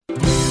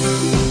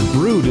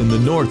in the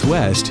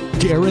Northwest,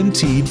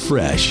 guaranteed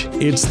fresh.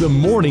 It's the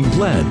Morning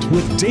Blend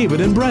with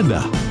David and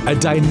Brenda, a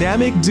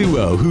dynamic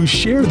duo who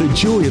share the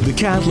joy of the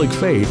Catholic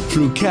faith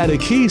through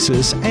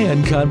catechesis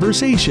and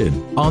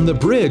conversation on the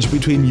bridge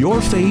between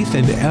your faith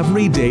and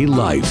everyday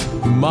life.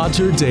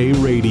 Mater Dei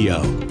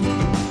Radio.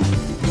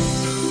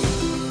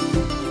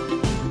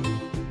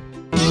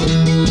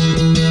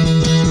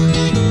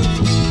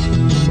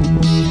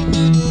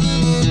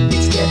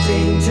 It's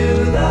getting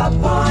to the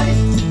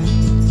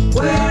point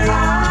where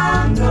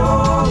I'm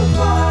no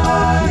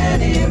fun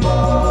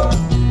anymore.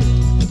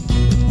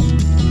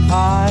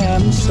 I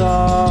am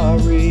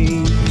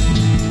sorry.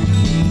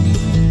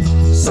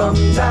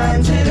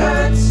 Sometimes it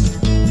hurts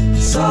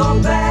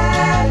so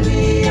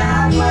badly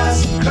I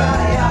must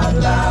cry out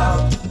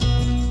loud.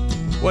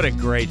 What a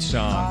great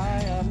song.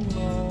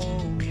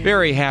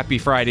 Very happy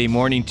Friday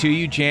morning to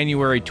you,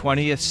 January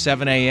 20th,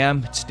 7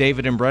 a.m. It's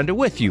David and Brenda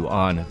with you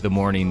on The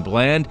Morning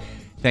Blend.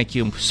 Thank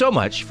you so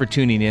much for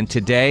tuning in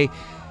today.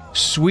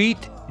 Sweet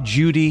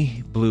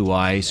Judy Blue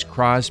Eyes,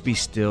 Crosby,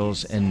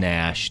 Stills, and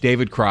Nash.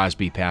 David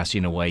Crosby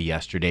passing away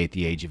yesterday at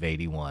the age of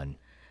 81.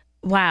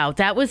 Wow,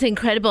 that was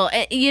incredible.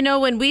 You know,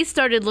 when we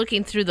started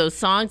looking through those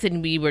songs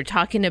and we were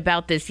talking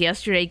about this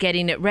yesterday,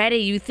 getting it ready,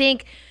 you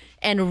think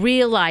and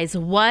realize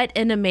what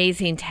an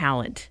amazing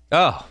talent.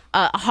 Oh.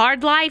 A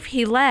hard life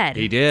he led.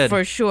 He did.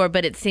 For sure,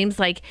 but it seems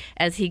like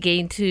as he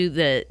gained to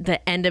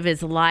the end of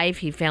his life,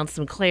 he found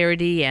some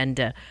clarity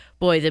and,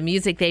 boy, the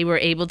music they were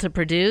able to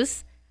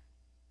produce,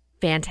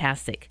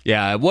 fantastic.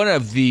 Yeah, one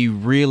of the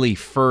really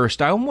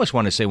first, I almost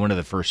want to say one of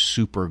the first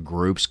super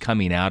groups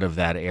coming out of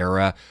that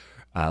era,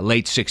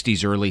 late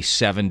 60s, early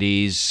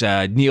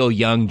 70s. Neil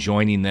Young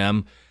joining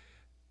them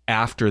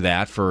after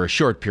that for a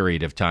short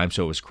period of time.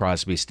 So it was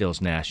Crosby,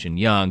 Stills, Nash, and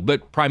Young,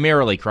 but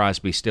primarily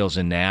Crosby, Stills,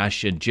 and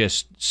Nash, and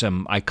just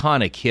some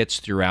iconic hits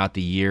throughout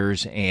the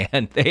years.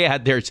 And they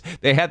had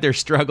their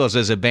struggles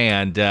as a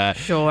band.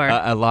 Sure.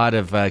 A lot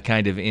of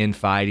kind of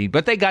infighting,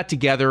 but they got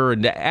together.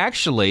 And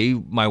actually,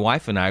 my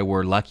wife and I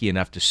were lucky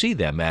enough to see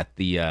them at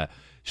the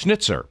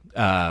Schnitzer.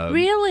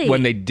 Really?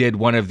 When they did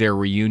one of their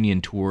reunion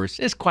tours.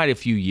 It's quite a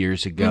few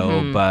years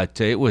ago,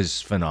 but it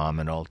was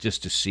phenomenal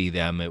just to see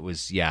them. It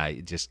was,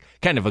 just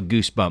kind of a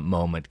goosebump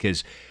moment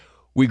because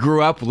we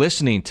grew up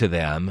listening to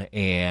them,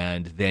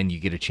 and then you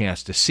get a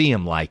chance to see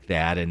them like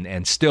that,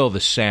 and still the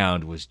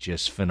sound was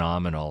just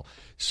phenomenal.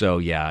 So,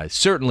 yeah, it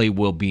certainly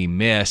will be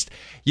missed.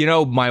 You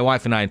know, my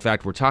wife and I, in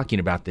fact, were talking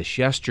about this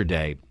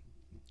yesterday.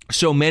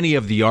 So many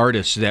of the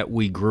artists that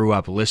we grew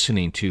up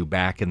listening to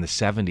back in the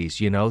 70s,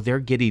 you know, they're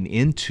getting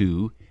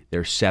into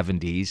their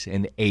 70s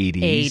and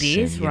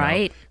 80s. And,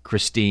 right.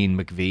 Christine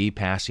McVie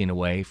passing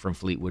away from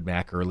Fleetwood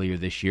Mac earlier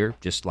this year.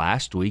 Just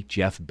last week,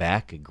 Jeff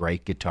Beck, a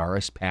great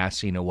guitarist,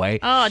 passing away.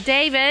 Oh,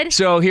 David.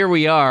 So here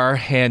we are,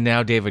 and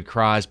now David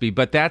Crosby.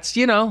 But that's,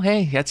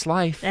 hey, that's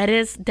life.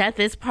 Death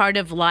is part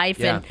of life.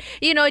 Yeah.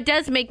 And, it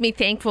does make me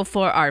thankful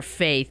for our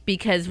faith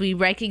because we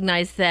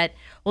recognize that,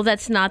 well,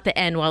 that's not the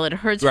end. While it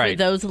hurts for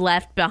those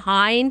left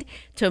behind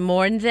to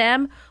mourn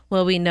them,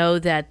 well, we know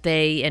that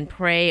they and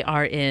pray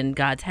are in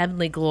God's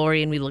heavenly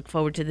glory, and we look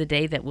forward to the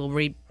day that we'll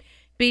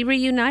be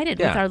reunited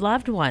with our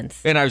loved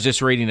ones. And I was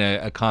just reading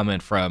a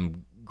comment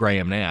from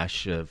Graham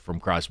Nash from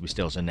Crosby,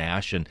 Stills, and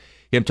Nash, and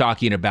him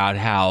talking about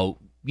how,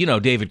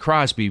 David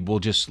Crosby will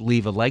just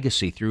leave a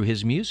legacy through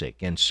his music.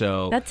 And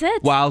so that's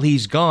it. While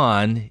he's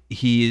gone,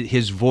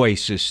 his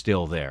voice is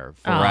still there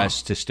for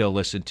us to still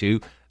listen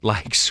to,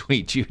 like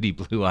Sweet Judy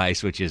Blue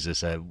Eyes, which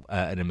is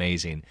an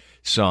amazing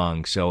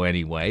song. So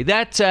anyway,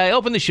 that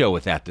opened the show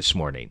with that this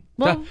morning.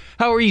 Well,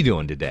 how are you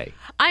doing today?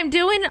 I'm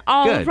doing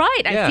all good.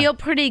 right. Yeah. I feel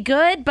pretty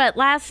good, but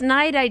last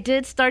night I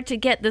did start to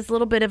get this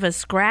little bit of a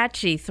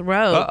scratchy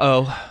throat.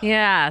 Uh-oh.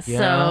 Yeah,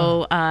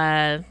 so,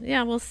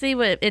 we'll see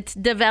what it's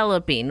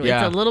developing.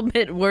 Yeah. It's a little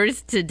bit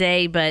worse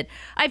today, but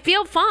I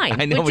feel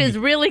fine, which is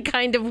really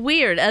kind of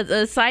weird.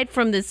 Aside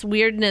from this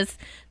weirdness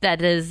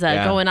that is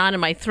going on in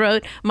my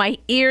throat, my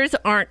ears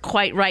aren't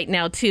quite right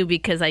now, too,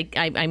 because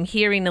I'm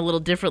hearing a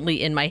little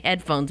differently in my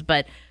headphones,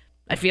 but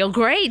I feel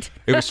great.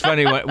 It was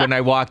funny when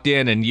I walked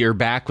in and your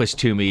back was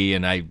to me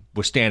and I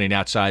was standing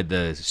outside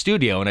the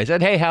studio and I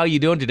said, "Hey, how are you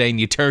doing today?" And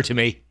you turned to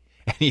me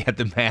and you had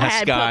the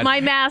mask on. I put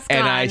my mask on.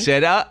 And I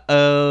said,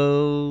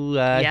 "Uh-oh,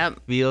 I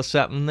feel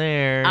something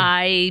there."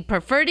 I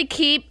prefer to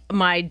keep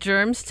my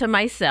germs to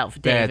myself,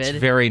 David. That's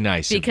very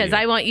nice because of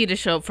you. I want you to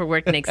show up for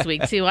work next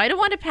week, too. I don't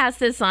want to pass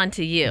this on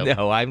to you.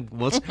 No,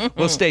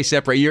 we'll stay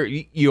separate.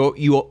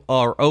 You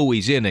are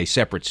always in a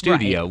separate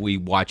studio. Right. We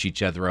watch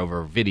each other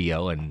over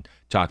video and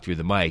talk through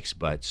the mics,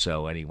 but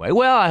so anyway.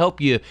 Well, I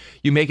hope you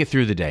make it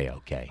through the day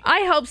okay.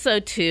 I hope so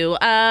too.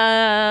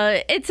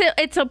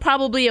 It's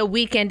probably a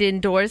weekend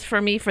indoors for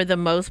me for the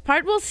most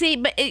part. We'll see,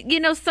 but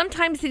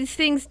sometimes these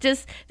things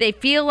they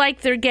feel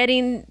like they're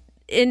getting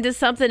into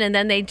something and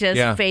then they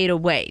just fade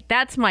away.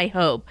 That's my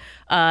hope.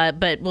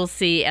 But we'll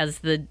see as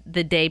the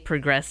day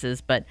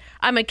progresses. But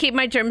I'm going to keep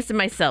my germs to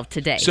myself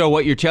today. So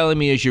what you're telling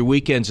me is your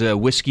weekend's a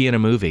whiskey and a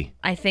movie.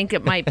 I think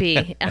it might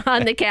be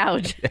on the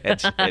couch.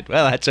 That's it.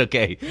 Well, that's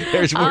okay.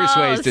 There's worse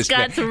ways to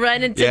spend. Scott's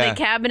running to the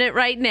cabinet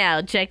right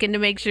now, checking to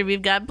make sure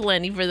we've got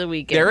plenty for the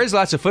weekend. There is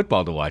lots of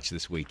football to watch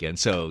this weekend,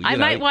 so I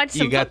might watch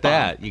some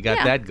football. You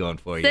got that going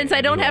for you. Since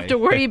I don't have to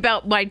worry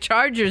about my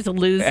Chargers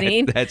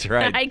losing, that's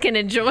right. I can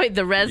enjoy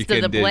the rest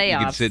of the playoffs. You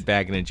can sit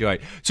back and enjoy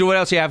it. So what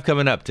else do you have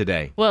coming up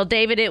today? Well,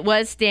 David, it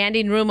was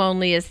standing room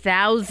only as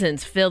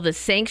thousands fill the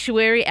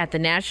sanctuary at the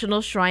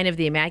National Shrine of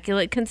the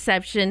Immaculate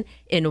Conception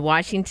in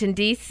Washington,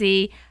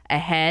 D.C.,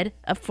 ahead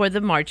for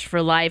the March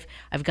for Life.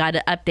 I've got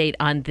an update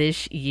on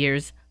this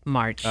year's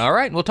march. All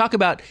right. We'll talk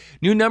about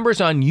new numbers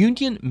on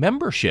union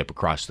membership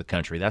across the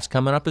country. That's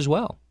coming up as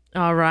well.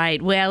 All right.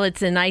 Well,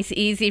 it's a nice,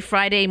 easy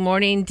Friday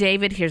morning,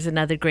 David. Here's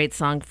another great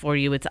song for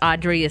you. It's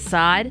Audrey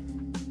Assad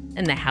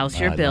and The House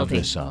You're Building. I love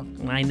this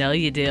song. I know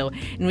you do.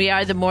 And we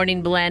are the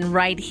Morning Blend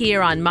right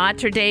here on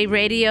Mater Dei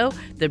Radio,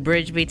 the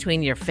bridge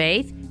between your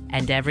faith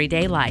and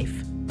everyday life.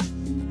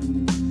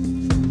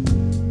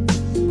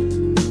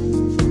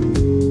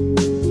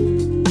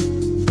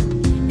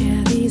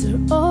 Yeah, these are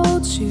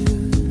old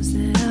shoes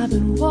that I've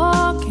been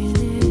walking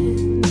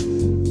in.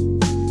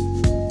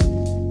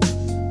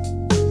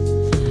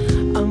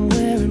 I'm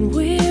wearing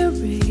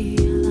weary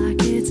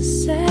like it's a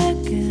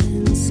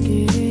second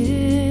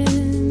skin.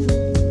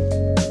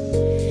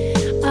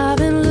 I've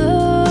been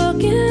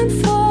looking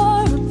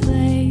for a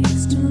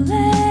place to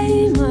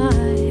lay my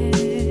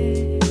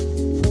head.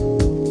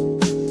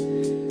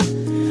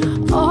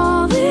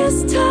 All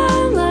this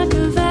time like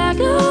a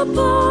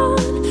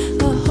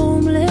vagabond, a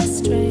homeless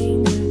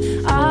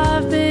stranger,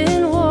 I've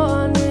been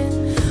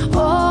wandering.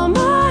 All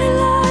my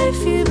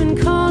life you've been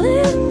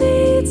calling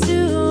me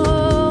to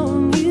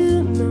home.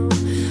 You know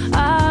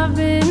I've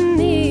been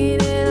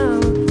needing,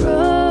 I'm a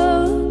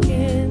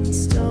broken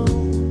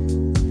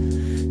stone.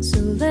 So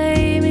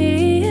lay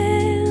me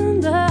in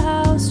the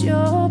house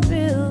you're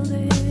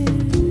building.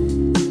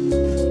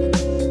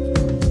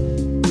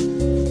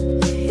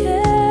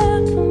 Yeah,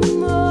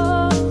 come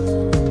on.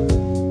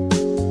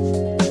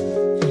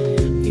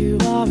 You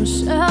are a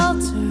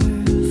shelter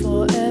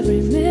for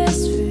every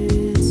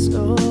misfit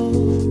soul.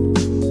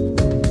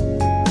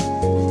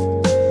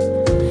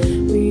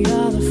 We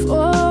are the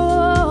four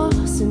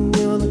walls and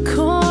you're the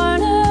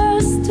cornerstone.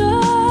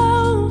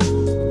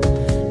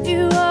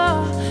 You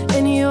are,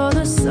 and you're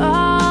the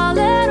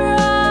solid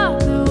rock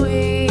that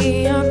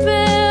we are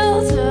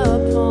built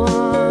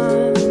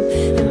upon.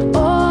 And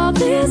all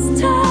this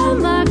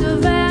time like a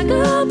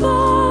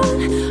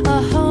vagabond,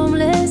 a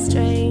homeless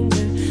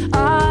stranger,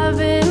 I've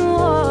been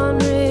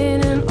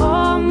wandering. And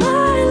all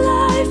my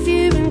life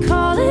you've been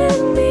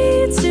calling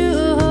me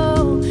to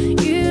home.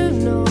 You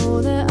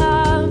know that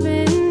I've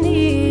been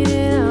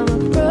needing, I'm a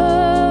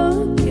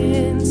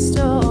broken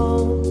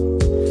stone.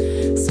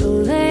 So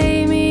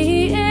lay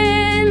me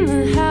in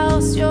the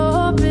house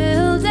you're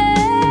building.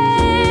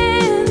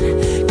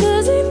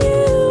 'Cause in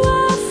you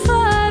I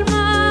find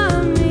my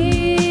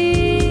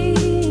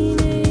meaning.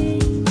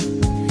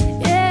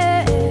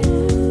 Yeah.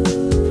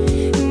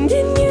 And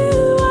in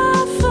you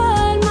I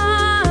find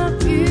my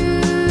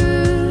beauty.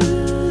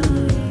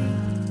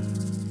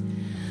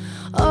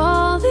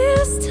 All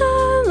this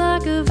time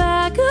like a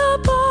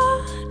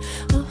vagabond,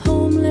 a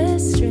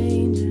homeless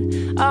stranger,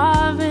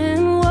 I've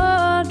been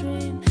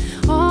wandering.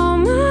 All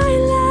my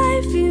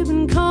life you've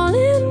been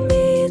calling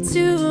me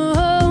to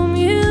home.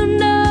 You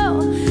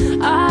know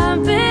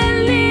I've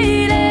been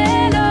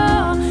leading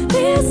all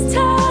this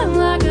time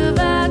like a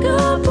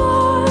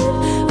vagabond,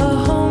 a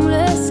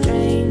homeless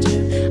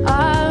stranger,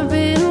 I've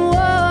been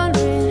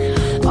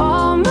wandering.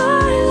 All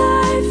my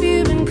life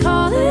you've been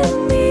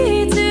calling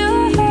me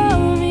to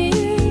home. You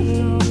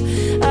know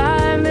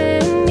I've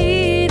been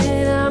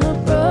needing, I'm a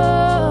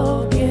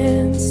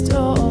broken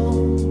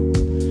stone.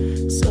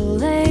 So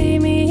lay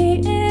me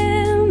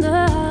in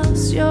the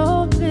house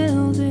you're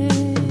building.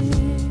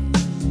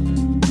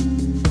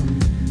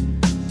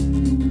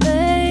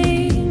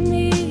 Lay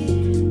me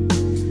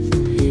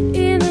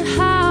in the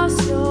house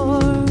you're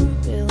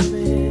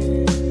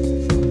building.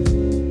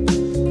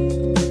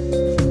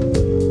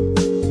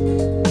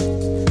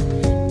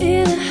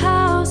 In the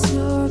house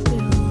you're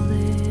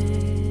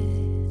building.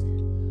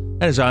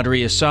 That is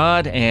Audrey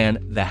Assad and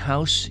The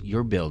House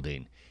You're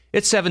Building.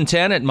 It's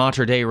 7:10 at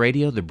Mater Dei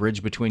Radio, the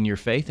bridge between your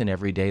faith and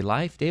everyday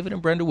life. David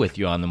and Brenda with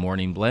you on the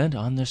Morning Blend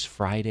on this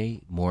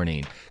Friday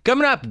morning.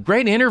 Coming up,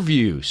 great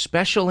interview,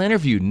 special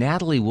interview.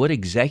 Natalie Wood,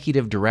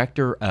 Executive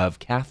Director of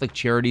Catholic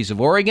Charities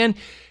of Oregon.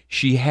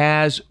 She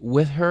has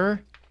with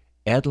her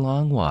Ed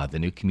Langlois, the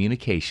new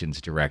Communications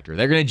Director.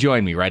 They're going to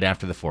join me right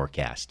after the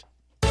forecast.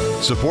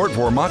 Support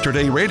for Mater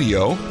Dei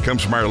Radio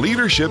comes from our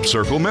Leadership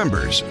Circle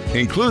members,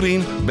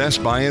 including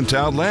Best Buy in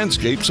Town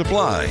Landscape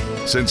Supply.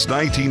 Since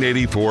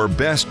 1984,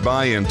 Best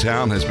Buy in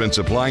Town has been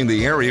supplying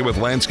the area with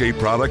landscape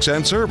products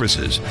and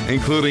services,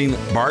 including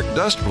bark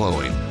dust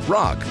blowing,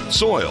 rock,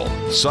 soil,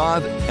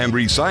 sod, and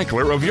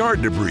recycler of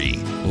yard debris.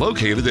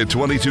 Located at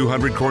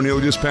 2200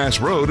 Cornelius Pass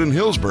Road in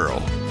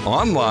Hillsboro.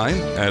 Online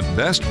at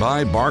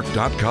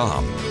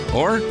bestbuybark.com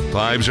or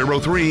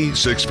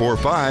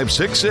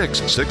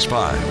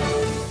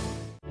 503-645-6665.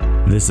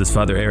 This is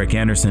Father Eric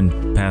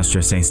Anderson, pastor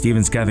of St.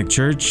 Stephen's Catholic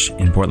Church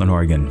in Portland,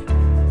 Oregon.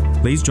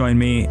 Please join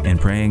me in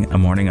praying a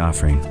morning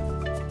offering.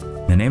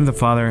 In the name of the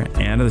Father,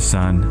 and of the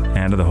Son,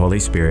 and of the Holy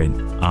Spirit.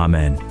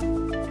 Amen.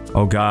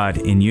 O God,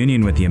 in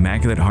union with the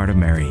Immaculate Heart of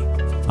Mary,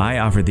 I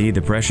offer Thee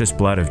the precious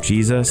blood of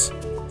Jesus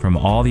from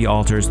all the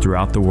altars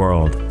throughout the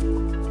world,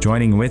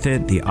 joining with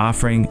it the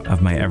offering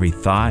of my every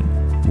thought,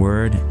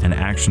 word, and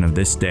action of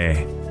this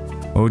day.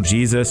 O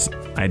Jesus,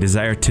 I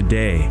desire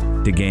today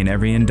to gain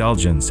every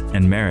indulgence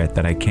and merit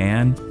that I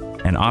can,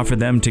 and offer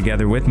them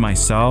together with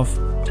myself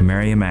to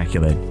Mary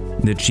Immaculate,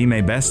 that she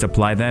may best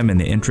apply them in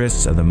the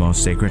interests of the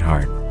most Sacred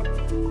Heart.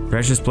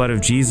 Precious blood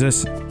of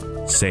Jesus,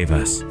 save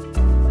us.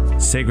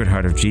 Sacred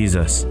Heart of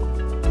Jesus,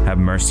 have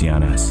mercy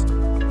on us.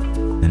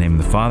 In the name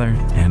of the Father,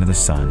 and of the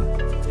Son,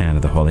 and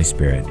of the Holy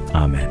Spirit.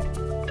 Amen.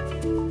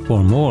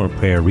 For more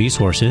prayer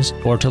resources,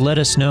 or to let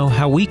us know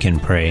how we can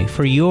pray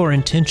for your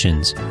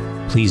intentions,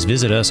 please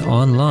visit us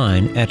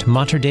online at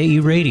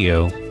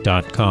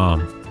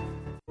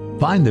materdeiradio.com.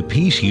 Find the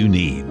peace you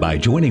need by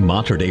joining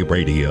Mater Dei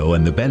Radio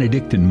and the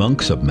Benedictine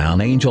monks of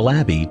Mount Angel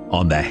Abbey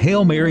on the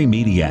Hail Mary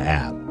Media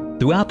app.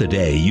 Throughout the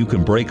day, you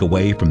can break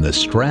away from the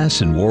stress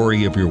and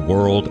worry of your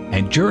world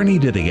and journey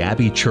to the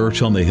Abbey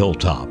Church on the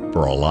hilltop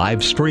for a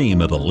live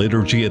stream of the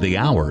Liturgy of the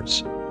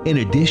Hours. In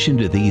addition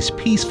to these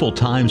peaceful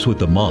times with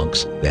the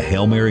monks, the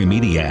Hail Mary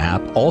Media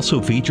app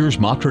also features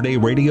Mater Dei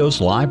Radio's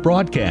live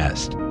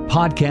broadcast,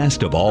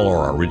 podcast of all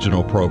our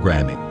original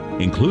programming,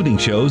 including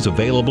shows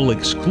available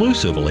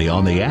exclusively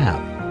on the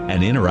app, an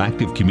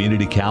interactive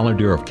community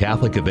calendar of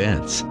Catholic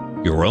events,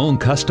 your own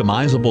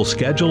customizable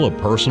schedule of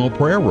personal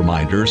prayer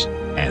reminders,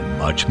 and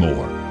much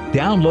more.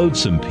 Download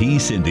some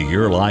peace into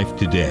your life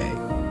today.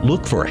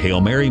 Look for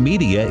Hail Mary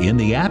Media in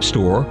the App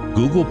Store,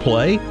 Google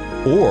Play,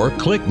 or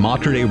click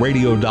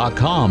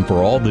materdeiradio.com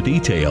for all the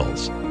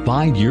details.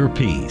 Find your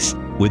peace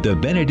with the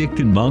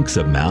Benedictine monks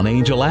of Mount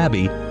Angel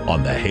Abbey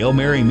on the Hail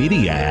Mary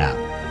Media app.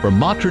 From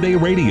Mater Dei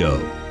Radio,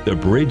 the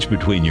bridge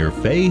between your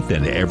faith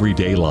and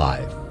everyday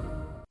life.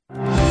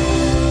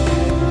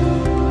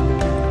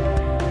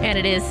 And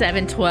it is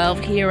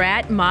 7:12 here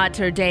at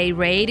Mater Dei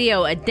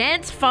Radio. A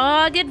dense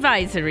fog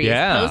advisory is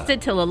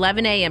posted till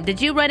 11 a.m. Did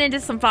you run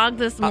into some fog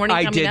this morning?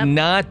 I did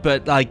not,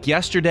 but like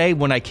yesterday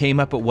when I came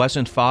up, it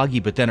wasn't foggy,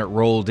 but then it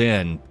rolled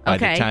in by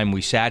the time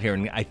we sat here.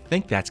 And I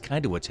think that's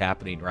kind of what's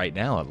happening right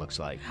now, it looks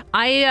like.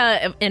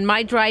 In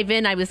my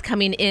drive-in, I was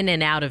coming in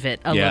and out of it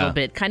a little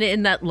bit, kind of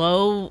in that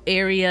low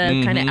area,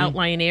 kind of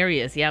outlying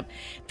areas. Yep.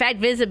 In fact,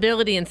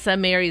 visibility in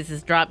some areas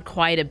has dropped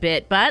quite a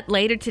bit, but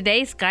later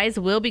today, skies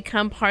will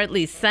become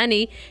partly sunny.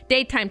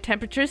 Daytime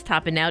temperatures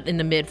topping out in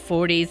the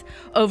mid-40s.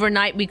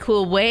 Overnight, we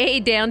cool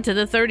way down to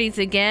the 30s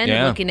again.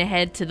 Looking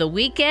ahead to the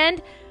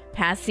weekend,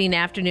 passing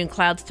afternoon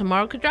clouds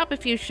tomorrow could drop a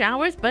few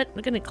showers, but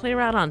we're going to clear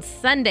out on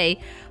Sunday.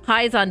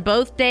 Highs on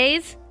both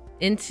days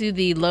into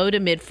the low to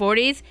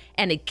mid-40s,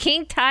 and a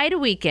king tide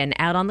weekend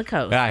out on the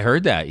coast. I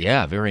heard that.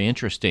 Yeah, very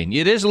interesting.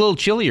 It is a little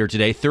chillier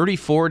today,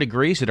 34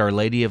 degrees at Our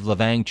Lady of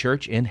Lavang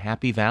Church in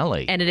Happy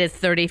Valley. And it is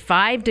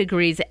 35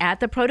 degrees at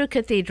the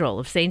Proto-Cathedral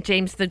of St.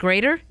 James the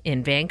Greater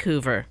in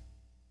Vancouver.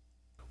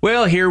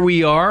 Well, here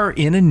we are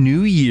in a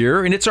new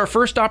year, and it's our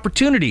first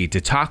opportunity to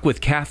talk with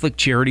Catholic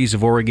Charities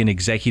of Oregon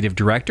Executive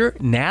Director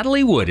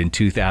Natalie Wood in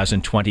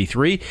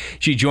 2023.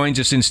 She joins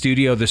us in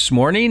studio this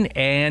morning,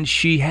 and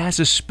she has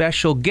a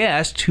special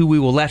guest who we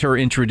will let her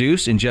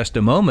introduce in just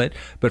a moment.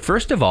 But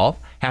first of all,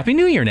 Happy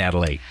New Year,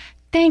 Natalie.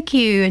 Thank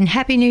you, and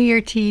Happy New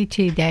Year to you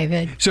too,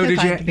 David. So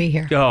glad to be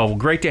here. Oh,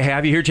 great to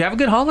have you here. Did you have a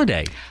good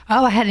holiday?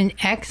 Oh, I had an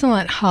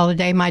excellent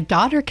holiday. My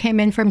daughter came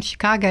in from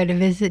Chicago to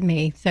visit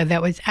me, so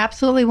that was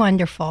absolutely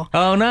wonderful.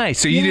 Oh, nice.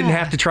 So you didn't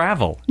have to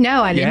travel?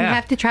 No, I didn't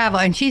have to travel,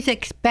 and she's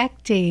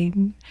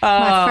expecting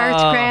my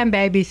first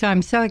grandbaby, so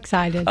I'm so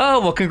excited.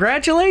 Oh, well,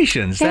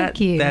 congratulations. Thank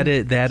you.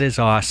 That is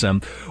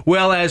awesome.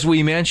 Well, as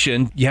we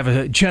mentioned, you have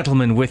a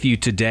gentleman with you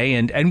today,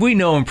 and we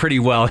know him pretty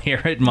well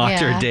here at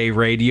Mater Dei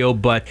Radio,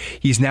 but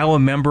he's now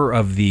a member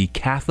of the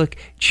Catholic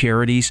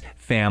Charities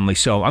family.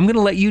 So I'm going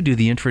to let you do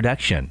the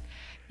introduction.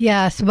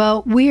 Yes,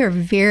 well, we are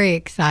very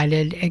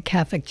excited at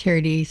Catholic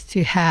Charities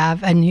to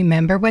have a new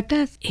member with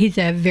us. He's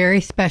a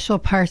very special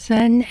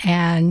person,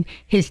 and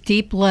his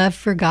deep love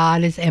for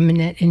God is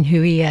eminent in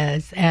who he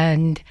is,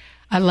 and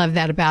I love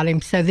that about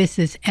him. So this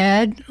is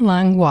Ed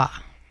Langlois.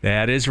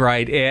 That is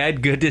right,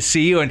 Ed. Good to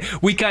see you. And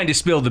we kind of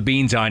spilled the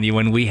beans on you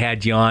when we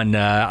had you on,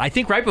 I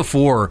think right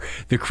before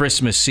the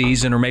Christmas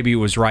season, or maybe it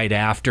was right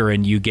after,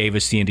 and you gave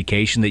us the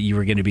indication that you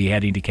were going to be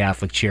heading to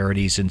Catholic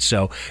Charities. And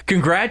so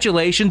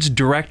congratulations,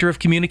 Director of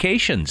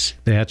Communications.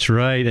 That's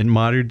right. And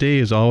Modern Day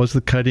is always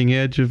the cutting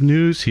edge of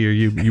news here.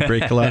 You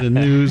break a lot of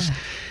news.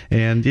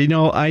 And,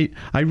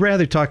 I'd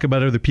rather talk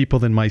about other people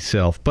than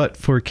myself. But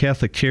for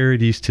Catholic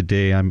Charities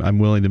today, I'm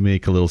willing to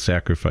make a little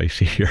sacrifice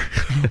here.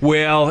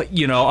 Well,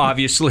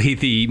 obviously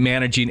the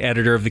managing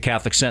editor of the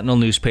Catholic Sentinel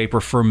newspaper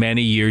for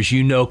many years,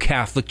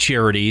 Catholic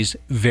Charities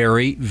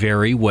very,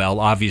 very well,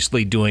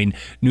 obviously doing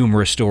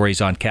numerous stories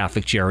on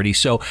Catholic Charities.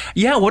 So,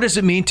 what does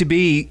it mean to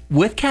be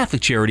with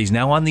Catholic Charities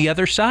now on the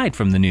other side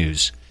from the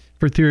news?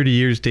 For 30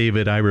 years,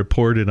 David, I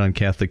reported on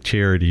Catholic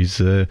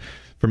Charities.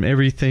 From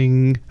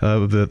everything,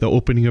 the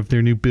opening of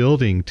their new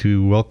building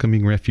to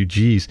welcoming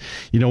refugees.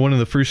 One of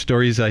the first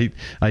stories I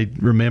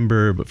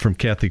remember from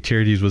Catholic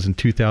Charities was in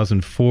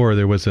 2004.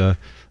 There was a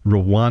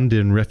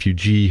Rwandan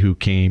refugee who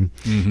came.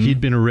 Mm-hmm. He'd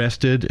been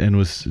arrested and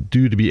was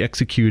due to be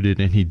executed,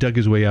 and he dug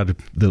his way out of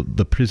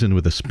the prison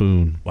with a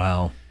spoon.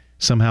 Wow.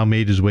 Somehow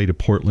made his way to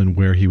Portland,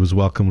 where he was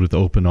welcomed with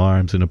open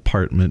arms, an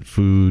apartment,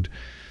 food,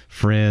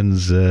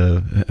 friends,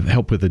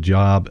 help with a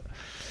job.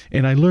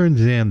 And I learned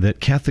then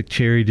that Catholic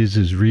Charities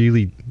is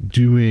really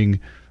doing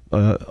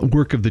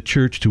work of the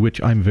church to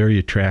which I'm very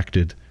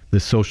attracted,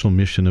 the social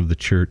mission of the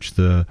church,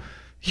 the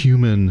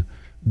human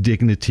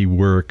dignity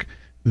work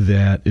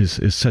that is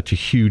such a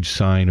huge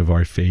sign of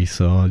our faith.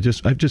 So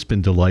I've just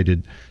been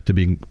delighted to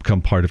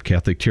become part of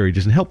Catholic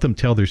Charities and help them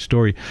tell their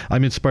story.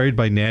 I'm inspired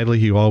by Natalie,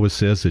 who always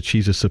says that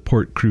she's a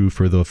support crew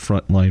for the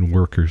frontline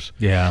workers.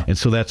 Yeah. And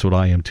so that's what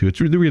I am too.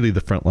 It's really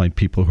the frontline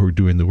people who are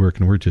doing the work,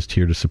 and we're just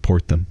here to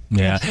support them.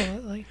 Yeah.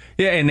 Absolutely.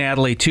 Yeah, and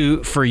Natalie,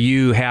 too, for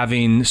you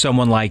having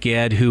someone like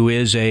Ed, who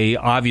is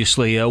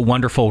obviously a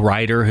wonderful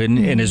writer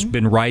and has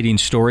been writing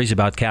stories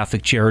about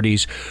Catholic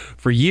Charities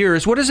for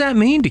years. What does that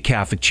mean to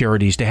Catholic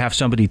Charities to have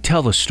somebody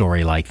tell a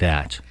story like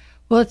that?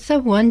 Well, it's so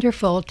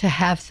wonderful to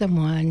have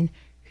someone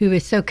who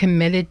is so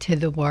committed to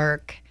the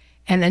work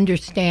and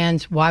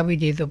understands why we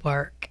do the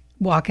work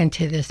walk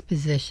into this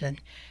position,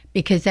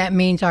 because that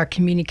means our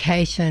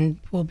communication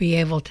will be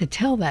able to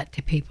tell that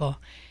to people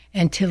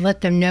and to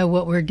let them know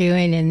what we're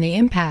doing and the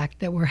impact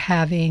that we're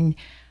having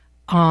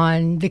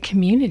on the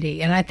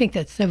community. And I think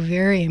that's so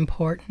very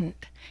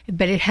important,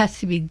 but it has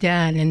to be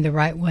done in the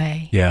right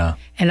way. Yeah.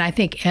 And I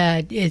think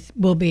Ed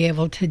will be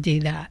able to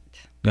do that.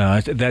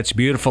 That's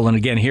beautiful. And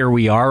again, here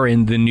we are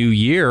in the new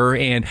year,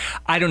 and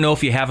I don't know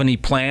if you have any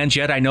plans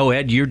yet. I know,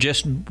 Ed, you're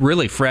just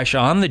really fresh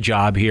on the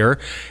job here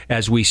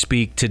as we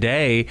speak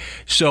today.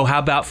 So how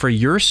about for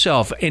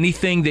yourself,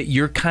 anything that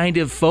you're kind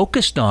of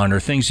focused on or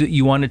things that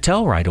you want to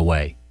tell right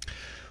away?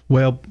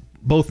 Well,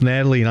 both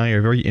Natalie and I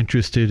are very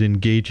interested in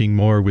engaging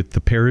more with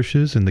the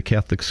parishes and the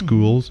Catholic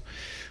schools,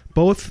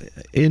 both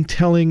in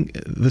telling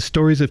the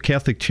stories of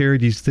Catholic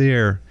Charities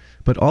there,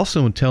 but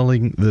also in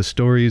telling the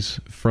stories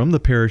from the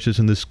parishes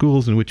and the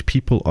schools in which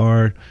people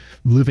are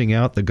living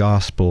out the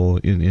gospel,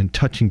 in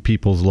touching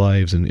people's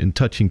lives and in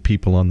touching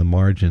people on the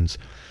margins.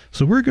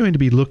 So we're going to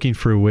be looking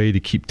for a way to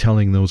keep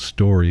telling those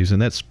stories,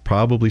 and that's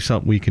probably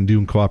something we can do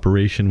in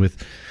cooperation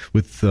with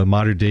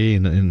Modern Day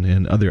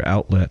and other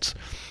outlets,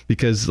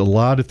 because a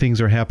lot of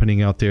things are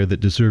happening out there that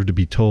deserve to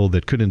be told,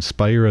 that could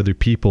inspire other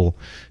people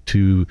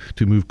to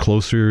move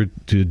closer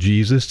to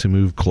Jesus, to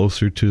move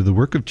closer to the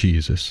work of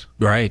Jesus.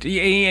 Right.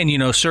 And,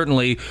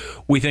 certainly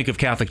we think of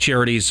Catholic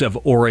Charities of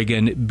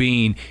Oregon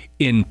being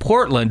in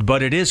Portland,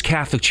 but it is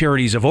Catholic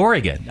Charities of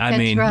Oregon. That's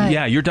right.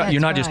 Yeah, you're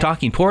not just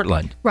talking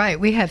Portland. Right.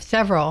 We have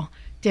several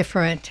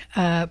different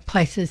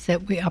places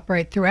that we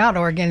operate throughout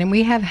Oregon, and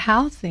we have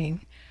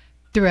housing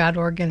throughout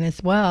Oregon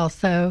as well.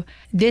 So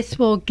this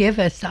will give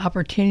us the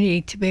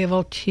opportunity to be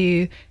able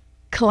to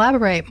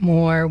collaborate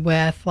more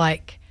with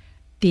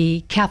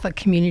the Catholic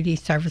Community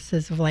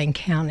Services of Lane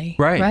County.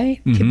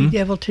 Right? Mm-hmm. To be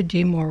able to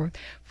do more.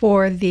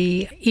 For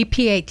the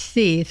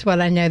EPHC, is what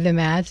I know them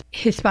as,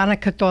 Hispano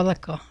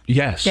Católico.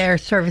 Yes. Their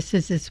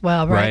services as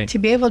well, right? To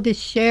be able to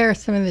share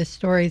some of the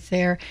stories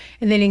there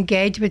and then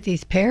engage with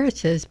these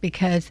parishes,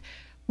 because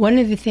one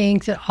of the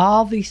things that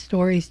all these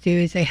stories do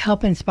is they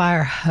help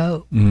inspire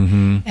hope.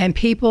 Mm-hmm. And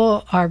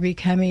people are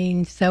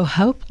becoming so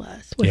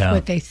hopeless with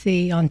what they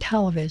see on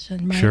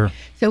television, right? Sure.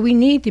 So we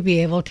need to be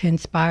able to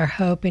inspire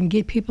hope and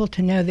get people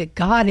to know that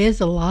God is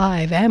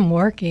alive and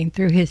working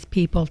through his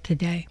people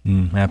today.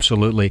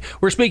 Absolutely.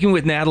 We're speaking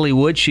with Natalie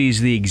Wood.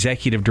 She's the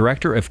Executive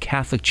Director of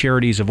Catholic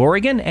Charities of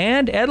Oregon,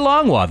 and Ed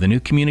Longwa, the new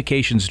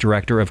Communications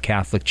Director of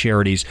Catholic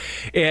Charities.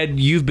 Ed,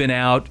 you've been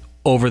out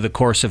over the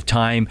course of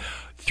time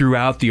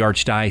throughout the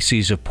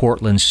Archdiocese of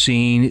Portland,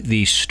 seeing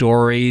these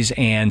stories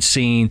and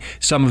seeing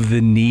some of the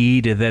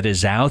need that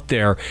is out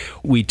there.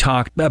 We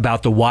talked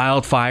about the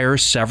wildfires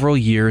several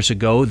years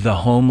ago, the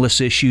homeless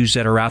issues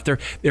that are out there.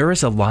 There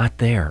is a lot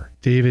there.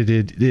 David,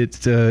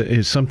 it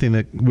is something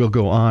that will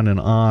go on,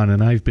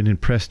 and I've been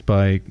impressed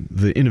by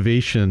the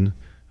innovation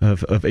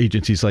of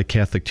agencies like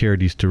Catholic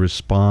Charities to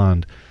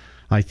respond.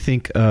 I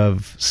think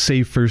of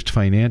Save First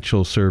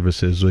Financial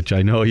Services, which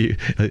I know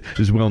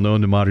is well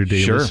known to modern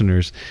day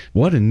listeners.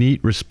 What a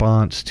neat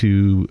response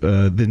to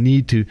the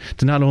need to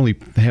not only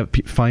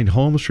find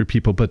homes for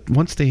people, but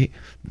once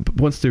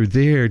they're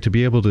there, to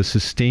be able to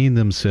sustain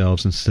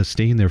themselves and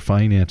sustain their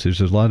finances.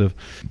 There's a lot of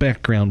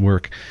background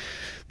work.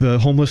 The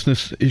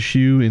homelessness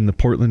issue in the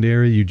Portland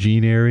area,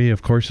 Eugene area,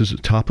 of course, is at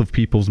the top of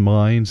people's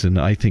minds,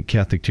 and I think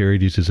Catholic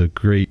Charities is a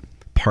great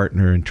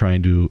partner in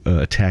trying to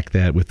attack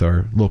that with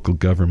our local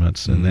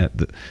governments, and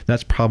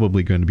that's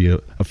probably going to be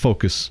a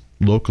focus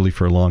locally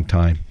for a long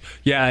time.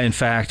 Yeah, in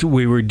fact,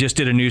 we just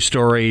did a news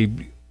story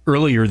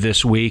earlier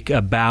this week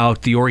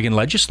about the Oregon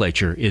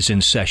legislature is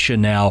in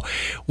session now.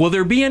 Will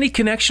there be any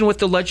connection with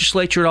the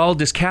legislature at all?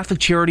 Does Catholic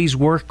Charities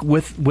work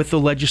with the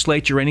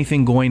legislature?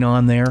 Anything going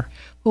on there?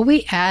 Well,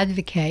 we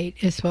advocate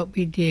is what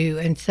we do.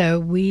 And so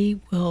we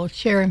will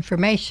share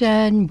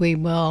information. We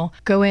will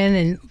go in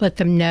and let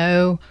them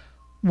know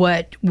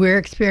what we're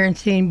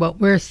experiencing, what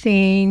we're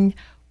seeing,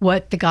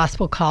 what the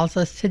gospel calls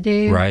us to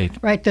do.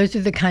 Right. Those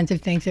are the kinds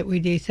of things that we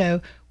do. So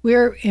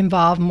we're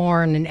involved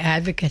more on an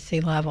advocacy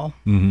level.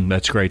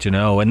 That's great to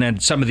know. And then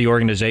some of the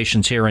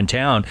organizations here in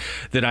town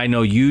that I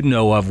know you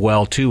know of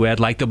well too, Ed,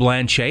 like the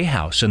Blanchet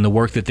House and the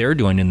work that they're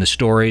doing and the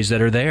stories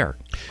that are there.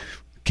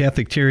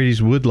 Catholic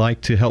Charities would like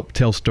to help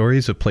tell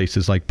stories of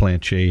places like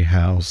Blanchet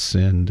House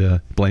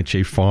and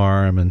Blanchet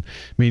Farm, and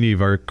many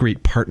of our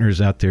great partners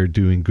out there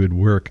doing good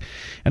work.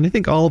 And I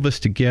think all of us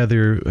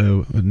together,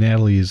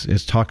 Natalie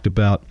has talked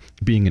about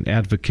being an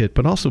advocate,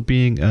 but also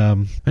being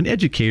an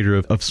educator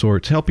of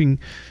sorts, helping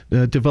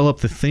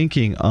develop the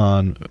thinking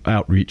on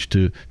outreach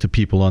to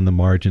people on the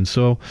margin.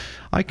 So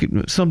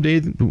someday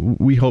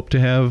we hope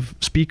to have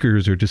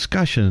speakers or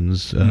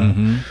discussions.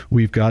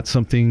 We've got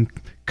something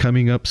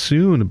coming up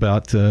soon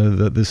about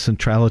the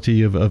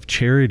centrality of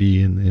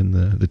charity in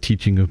the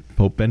teaching of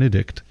Pope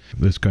Benedict.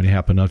 That's going to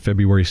happen on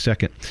February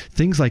 2nd.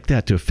 Things like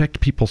that to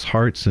affect people's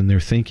hearts and their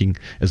thinking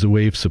as a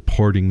way of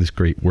supporting this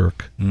great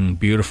work.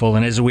 Beautiful.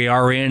 And as we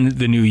are in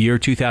the new year,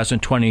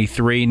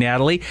 2023,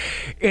 Natalie,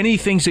 any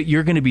things that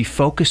you're going to be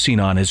focusing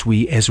on as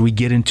we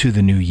get into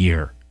the new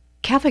year?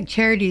 Catholic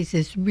Charities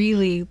is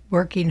really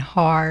working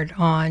hard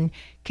on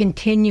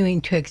continuing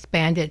to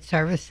expand its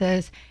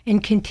services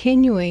and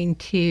continuing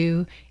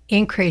to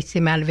increase the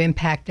amount of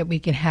impact that we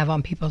can have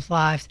on people's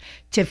lives,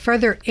 to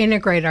further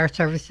integrate our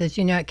services.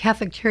 You know, at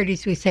Catholic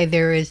Charities, we say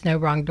there is no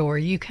wrong door.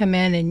 You come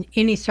in and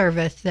any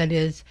service that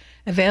is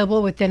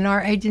available within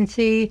our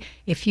agency,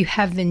 if you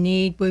have the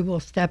need, we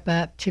will step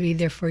up to be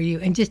there for you.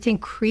 And just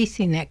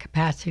increasing that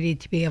capacity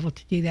to be able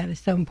to do that is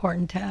so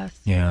important to us.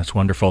 Yeah, that's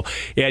wonderful.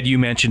 Ed, you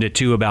mentioned it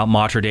too about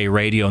Mater Dei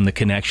Radio and the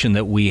connection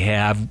that we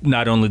have,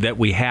 not only that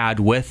we had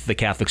with the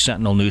Catholic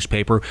Sentinel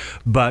newspaper,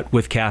 but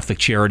with Catholic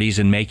Charities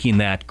and making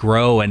that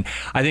grow. And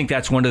I think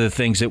that's one of the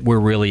things that we're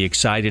really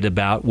excited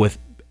about with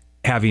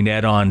having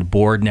Ed on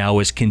board now,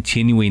 is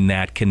continuing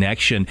that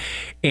connection.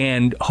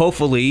 And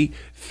hopefully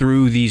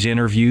through these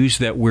interviews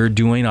that we're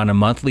doing on a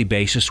monthly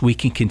basis, we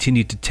can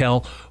continue to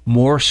tell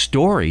more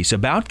stories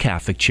about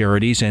Catholic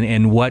Charities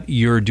and what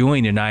you're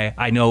doing. And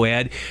I know,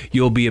 Ed,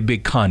 you'll be a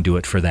big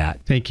conduit for that.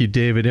 Thank you,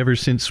 David. Ever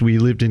since we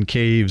lived in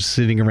caves,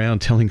 sitting around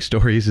telling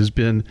stories has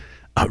been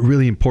a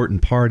really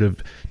important part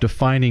of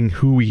defining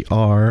who we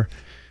are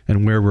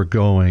and where we're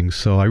going.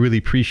 So I really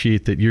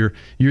appreciate that you're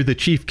the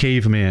chief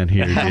caveman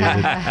here,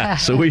 David.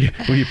 So we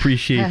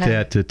appreciate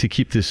that to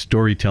keep this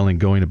storytelling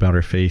going about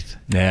our faith.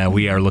 Yeah,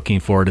 we are looking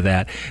forward to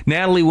that.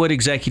 Natalie Wood,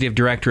 Executive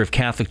Director of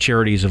Catholic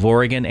Charities of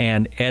Oregon,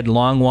 and Ed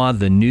Longwa,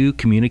 the new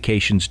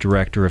Communications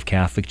Director of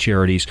Catholic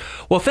Charities.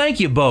 Well, thank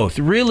you both.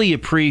 Really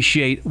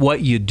appreciate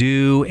what you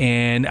do,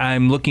 and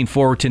I'm looking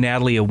forward to,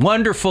 Natalie, a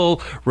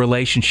wonderful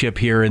relationship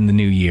here in the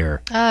new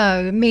year.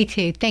 Oh, me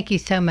too. Thank you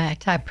so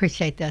much. I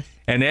appreciate this.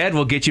 And Ed,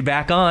 we'll get you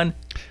back on.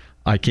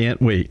 I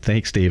can't wait.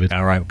 Thanks, David.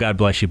 All right. God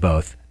bless you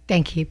both.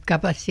 Thank you.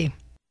 God bless you.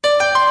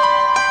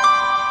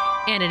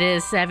 And it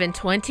is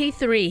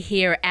 7:23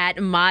 here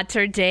at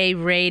Mater Dei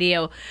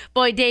Radio.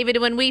 Boy, David,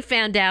 when we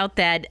found out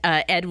that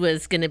Ed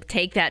was going to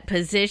take that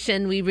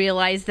position, we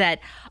realized that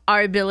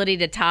our ability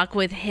to talk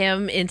with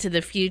him into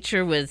the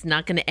future was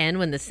not going to end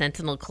when the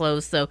Sentinel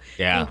closed. So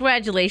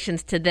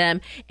congratulations to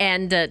them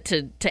and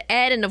to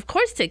Ed, and of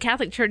course to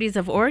Catholic Charities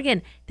of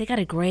Oregon. They got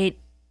a great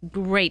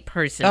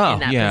person in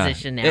that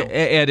position now.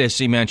 Ed, as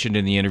he mentioned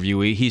in the interview,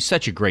 he's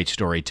such a great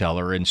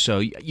storyteller, and so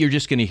you're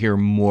just going to hear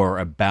more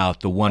about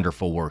the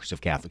wonderful works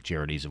of Catholic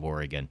Charities of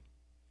Oregon.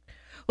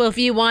 Well, if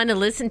you want to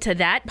listen to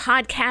that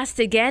podcast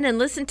again and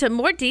listen to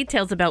more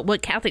details about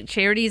what Catholic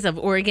Charities of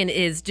Oregon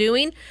is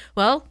doing,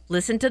 well,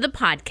 listen to the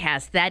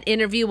podcast. That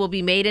interview will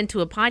be made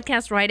into a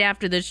podcast right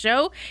after the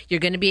show.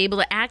 You're going to be able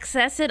to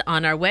access it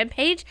on our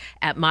webpage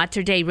at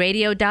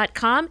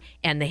materdeiradio.com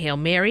and the Hail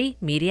Mary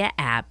Media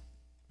app.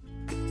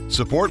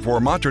 Support for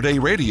Mater Dei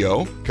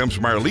Radio comes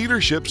from our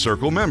Leadership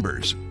Circle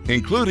members,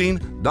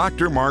 including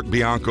Dr. Mark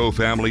Bianco,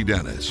 family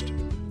dentist.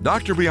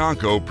 Dr.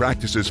 Bianco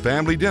practices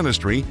family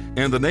dentistry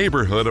in the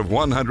neighborhood of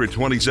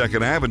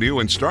 122nd Avenue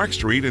and Stark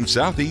Street in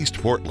Southeast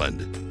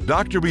Portland.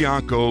 Dr.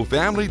 Bianco,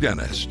 family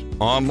dentist,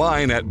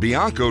 online at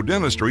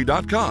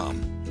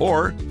biancodentistry.com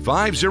or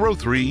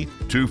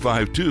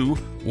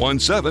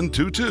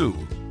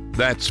 503-252-1722.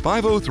 That's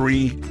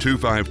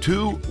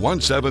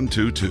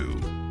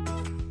 503-252-1722.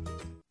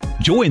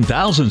 Join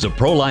thousands of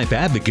pro-life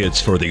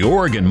advocates for the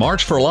Oregon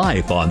March for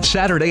Life on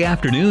Saturday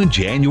afternoon,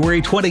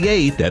 January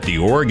 28th at the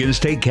Oregon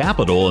State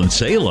Capitol in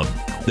Salem.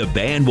 The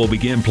band will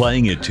begin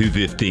playing at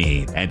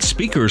 2:15 and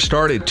speakers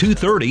start at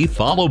 2:30,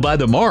 followed by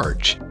the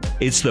march.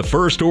 It's the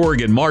first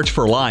Oregon March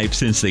for Life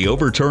since the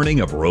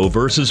overturning of Roe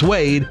v.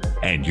 Wade,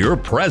 and your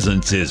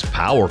presence is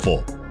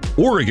powerful.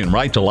 Oregon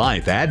Right to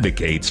Life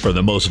advocates for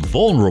the most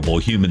vulnerable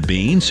human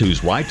beings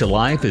whose right to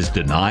life is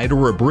denied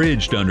or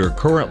abridged under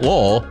current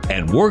law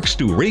and works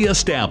to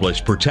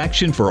reestablish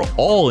protection for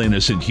all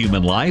innocent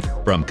human life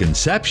from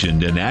conception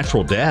to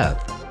natural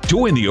death.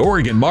 Join the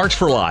Oregon March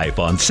for Life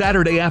on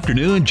Saturday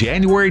afternoon,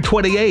 January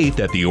 28th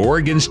at the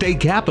Oregon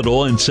State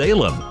Capitol in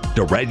Salem.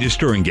 To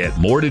register and get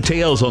more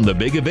details on the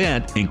big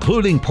event,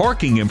 including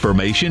parking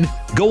information,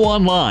 go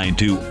online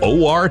to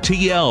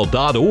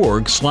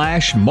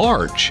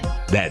ortl.org/march.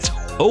 That's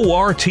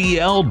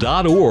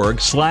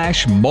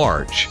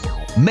ortl.org/march.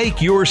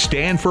 Make your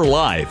stand for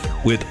life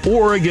with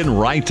Oregon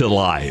Right to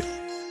Life.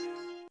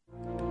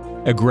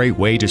 A great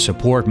way to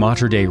support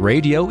Mater Dei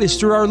Radio is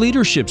through our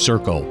Leadership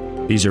Circle.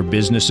 These are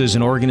businesses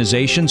and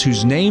organizations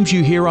whose names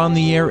you hear on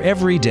the air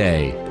every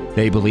day.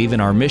 They believe in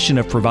our mission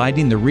of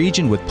providing the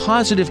region with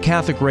positive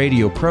Catholic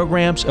radio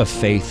programs of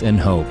faith and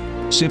hope.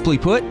 Simply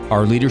put,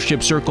 our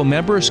Leadership Circle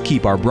members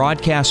keep our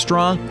broadcast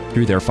strong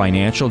through their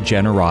financial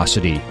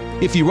generosity.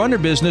 If you run a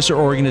business or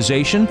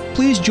organization,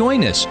 please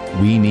join us.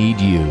 We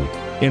need you.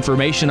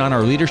 Information on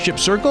our Leadership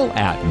Circle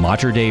at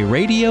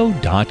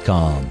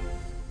materdeiradio.com.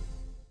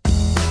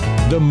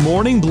 The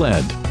Morning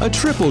Blend, a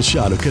triple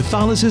shot of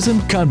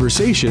Catholicism,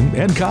 conversation,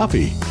 and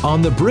coffee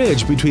on the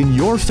bridge between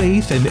your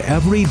faith and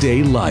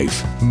everyday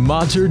life.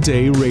 Mater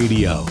Dei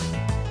Radio.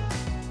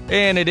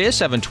 And it is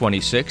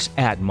 7:26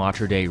 at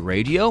Mater Dei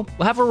Radio.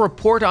 We'll have a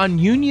report on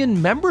union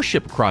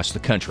membership across the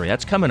country.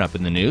 That's coming up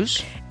in the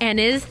news. And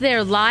is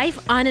there life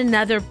on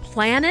another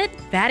planet?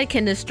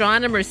 Vatican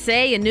astronomers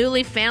say a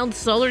newly found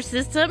solar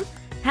system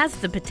has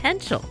the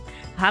potential.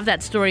 I'll have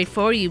that story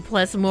for you,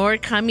 plus more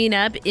coming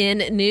up in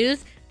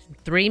news.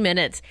 3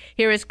 minutes.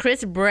 Here is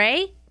Chris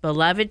Bray,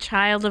 beloved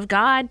child of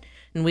God.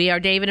 And we are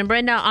David and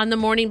Brenda on the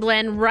Morning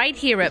Blend right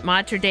here at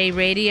Mater Dei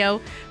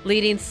Radio,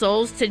 leading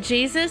souls to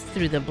Jesus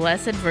through the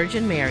Blessed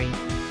Virgin Mary.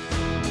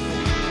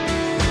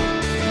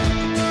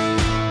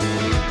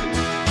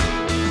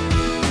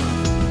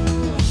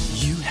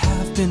 You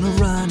have been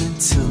running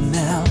till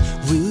now.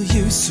 Will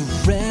you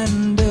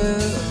surrender?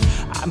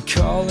 I'm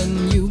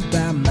calling you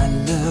by my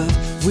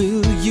love.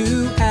 Will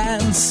you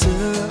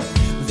answer?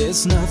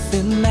 There's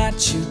nothing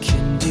that you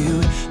can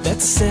do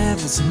that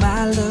severs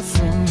my love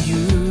from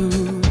you.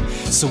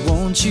 So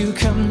won't you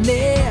come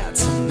near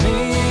to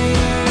me?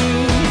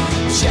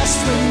 Just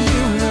when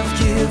you have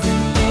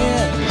given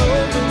in,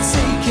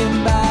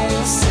 overtaken by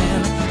your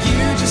sin,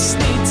 you just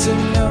need to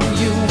know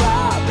you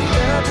are the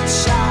beloved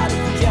child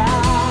of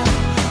God.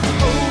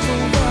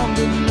 Overwhelmed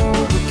and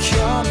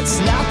overcome, it's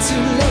not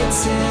too late,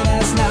 sin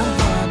has not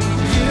won.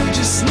 You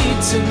just need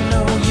to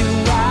know you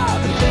are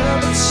the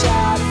beloved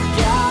child of God.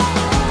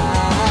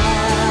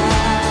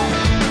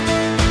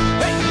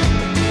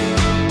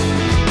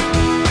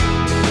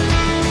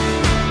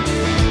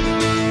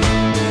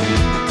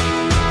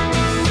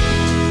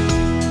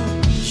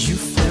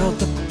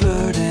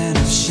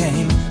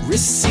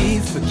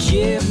 Receive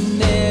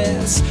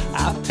forgiveness.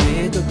 I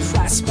paid the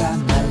price by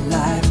my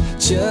life.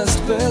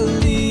 Just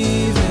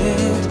believe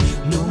it.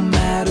 No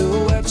matter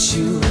what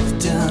you have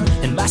done,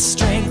 in my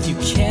strength you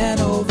can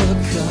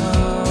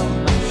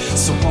overcome.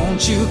 So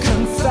won't you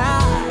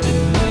confide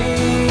in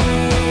me?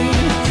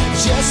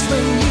 Just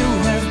when you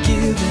have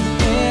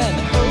given in,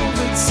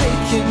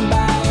 overtaken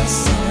by your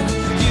sin,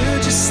 you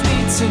just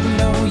need to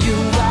know you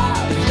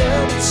are the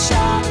beloved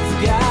child of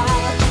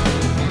God.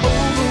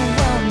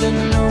 Overwhelmed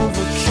and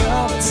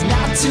overcome, it's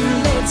not too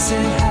late,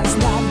 sin has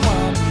not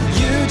won.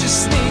 You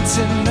just need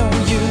to know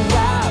you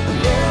are the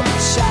beloved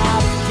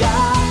child of God.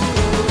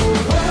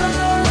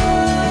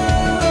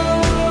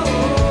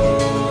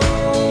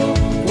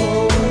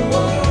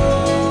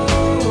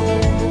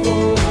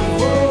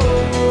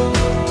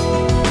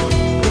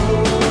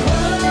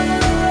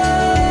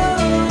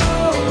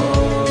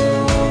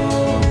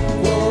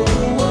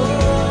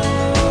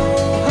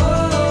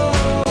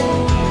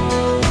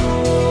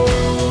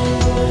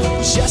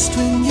 Just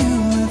when you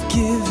have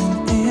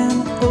given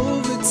in,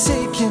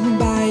 overtaken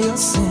by your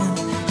sin,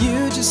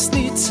 you just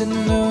need to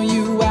know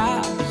you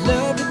are the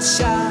beloved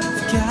child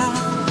of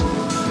God.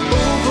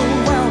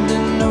 Overwhelmed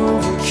and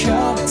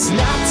overcome, it's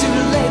not too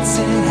late,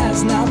 sin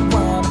has not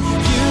won.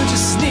 You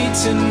just need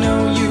to know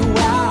you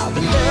are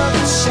the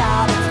beloved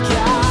child of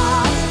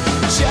God.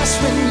 Just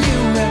when you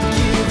have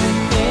given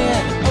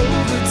in,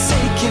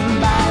 overtaken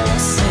by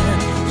your sin,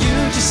 you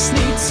just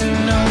need to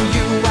know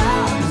you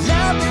are the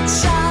beloved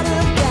child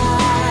of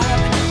God.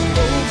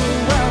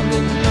 Overwhelmed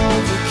and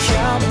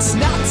overcome, it's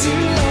not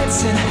too late,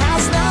 sin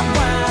has not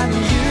won.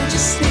 You just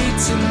just need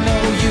to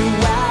know you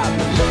are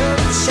the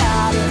little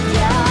child of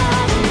God.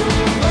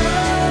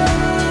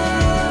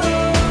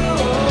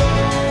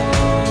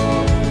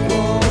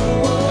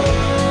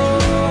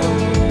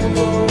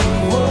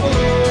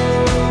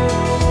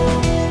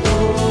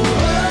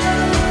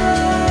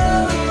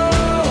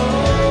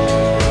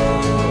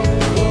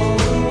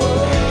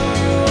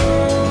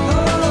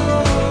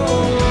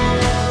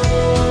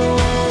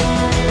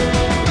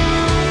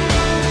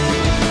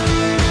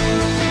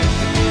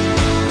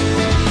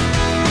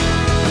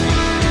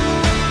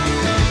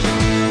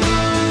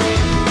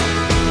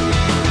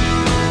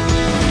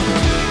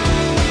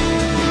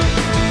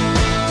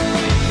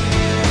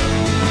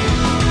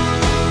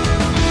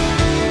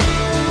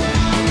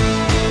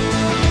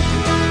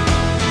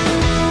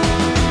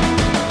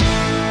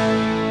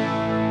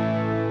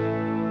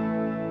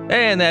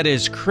 And that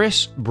is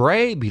Chris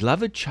Bray,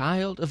 Beloved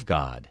Child of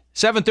God.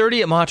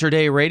 7:30 at Mater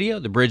Dei Radio,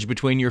 the bridge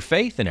between your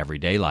faith and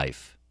everyday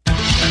life.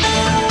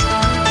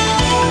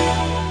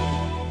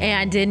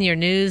 And in your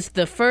news,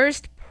 the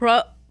first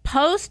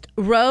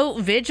post-Roe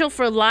Vigil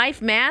for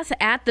Life Mass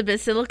at the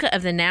Basilica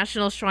of the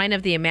National Shrine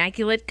of the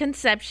Immaculate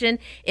Conception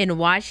in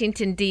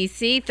Washington,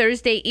 D.C.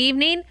 Thursday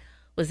evening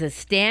was a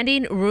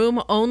standing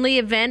room-only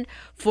event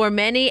for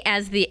many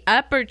as the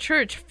upper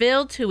church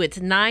filled to its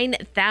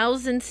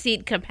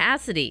 9,000-seat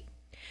capacity.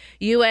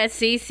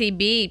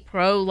 USCCB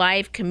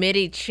Pro-Life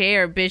Committee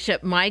Chair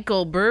Bishop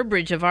Michael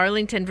Burbridge of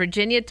Arlington,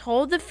 Virginia,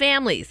 told the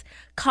families,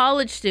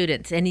 college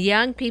students, and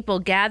young people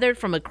gathered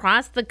from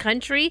across the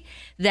country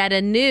that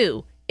a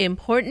new,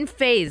 important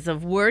phase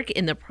of work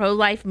in the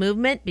pro-life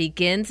movement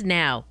begins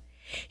now.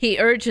 He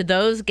urged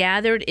those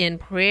gathered in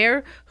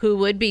prayer who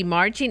would be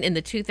marching in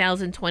the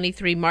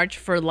 2023 March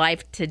for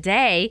Life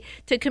today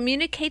to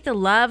communicate the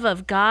love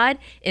of God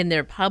in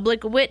their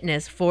public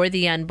witness for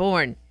the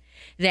unborn.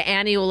 The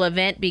annual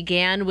event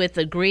began with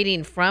a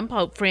greeting from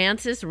Pope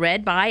Francis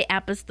read by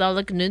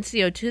Apostolic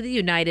Nuncio to the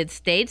United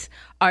States,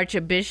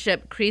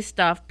 Archbishop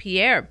Christophe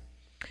Pierre.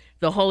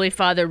 The Holy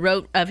Father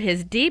wrote of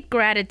his deep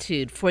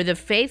gratitude for the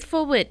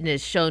faithful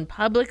witness shown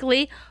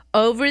publicly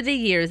over the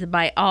years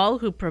by all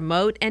who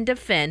promote and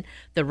defend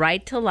the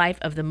right to life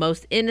of the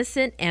most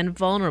innocent and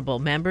vulnerable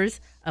members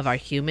of our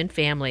human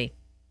family.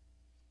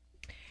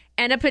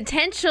 And a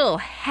potential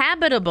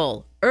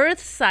habitable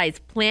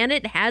Earth-sized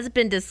planet has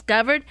been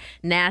discovered,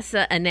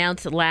 NASA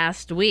announced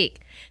last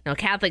week. Now,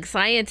 Catholic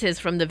scientists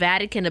from the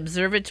Vatican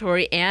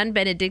Observatory and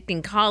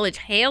Benedictine College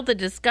hailed the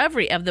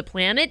discovery of the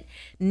planet,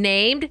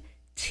 named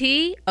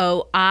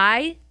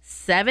TOI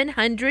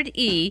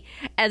 700e,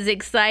 as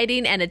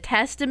exciting and a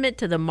testament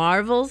to the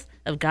marvels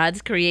of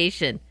God's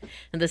creation.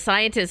 And the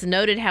scientists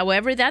noted,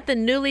 however, that the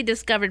newly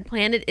discovered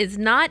planet is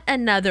not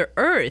another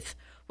Earth,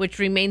 which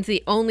remains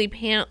the only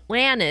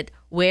planet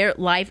where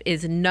life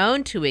is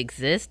known to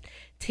exist.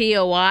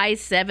 TOI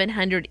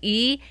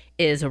 700e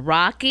is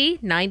rocky,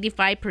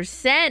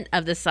 95%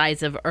 of the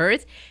size of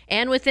Earth,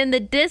 and within the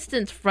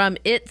distance from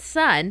its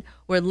sun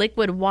where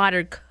liquid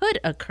water could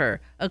occur,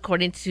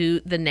 according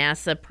to the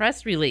NASA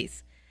press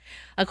release.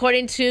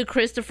 According to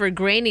Christopher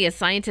Graney, a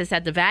scientist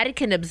at the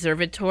Vatican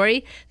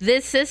Observatory,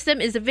 this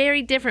system is a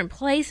very different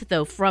place,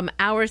 though, from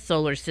our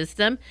solar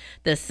system.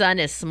 The sun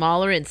is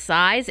smaller in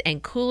size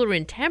and cooler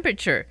in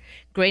temperature.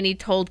 Graney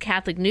told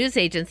Catholic News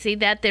Agency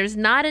that there's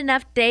not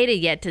enough data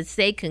yet to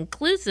say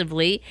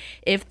conclusively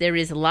if there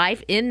is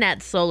life in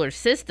that solar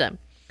system.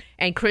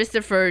 And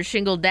Christopher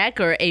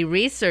Shingle-Decker, a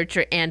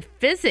researcher and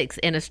physics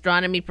and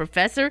astronomy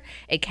professor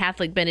at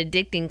Catholic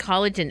Benedictine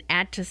College in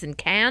Atchison,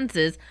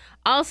 Kansas,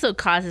 also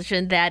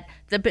cautioned that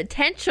the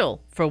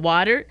potential for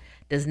water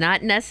does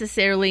not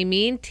necessarily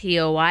mean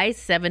TOI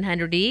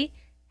 700e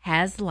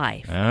has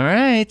life. All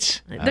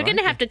right. They're going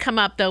to have to come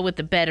up, though, with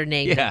a better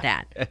name than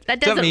that. That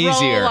doesn't Something roll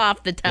easier.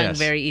 off the tongue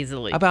very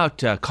easily. How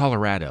about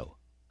Colorado?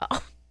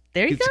 Oh,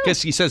 there you go.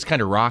 Because he says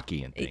kind of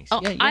rocky and things. Oh,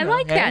 Yeah, you I know.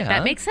 like that. Yeah.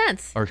 That makes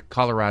sense. Or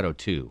Colorado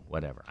too,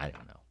 whatever. I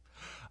don't know.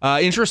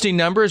 Interesting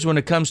numbers when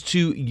it comes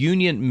to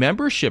union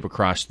membership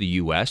across the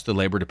U.S. The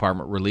Labor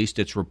Department released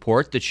its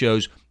report that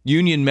shows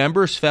union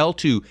members fell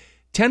to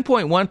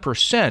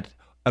 10.1%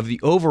 of the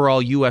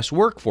overall U.S.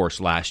 workforce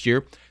last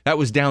year. That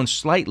was down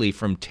slightly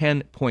from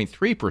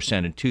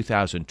 10.3% in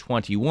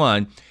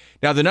 2021.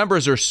 Now, the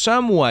numbers are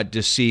somewhat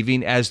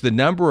deceiving as the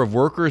number of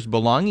workers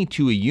belonging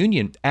to a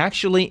union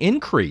actually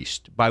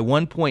increased by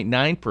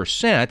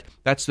 1.9%.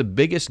 That's the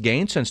biggest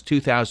gain since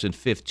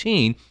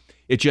 2015.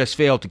 It just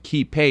failed to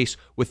keep pace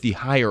with the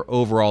higher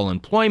overall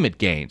employment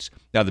gains.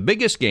 Now, the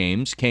biggest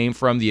gains came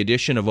from the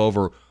addition of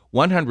over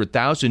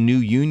 100,000 new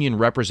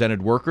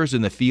union-represented workers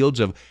in the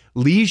fields of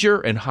leisure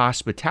and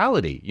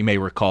hospitality. You may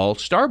recall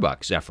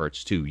Starbucks'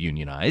 efforts to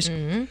unionize.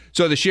 Mm-hmm.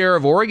 So the share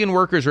of Oregon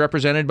workers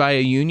represented by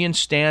a union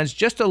stands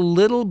just a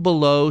little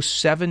below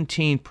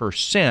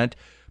 17%.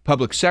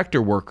 Public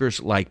sector workers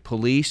like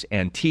police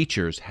and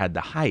teachers had the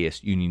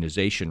highest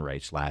unionization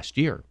rates last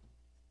year.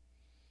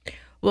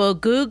 Well,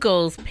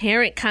 Google's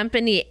parent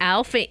company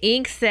Alpha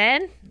Inc.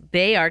 said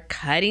they are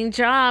cutting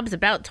jobs,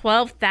 about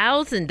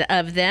 12,000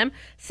 of them,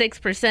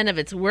 6% of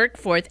its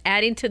workforce,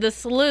 adding to the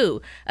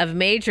slew of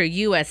major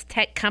U.S.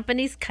 tech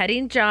companies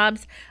cutting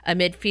jobs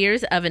amid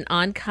fears of an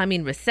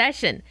oncoming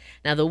recession.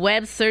 Now, the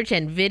web search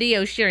and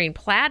video sharing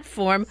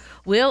platform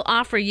will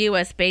offer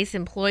U.S.-based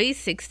employees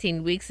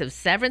 16 weeks of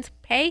severance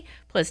pay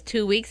plus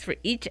 2 weeks for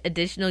each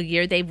additional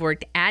year they've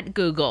worked at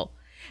Google.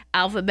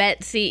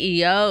 Alphabet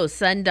CEO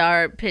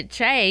Sundar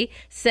Pichai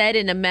said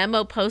in a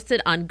memo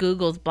posted on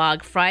Google's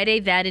blog Friday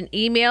that an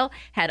email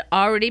had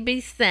already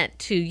been sent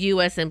to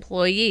U.S.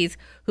 employees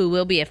who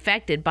will be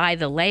affected by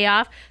the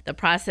layoff. The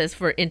process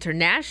for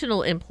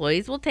international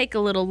employees will take a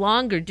little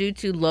longer due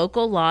to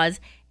local laws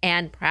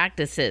and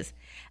practices.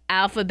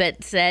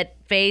 Alphabet said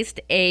faced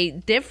a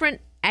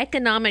different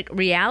economic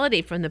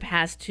reality from the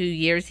past 2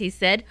 years, he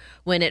said,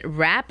 when it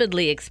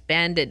rapidly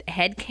expanded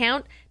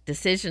headcount,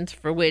 decisions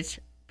for which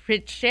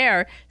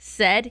Pichai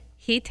said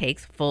he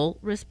takes full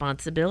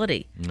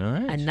responsibility.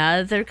 Nice.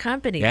 Another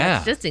company. Yeah.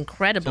 That's just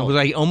incredible. So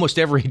like almost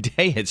every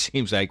day it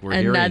seems like we're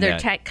hearing that. Another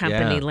tech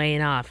company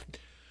laying off.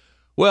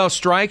 Well,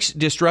 strikes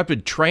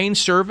disrupted train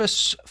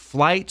service,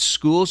 flights,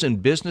 schools,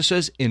 and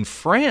businesses in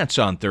France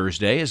on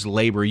Thursday as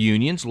labor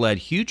unions led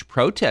huge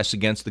protests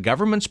against the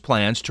government's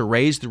plans to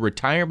raise the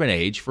retirement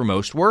age for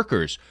most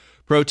workers.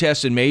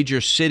 Protests in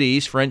major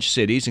cities, French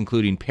cities,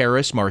 including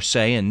Paris,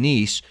 Marseille, and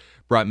Nice,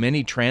 brought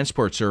many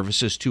transport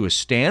services to a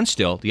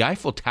standstill. The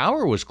Eiffel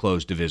Tower was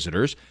closed to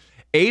visitors.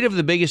 8 of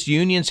the biggest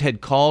unions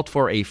had called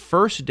for a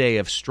first day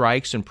of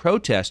strikes and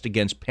protest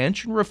against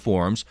pension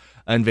reforms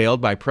unveiled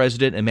by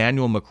President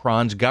Emmanuel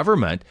Macron's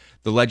government.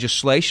 The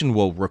legislation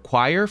will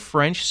require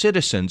French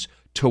citizens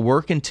to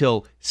work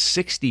until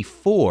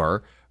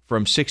 64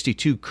 from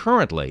 62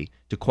 currently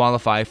to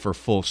qualify for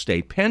full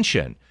state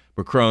pension.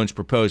 Macron's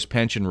proposed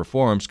pension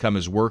reforms come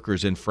as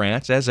workers in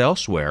France, as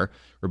elsewhere,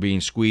 are being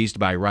squeezed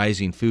by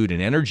rising food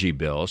and energy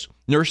bills.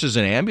 Nurses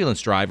and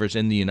ambulance drivers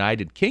in the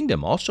United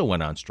Kingdom also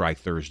went on strike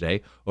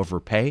Thursday over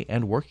pay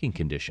and working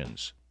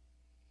conditions.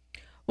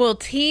 Well,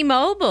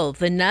 T-Mobile,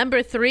 the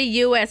number 3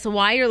 U.S.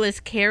 wireless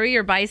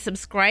carrier by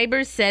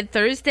subscribers, said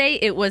Thursday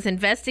it was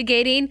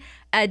investigating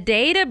a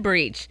data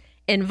breach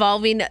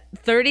involving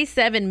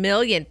 37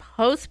 million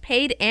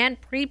postpaid and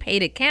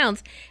prepaid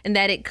accounts, and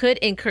that it could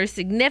incur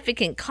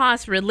significant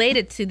costs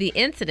related to the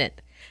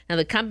incident. Now,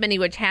 the company,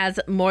 which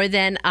has more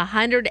than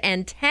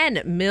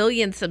 110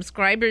 million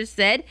subscribers,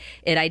 said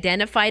it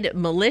identified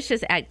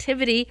malicious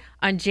activity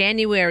on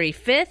January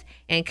 5th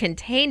and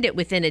contained it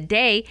within a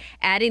day,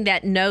 adding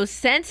that no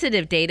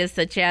sensitive data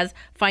such as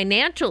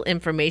financial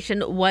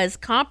information was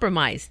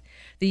compromised.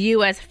 The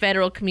U.S.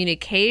 Federal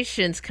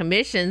Communications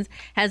Commission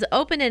has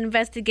opened an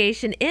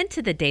investigation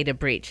into the data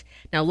breach.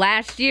 Now,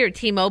 last year,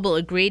 T-Mobile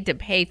agreed to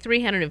pay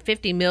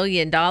 $350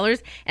 million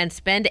and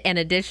spend an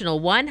additional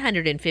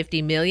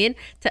 $150 million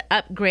to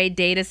upgrade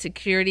data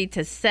security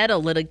to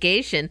settle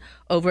litigation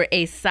over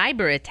a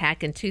cyber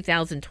attack in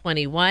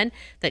 2021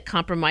 that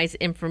compromised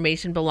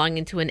information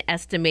belonging to an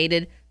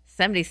estimated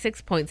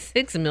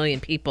 76.6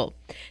 million people.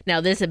 Now,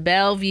 this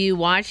Bellevue,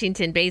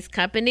 Washington-based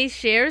company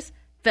shares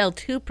fell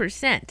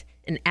 2%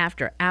 in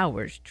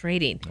after-hours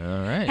trading. All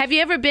right. Have you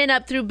ever been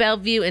up through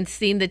Bellevue and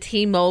seen the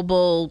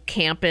T-Mobile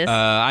campus?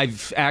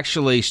 I've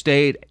actually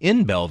stayed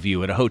in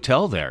Bellevue at a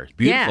hotel there.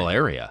 Beautiful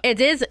area. It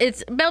is.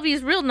 It's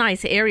Bellevue's a real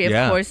nice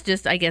area, of course,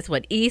 just, I guess,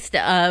 east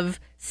of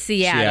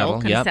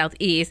Seattle, kind of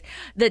southeast.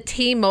 The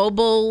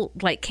T-Mobile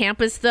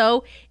campus,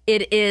 though,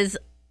 it is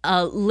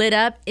lit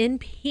up in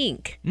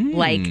pink,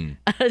 like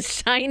a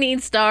shining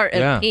star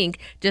of pink,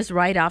 just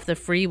right off the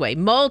freeway.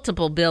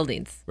 Multiple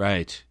buildings.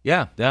 Right.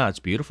 Yeah, it's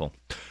beautiful.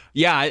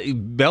 Yeah,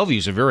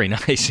 Bellevue's a very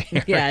nice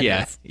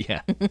area.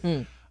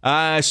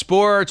 Yeah.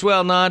 Sports,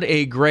 well, not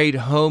a great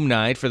home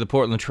night for the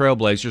Portland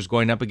Trailblazers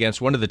going up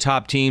against one of the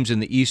top teams in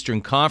the Eastern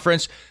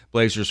Conference.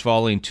 Blazers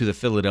falling to the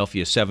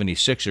Philadelphia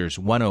 76ers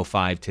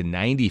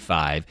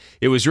 105-95.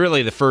 It was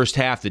really the first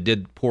half that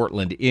did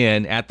Portland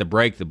in. At the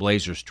break, the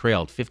Blazers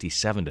trailed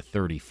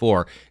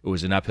 57-34. It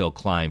was an uphill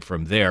climb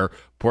from there.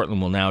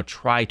 Portland will now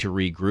try to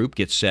regroup,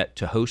 get set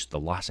to host the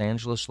Los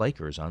Angeles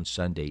Lakers on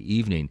Sunday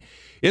evening.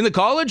 In the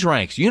college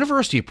ranks,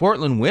 University of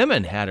Portland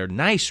women had a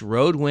nice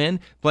road win,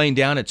 playing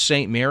down at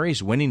St.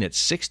 Mary's, winning at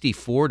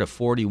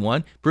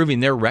 64-41, proving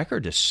their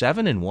record to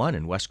 7-1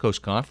 in West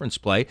Coast Conference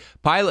play.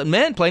 Pilot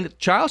men playing at the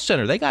Chiles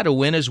Center, they got a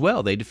win as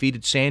well. They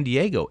defeated San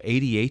Diego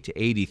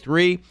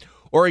 88-83.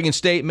 Oregon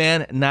State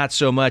men, not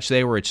so much.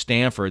 They were at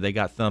Stanford. They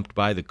got thumped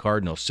by the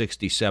Cardinals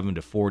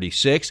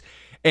 67-46.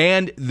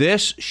 And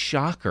this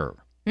shocker,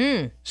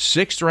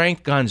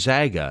 6th-ranked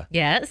Gonzaga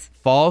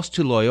falls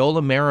to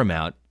Loyola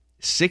Marymount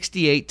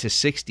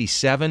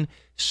 68-67,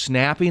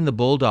 snapping the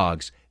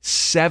Bulldogs'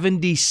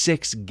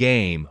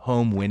 76-game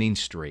home winning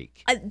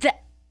streak.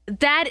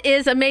 That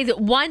is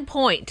amazing. 1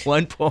 point.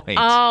 1 point.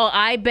 Oh,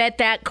 I bet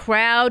that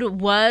crowd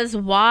was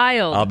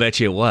wild. I'll bet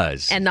you it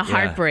was. And the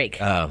heartbreak.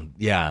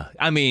 Yeah.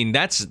 I mean,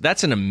 that's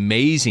an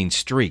amazing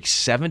streak.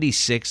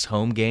 76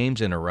 home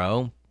games in a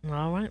row.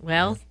 All right.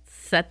 Well,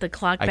 set the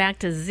clock back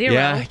to 0.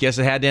 Yeah, I guess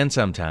it had to end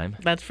sometime.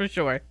 That's for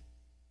sure.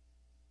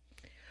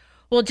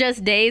 Well,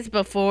 just days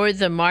before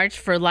the March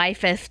for Life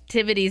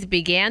festivities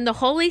began, the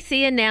Holy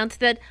See announced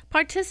that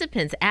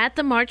participants at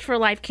the March for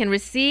Life can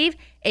receive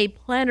a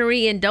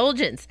plenary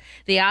indulgence.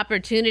 The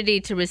opportunity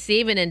to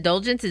receive an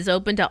indulgence is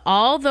open to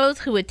all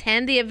those who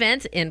attend the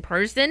events in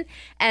person,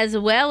 as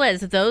well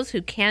as those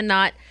who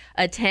cannot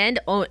attend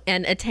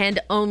and attend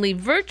only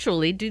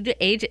virtually due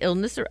to age,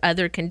 illness, or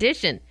other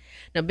condition.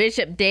 Now,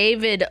 Bishop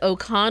David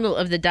O'Connell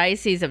of the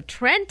Diocese of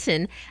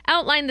Trenton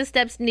outlined the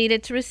steps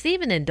needed to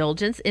receive an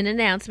indulgence in an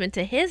announcement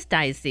to his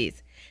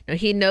diocese. Now,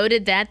 he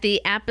noted that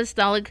the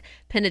Apostolic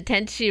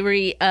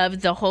Penitentiary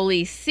of the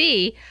Holy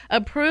See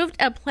approved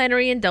a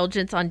plenary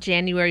indulgence on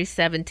January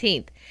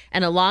 17th,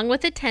 and along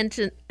with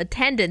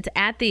attendance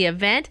at the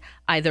event,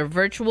 either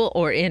virtual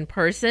or in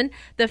person,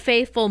 the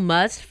faithful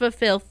must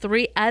fulfill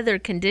 3 other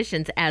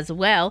conditions as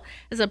well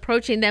as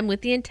approaching them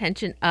with the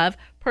intention of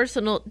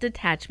personal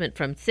detachment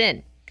from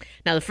sin.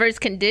 Now, the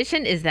first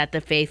condition is that the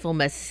faithful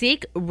must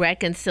seek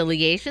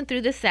reconciliation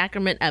through the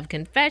sacrament of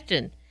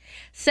confession.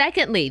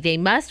 Secondly, they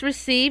must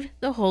receive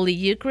the Holy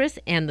Eucharist,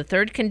 and the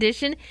third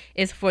condition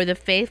is for the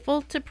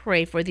faithful to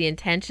pray for the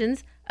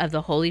intentions of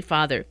the Holy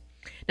Father.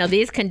 Now,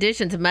 these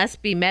conditions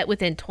must be met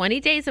within 20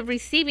 days of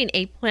receiving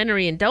a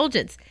plenary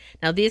indulgence.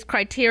 Now, these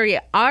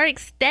criteria are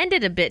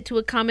extended a bit to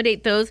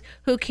accommodate those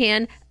who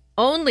can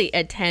only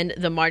attend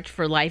the March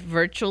for Life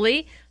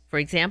virtually. For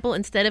example,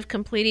 instead of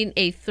completing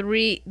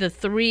the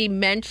 3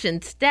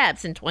 mentioned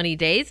steps in 20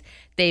 days,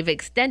 they've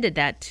extended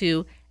that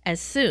to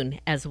as soon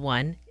as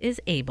one is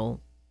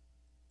able.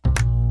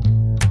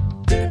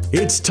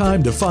 It's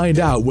time to find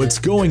out what's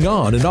going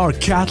on in our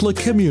Catholic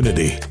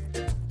community.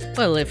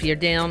 Well, if you're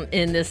down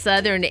in the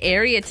southern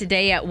area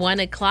today at 1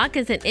 o'clock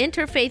is an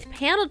interfaith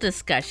panel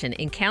discussion,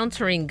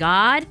 Encountering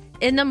God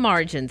in the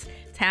Margins.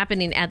 It's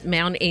happening at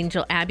Mount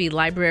Angel Abbey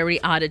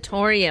Library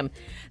Auditorium.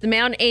 The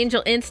Mount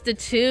Angel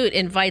Institute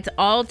invites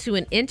all to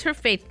an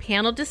interfaith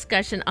panel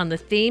discussion on the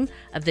theme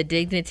of the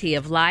dignity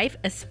of life,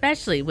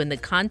 especially when the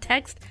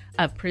context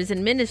of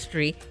prison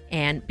ministry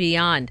and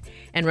beyond.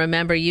 And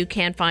remember, you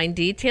can find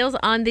details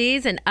on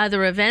these and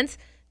other events.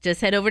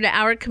 Just head over to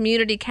our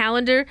community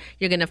calendar.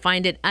 You're going to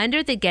find it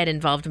under the Get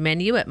Involved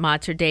menu at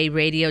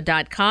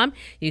materdeiradio.com.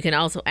 You can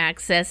also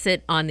access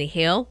it on the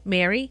Hail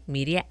Mary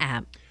Media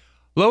app.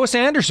 Lois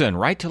Anderson,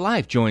 Right to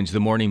Life, joins the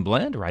Morning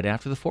Blend right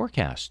after the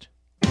forecast.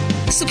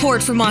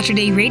 Support for Mater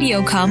Dei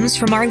Radio comes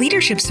from our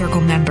Leadership Circle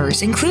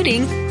members,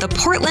 including the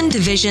Portland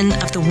Division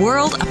of the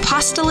World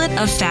Apostolate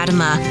of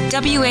Fatima.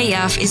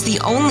 WAF is the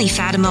only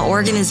Fatima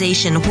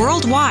organization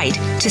worldwide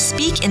to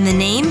speak in the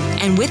name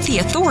and with the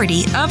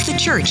authority of the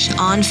Church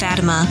on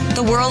Fatima.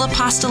 The World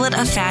Apostolate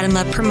of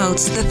Fatima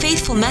promotes the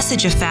faithful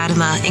message of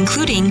Fatima,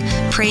 including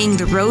praying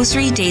the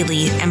Rosary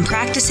daily and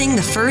practicing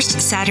the First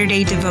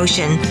Saturday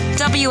devotion.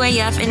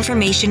 WAF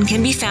information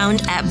can be found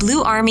at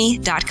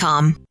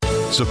bluearmy.com.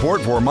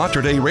 Support for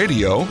Mater Dei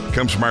Radio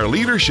comes from our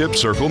Leadership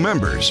Circle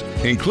members,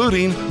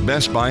 including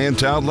Best Buy in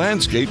Town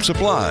Landscape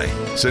Supply.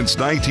 Since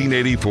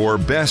 1984,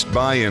 Best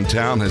Buy in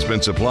Town has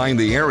been supplying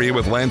the area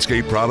with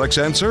landscape products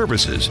and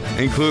services,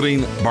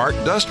 including bark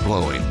dust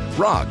blowing,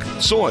 rock,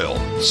 soil,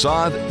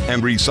 sod,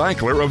 and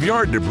recycler of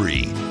yard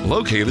debris.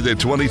 Located at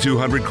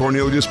 2200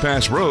 Cornelius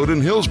Pass Road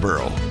in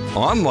Hillsboro.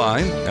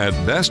 Online at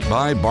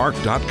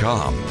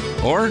bestbuybark.com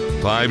or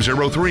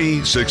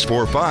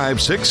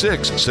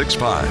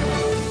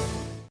 503-645-6665.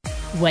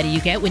 What do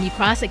you get when you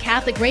cross a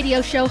Catholic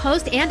radio show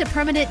host and a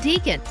permanent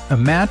deacon? A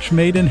match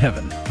made in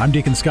heaven. I'm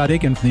Deacon Scott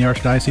Aiken from the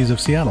Archdiocese of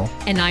Seattle.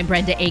 And I'm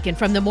Brenda Aiken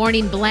from the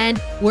Morning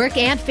Blend. Work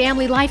and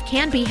family life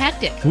can be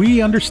hectic.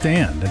 We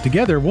understand, and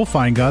together we'll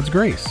find God's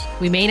grace.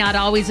 We may not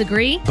always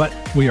agree, but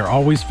we are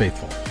always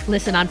faithful.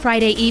 Listen on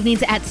Friday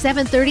evenings at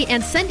 7:30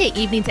 and Sunday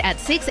evenings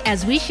at 6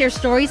 as we share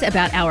stories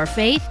about our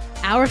faith,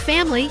 our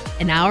family,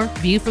 and our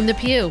view from the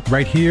pew.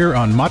 Right here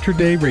on Mater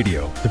Dei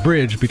Radio, the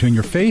bridge between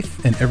your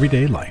faith and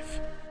everyday life.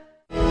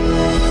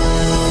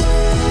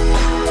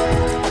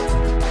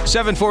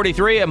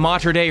 7:43 at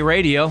Mater Dei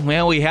Radio.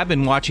 Well, we have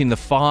been watching the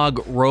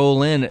fog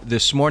roll in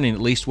this morning,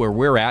 at least where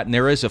we're at, and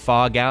there is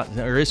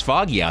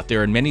foggy out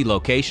there in many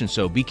locations,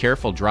 so be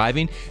careful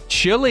driving.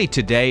 Chilly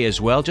today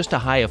as well, just a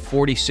high of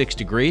 46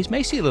 degrees.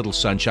 May see a little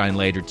sunshine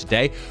later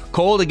today.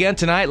 Cold again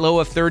tonight, low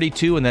of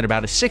 32, and then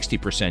about a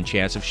 60%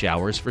 chance of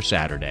showers for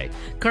Saturday.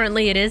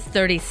 Currently it is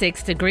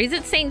 36 degrees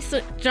at St.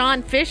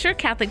 John Fisher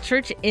Catholic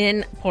Church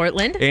in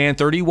Portland. And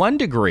 31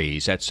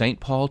 degrees at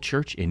St. Paul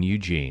Church in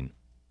Eugene.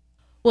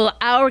 Well,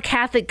 our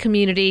Catholic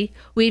community,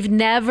 we've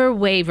never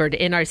wavered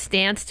in our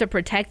stance to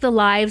protect the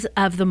lives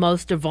of the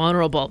most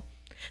vulnerable.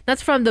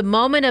 That's from the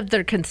moment of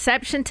their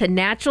conception to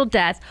natural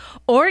death.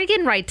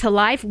 Oregon Right to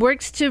Life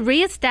works to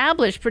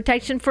reestablish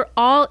protection for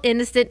all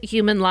innocent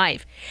human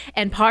life.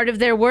 And part of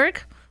their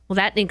work, well,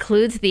 that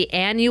includes the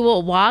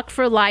annual Walk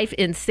for Life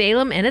in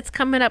Salem, and it's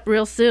coming up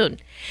real soon.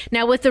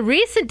 Now, with the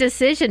recent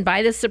decision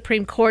by the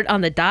Supreme Court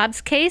on the Dobbs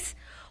case,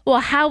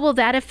 well, how will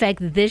that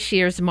affect this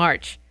year's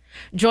march?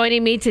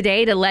 Joining me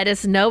today to let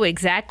us know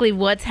exactly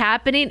what's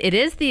happening, it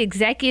is the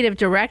Executive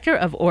Director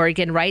of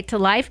Oregon Right to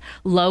Life,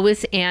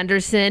 Lois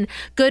Anderson.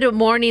 Good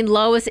morning,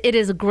 Lois. It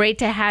is great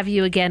to have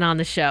you again on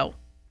the show.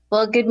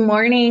 Well, good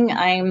morning.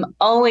 I'm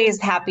always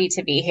happy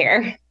to be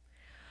here.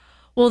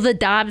 Well, the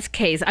Dobbs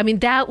case, I mean,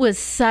 that was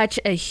such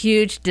a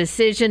huge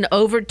decision,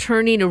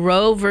 overturning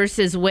Roe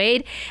versus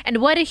Wade.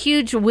 And what a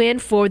huge win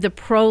for the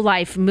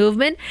pro-life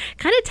movement.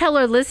 Kind of tell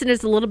our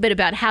listeners a little bit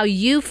about how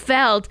you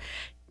felt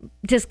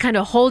just kind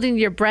of holding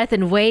your breath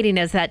and waiting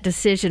as that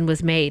decision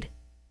was made.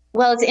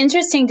 Well, it's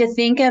interesting to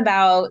think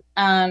about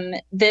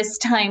this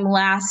time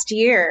last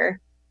year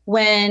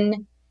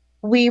when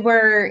we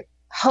were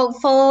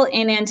hopeful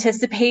and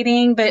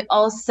anticipating, but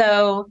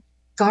also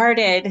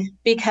guarded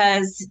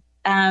because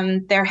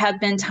there have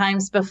been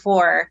times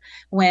before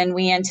when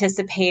we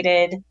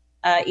anticipated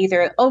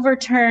either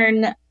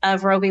overturn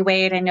of Roe v.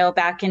 Wade, I know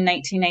back in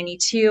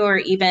 1992, or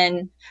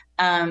even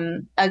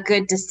a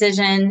good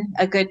decision,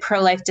 a good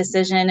pro-life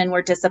decision, and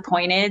we're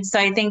disappointed. So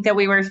I think that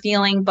we were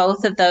feeling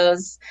both of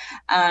those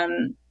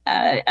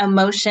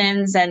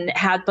emotions and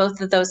had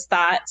both of those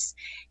thoughts.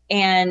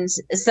 And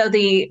so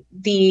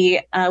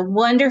the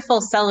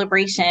wonderful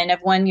celebration of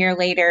 1 year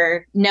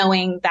later,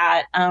 knowing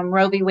that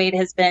Roe v. Wade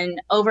has been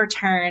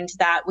overturned,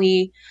 that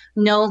we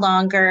no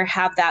longer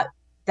have that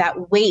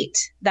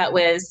weight that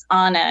was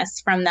on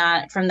us from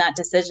that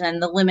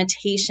decision, the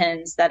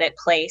limitations that it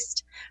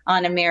placed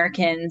on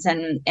Americans,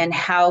 and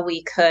how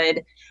we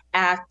could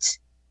act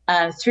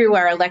through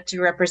our elected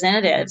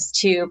representatives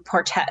to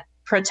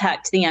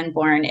protect the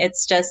unborn.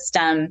 It's just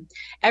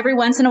every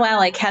once in a while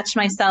I catch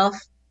myself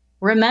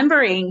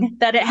remembering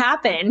that it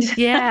happened.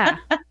 Yeah.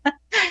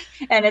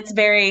 And it's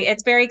very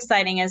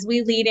exciting as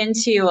we lead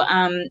into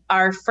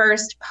our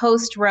first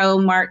post-Roe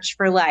March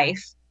for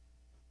Life.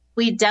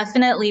 We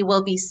definitely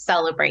will be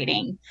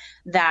celebrating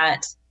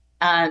that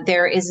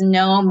there is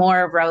no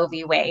more Roe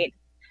v. Wade.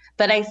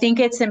 But I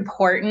think it's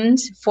important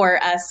for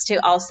us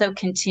to also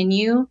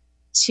continue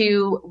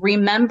to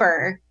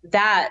remember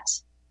that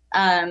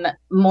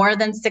more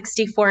than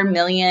 64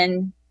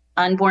 million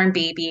unborn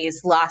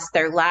babies lost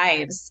their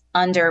lives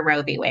under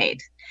Roe v.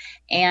 Wade.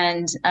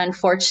 And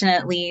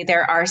unfortunately,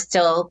 there are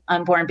still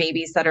unborn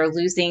babies that are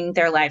losing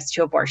their lives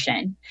to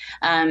abortion,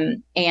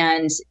 and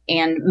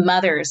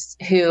mothers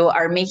who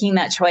are making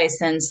that choice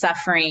and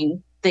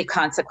suffering the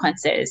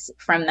consequences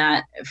from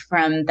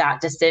that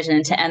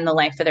decision to end the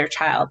life of their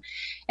child.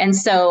 And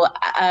so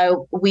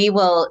we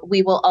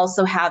will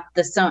also have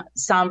the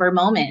somber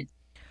moment.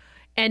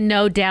 And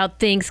no doubt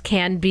things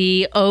can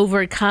be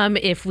overcome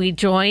if we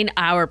join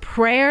our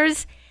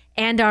prayers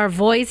and our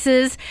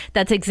voices.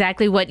 That's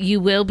exactly what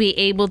you will be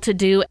able to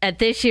do at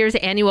this year's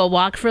annual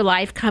Walk for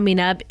Life coming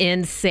up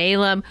in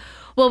Salem.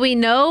 Well, we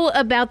know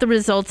about the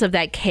results of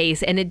that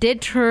case, and it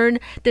did turn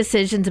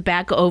decisions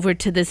back over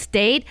to the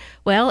state.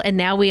 Well, and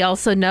now we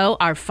also know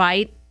our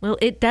fight, well,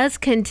 it does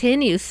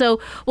continue. So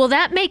will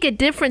that make a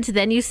difference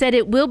then? You said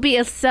it will be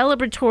a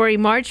celebratory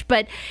march,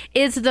 but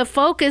is the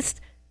focus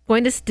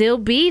going to still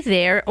be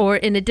there or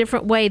in a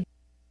different way?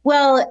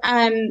 Well,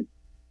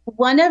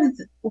 one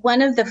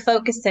of the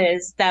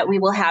focuses that we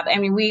will have, I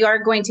mean, we are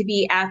going to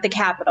be at the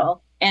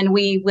Capitol, and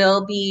we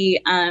will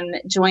be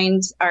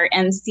joined. Our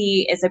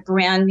MC is a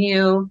brand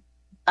new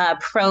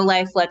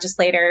pro-life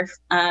legislator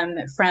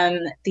from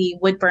the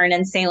Woodburn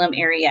and Salem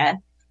area.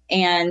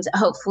 And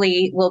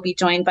hopefully we'll be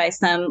joined by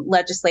some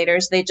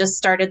legislators. They just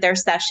started their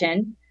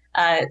session.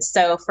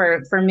 So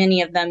for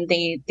many of them,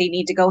 they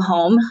need to go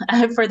home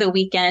for the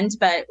weekend,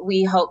 but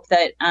we hope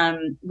that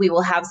we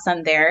will have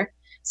some there.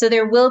 So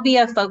there will be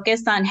a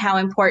focus on how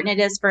important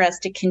it is for us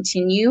to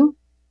continue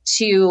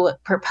to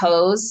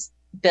propose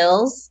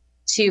bills,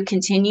 to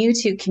continue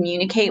to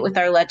communicate with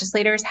our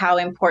legislators how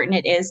important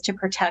it is to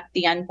protect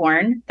the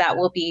unborn. That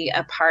will be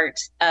a part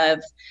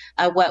of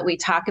what we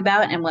talk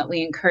about and what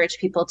we encourage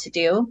people to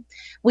do.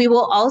 We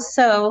will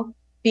also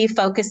be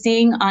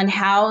focusing on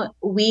how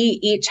we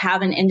each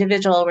have an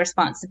individual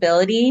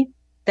responsibility,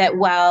 that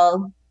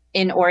while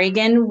in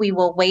Oregon, we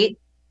will wait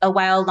a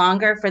while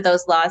longer for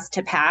those laws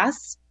to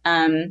pass.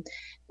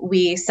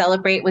 We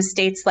celebrate with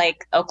states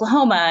like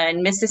Oklahoma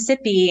and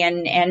Mississippi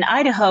and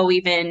Idaho,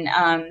 even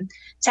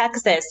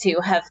Texas,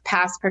 who have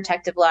passed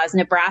protective laws.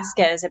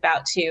 Nebraska is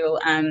about to,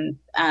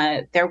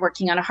 they're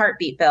working on a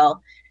heartbeat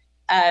bill.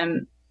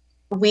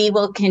 We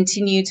will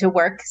continue to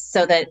work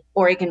so that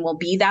Oregon will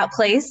be that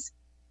place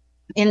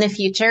in the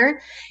future.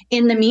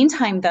 In the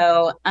meantime,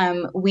 though,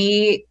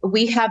 we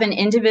have an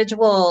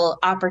individual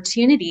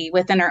opportunity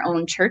within our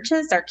own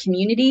churches, our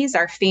communities,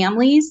 our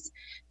families,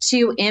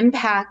 to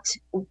impact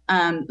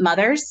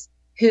mothers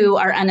who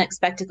are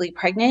unexpectedly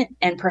pregnant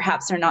and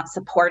perhaps are not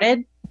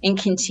supported in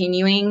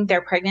continuing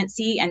their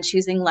pregnancy and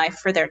choosing life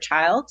for their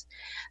child.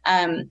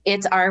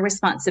 It's our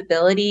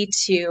responsibility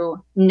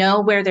to know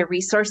where the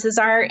resources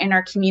are in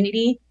our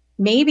community.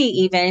 Maybe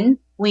even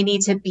we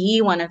need to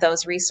be one of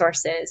those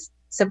resources,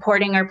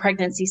 supporting our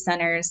pregnancy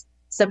centers,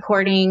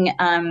 supporting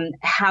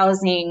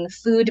housing,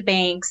 food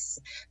banks,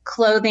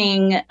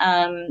 clothing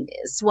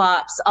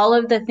swaps, all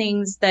of the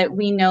things that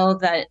we know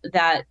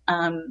that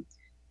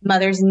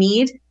mothers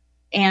need,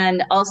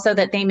 and also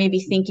that they may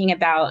be thinking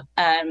about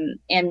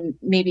and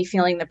maybe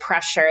feeling the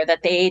pressure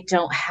that they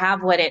don't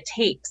have what it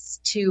takes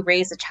to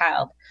raise a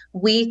child.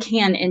 We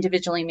can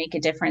individually make a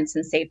difference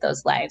and save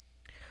those lives.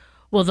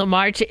 Well, the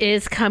march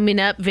is coming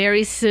up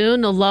very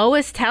soon.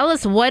 Lois, tell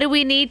us, what do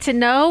we need to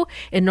know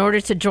in order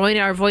to join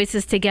our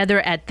voices together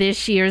at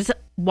this year's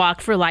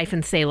Walk for Life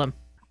in Salem?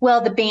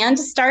 Well, the band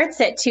starts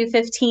at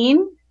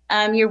 2:15.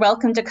 You're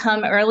welcome to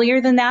come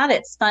earlier than that.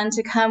 It's fun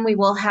to come. We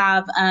will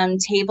have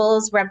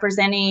tables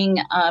representing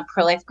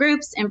pro-life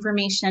groups,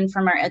 information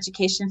from our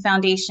Education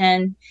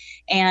Foundation,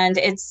 and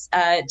it's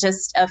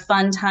just a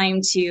fun time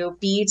to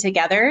be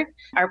together.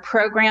 Our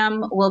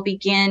program will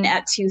begin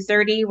at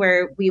 2:30,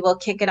 where we will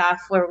kick it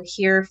off where we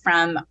hear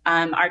from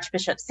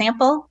Archbishop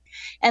Sample.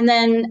 And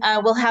then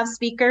we'll have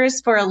speakers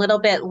for a little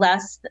bit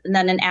less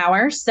than an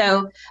hour.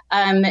 So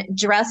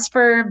dress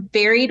for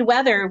varied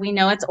weather. We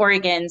know it's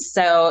Oregon,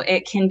 so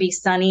it can be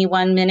sunny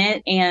one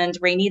minute and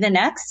rainy the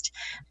next.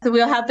 So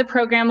we'll have the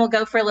program will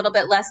go for a little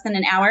bit less than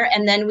an hour,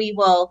 and then we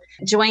will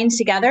join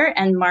together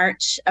and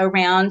march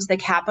around the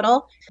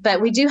Capitol.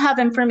 But we do have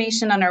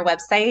information on our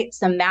website,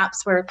 some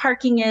maps where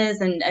parking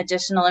is and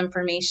additional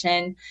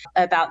information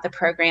about the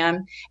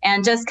program.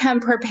 And just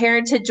come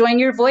prepared to join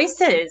your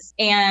voices.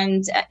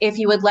 And if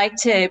you would like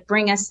to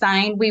bring a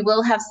sign, we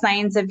will have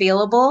signs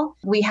available.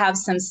 We have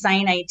some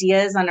sign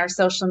ideas on our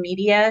social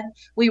media.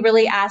 We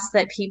really ask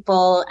that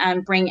people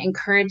bring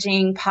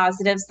encouraging,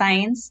 positive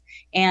signs.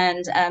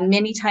 And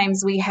many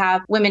times we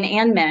have women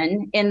and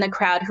men in the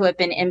crowd who have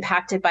been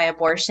impacted by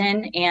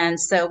abortion. And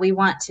so we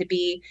want to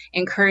be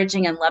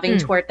encouraging and loving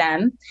toward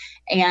them,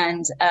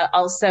 and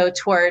also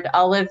toward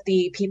all of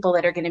the people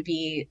that are going to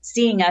be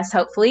seeing us,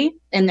 hopefully,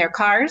 in their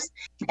cars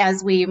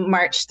as we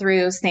march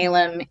through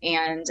Salem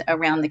and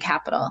around the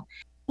Capitol.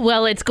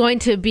 Well, it's going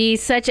to be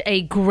such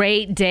a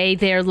great day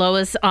there,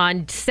 Lois,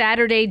 on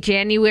Saturday,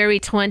 January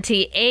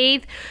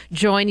 28th.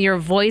 Join your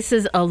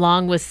voices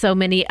along with so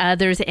many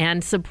others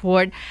and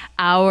support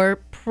our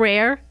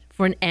prayer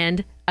for an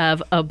end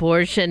of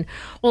abortion.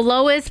 Well,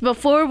 Lois,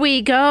 before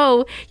we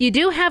go, you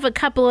do have a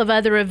couple of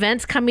other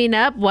events coming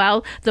up.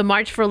 While the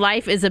March for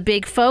Life is a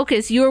big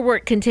focus, your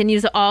work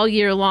continues all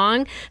year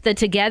long. The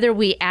Together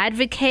We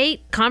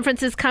Advocate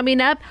conference is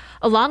coming up,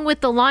 along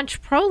with the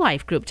Launch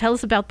Pro-Life group. Tell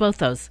us about both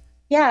those.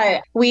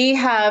 Yeah, we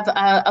have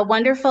a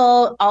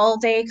wonderful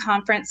all-day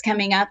conference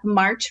coming up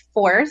March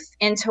 4th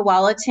in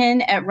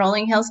Tualatin at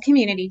Rolling Hills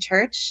Community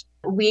Church.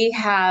 We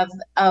have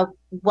a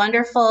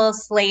wonderful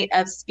slate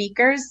of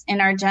speakers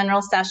in our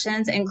general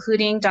sessions,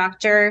 including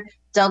Dr.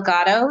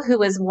 Delgado, who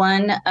was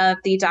one of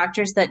the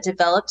doctors that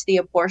developed the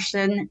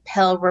abortion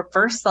pill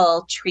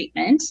reversal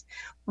treatment,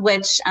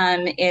 which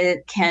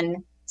it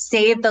can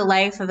save the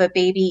life of a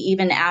baby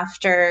even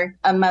after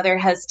a mother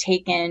has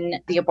taken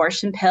the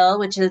abortion pill,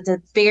 which is a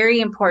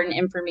very important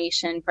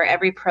information for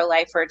every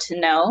pro-lifer to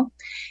know.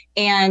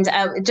 And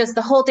just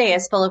the whole day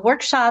is full of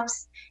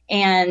workshops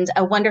and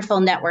a wonderful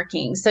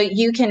networking. So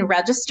you can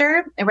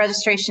register.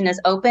 Registration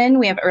is open.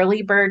 We have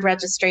early bird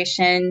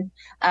registration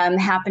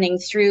happening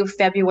through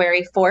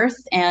February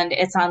 4th, and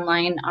it's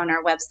online on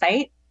our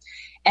website.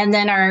 And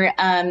then our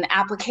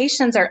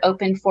applications are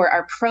open for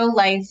our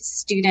pro-life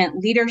student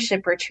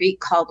leadership retreat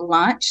called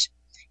Launch.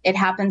 It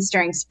happens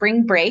during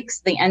spring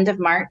breaks, the end of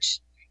March.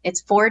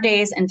 It's 4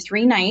 days and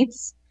 3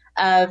 nights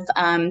of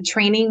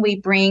training. We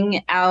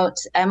bring out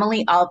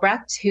Emily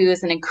Albrecht, who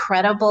is an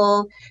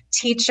incredible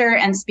teacher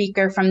and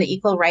speaker from the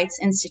Equal Rights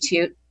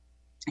Institute.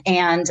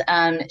 And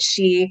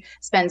she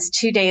spends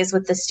 2 days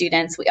with the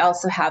students. We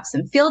also have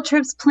some field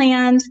trips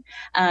planned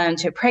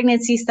to a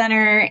pregnancy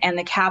center and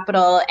the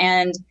Capitol.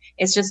 And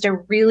it's just a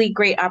really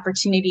great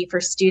opportunity for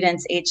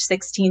students age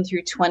 16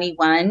 through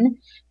 21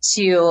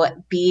 to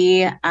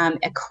be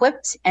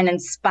equipped and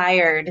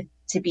inspired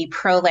to be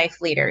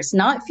pro-life leaders,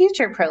 not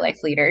future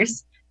pro-life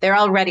leaders. They're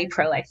already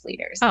pro-life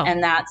leaders. Oh.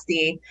 And that's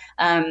the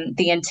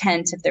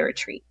intent of the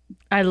retreat.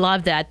 I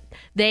love that.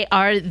 They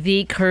are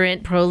the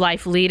current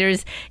pro-life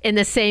leaders. In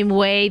the same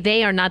way,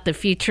 they are not the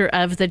future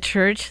of the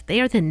church. They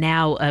are the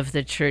now of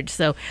the church.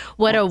 So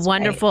what That's a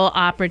wonderful right.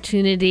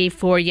 opportunity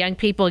for young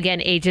people,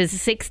 again, ages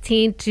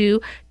 16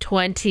 to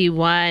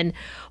 21.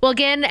 Well,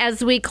 again,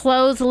 as we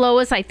close,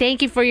 Lois, I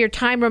thank you for your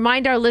time.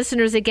 Remind our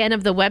listeners again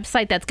of the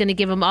website that's going to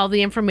give them all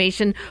the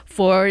information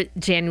for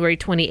January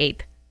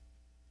 28th.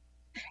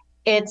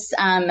 It's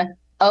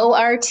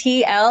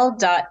ortl.org,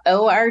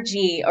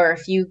 or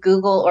if you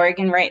Google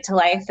Oregon Right to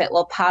Life, it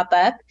will pop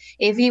up.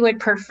 If you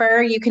would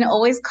prefer, you can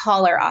always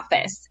call our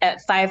office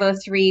at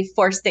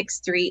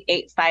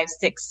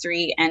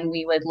 503-463-8563, and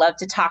we would love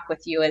to talk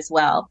with you as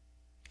well.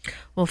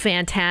 Well,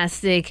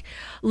 fantastic.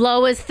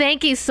 Lois,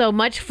 thank you so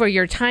much for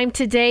your time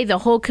today. The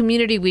whole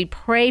community, we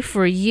pray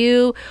for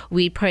you.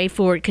 We pray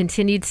for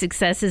continued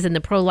successes in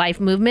the pro-life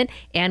movement,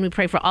 and we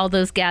pray for all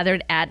those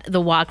gathered at the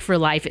Walk for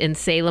Life in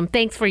Salem.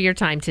 Thanks for your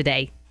time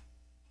today.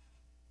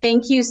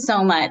 Thank you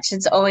so much.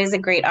 It's always a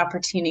great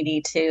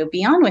opportunity to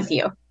be on with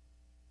you.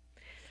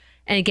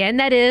 And again,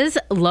 that is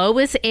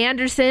Lois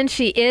Anderson.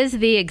 She is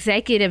the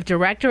executive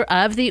director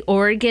of the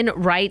Oregon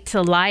Right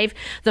to Life.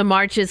 The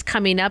march is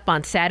coming up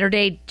on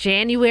Saturday,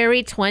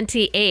 January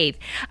 28th.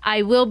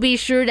 I will be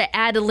sure to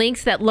add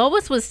links that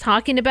Lois was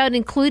talking about,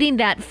 including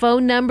that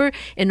phone number,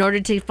 in order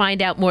to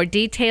find out more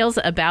details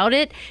about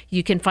it.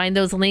 You can find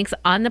those links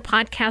on the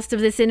podcast of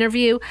this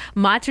interview,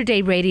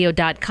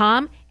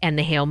 materdeiradio.com, and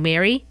the Hail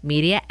Mary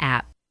Media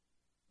app.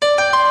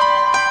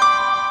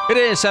 It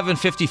is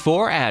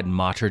 7:54 at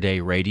Mater Dei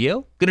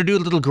Radio. Going to do a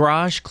little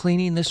garage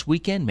cleaning this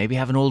weekend. Maybe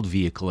have an old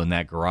vehicle in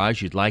that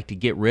garage you'd like to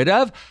get rid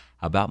of.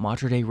 How about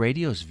Mater Dei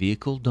Radio's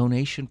vehicle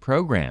donation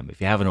program?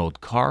 If you have an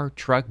old car,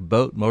 truck,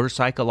 boat,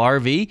 motorcycle,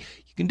 RV,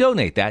 you can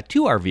donate that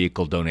to our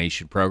vehicle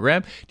donation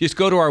program. Just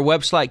go to our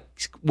website,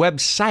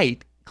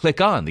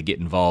 click on the Get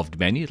Involved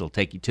menu. It'll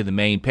take you to the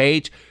main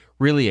page.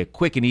 Really a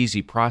quick and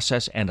easy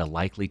process and a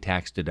likely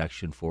tax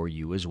deduction for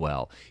you as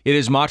well. It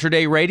is Mater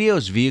Dei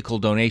Radio's vehicle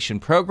donation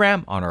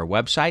program on our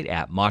website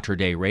at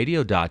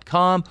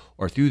materdeiradio.com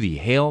or through the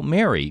Hail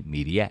Mary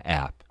Media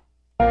app.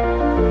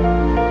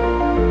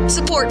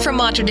 Support from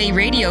Mater Dei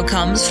Radio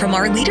comes from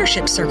our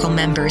Leadership Circle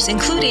members,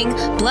 including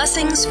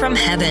Blessings from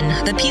Heaven,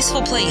 the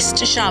peaceful place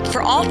to shop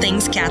for all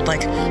things Catholic.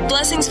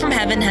 Blessings from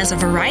Heaven has a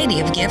variety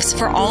of gifts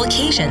for all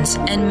occasions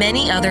and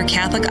many other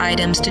Catholic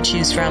items to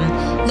choose from.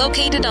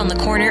 Located on the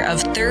corner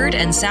of 3rd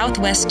and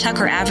Southwest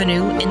Tucker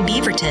Avenue in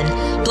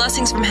Beaverton,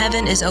 Blessings from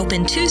Heaven is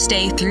open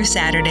Tuesday through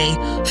Saturday.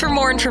 For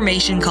more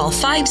information, call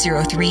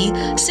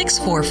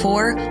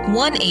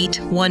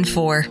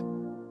 503-644-1814.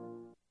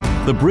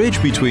 The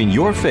bridge between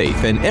your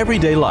faith and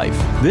everyday life.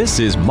 This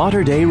is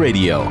Mater Dei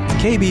Radio.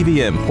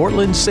 KBVM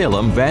Portland,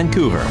 Salem,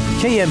 Vancouver.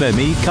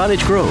 KMME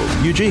Cottage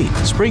Grove, Eugene,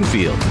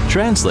 Springfield.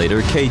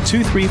 Translator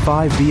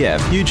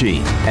K235BF,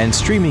 Eugene. And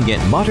streaming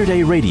at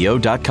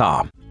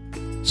materdeiradio.com.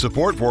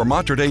 Support for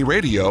Mater Dei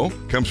Radio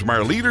comes from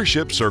our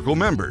Leadership Circle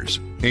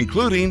members,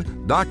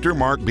 including Dr.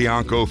 Mark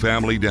Bianco,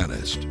 family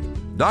dentist.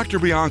 Dr.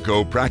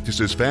 Bianco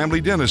practices family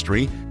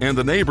dentistry in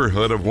the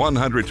neighborhood of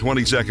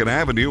 122nd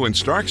Avenue and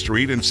Stark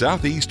Street in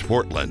Southeast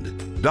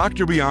Portland.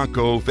 Dr.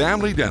 Bianco,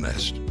 family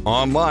dentist.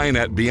 Online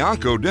at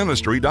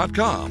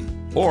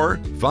biancodentistry.com or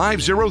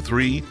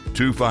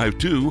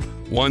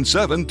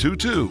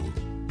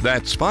 503-252-1722.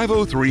 That's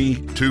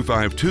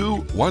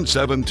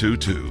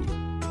 503-252-1722.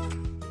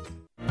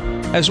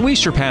 As we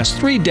surpass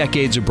 3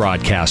 decades of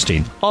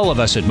broadcasting, all of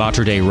us at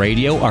Mater Dei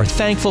Radio are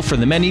thankful for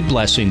the many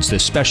blessings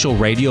this special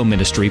radio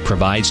ministry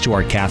provides to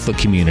our Catholic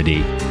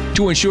community.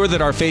 To ensure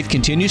that our faith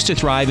continues to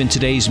thrive in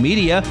today's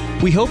media,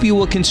 we hope you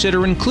will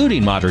consider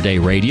including Mater Dei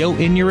Radio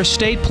in your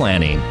estate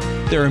planning.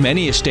 There are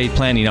many estate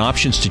planning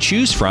options to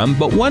choose from,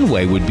 but one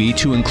way would be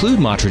to include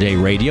Mater Dei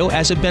Radio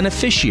as a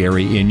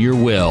beneficiary in your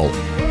will.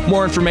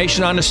 More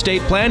information on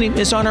estate planning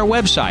is on our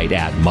website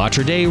at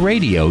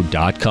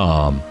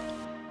materdeiradio.com.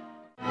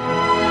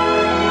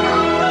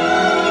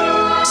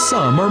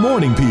 Some are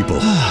morning people.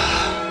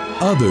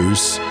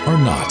 Others are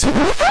not.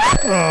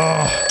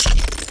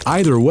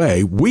 Either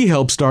way, we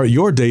help start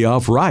your day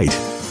off right.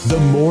 The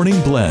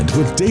Morning Blend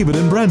with David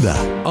and Brenda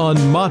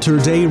on Mater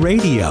Dei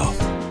Radio.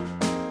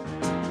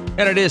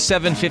 And it is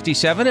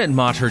 7:57 at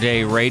Mater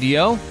Dei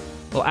Radio.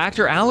 Well,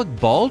 actor Alec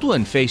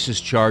Baldwin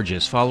faces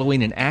charges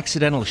following an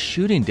accidental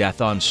shooting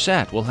death on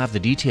set. We'll have the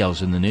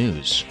details in the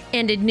news.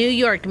 And a New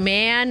York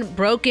man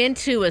broke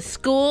into a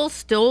school,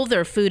 stole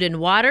their food and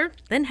water,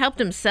 then helped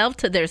himself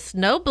to their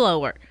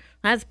snowblower.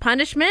 As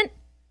punishment,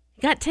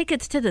 he got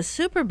tickets to the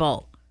Super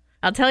Bowl.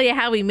 I'll tell you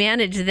how he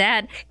managed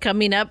that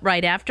coming up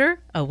right after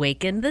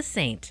Awaken the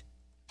Saint.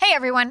 Hey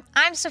everyone,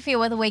 I'm Sophia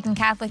with Awaken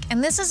Catholic,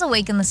 and this is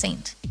Awaken the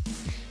Saint.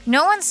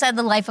 No one said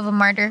the life of a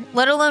martyr,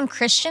 let alone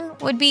Christian,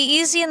 would be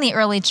easy in the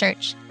early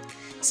church.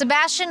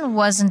 Sebastian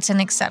wasn't an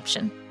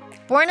exception.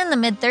 Born in the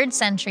mid-3rd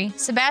century,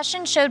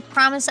 Sebastian showed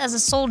promise as a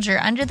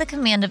soldier under the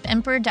command of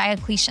Emperor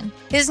Diocletian.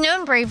 His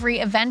known bravery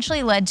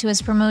eventually led to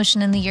his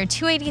promotion in the year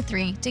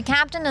 283 to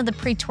captain of the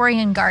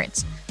Praetorian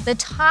Guards, the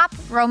top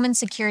Roman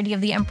security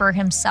of the emperor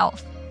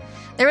himself.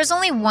 There was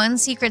only one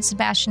secret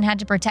Sebastian had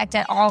to protect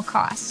at all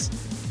costs.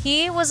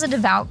 He was a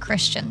devout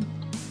Christian.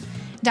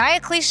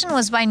 Diocletian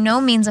was by no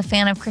means a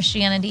fan of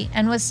Christianity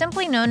and was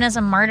simply known as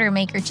a martyr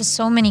maker to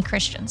so many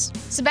Christians.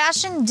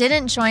 Sebastian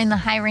didn't join the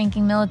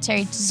high-ranking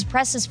military to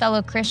suppress his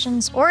fellow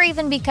Christians or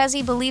even because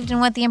he believed in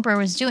what the emperor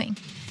was doing,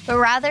 but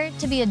rather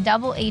to be a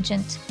double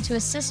agent to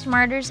assist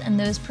martyrs and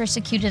those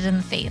persecuted in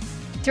the faith.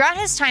 Throughout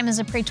his time as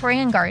a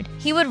Praetorian Guard,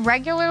 he would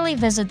regularly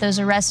visit those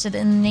arrested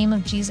in the name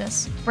of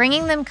Jesus,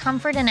 bringing them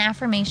comfort and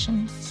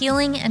affirmation,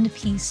 healing and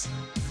peace.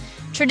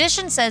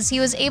 Tradition says he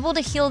was able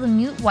to heal the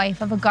mute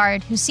wife of a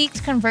guard who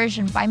sought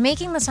conversion by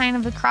making the sign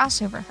of the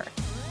cross over her.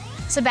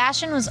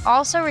 Sebastian was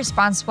also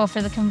responsible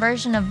for the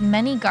conversion of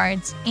many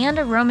guards and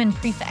a Roman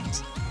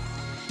prefect.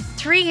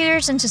 3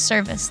 years into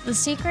service, the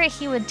secret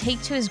he would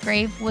take to his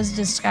grave was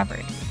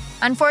discovered.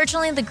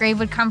 Unfortunately, the grave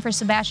would come for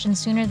Sebastian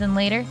sooner than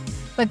later,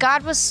 but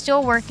God was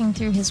still working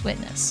through his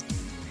witness.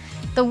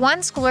 The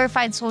once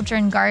glorified soldier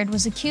and guard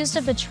was accused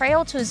of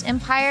betrayal to his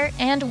empire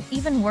and,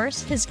 even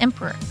worse, his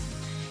emperor.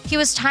 He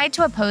was tied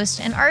to a post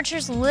and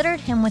archers littered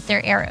him with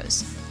their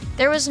arrows.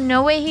 There was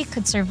no way he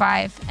could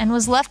survive and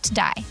was left to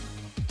die.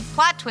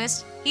 Plot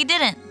twist, he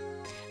didn't.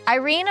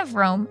 Irene of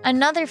Rome,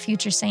 another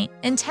future saint,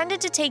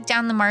 intended to take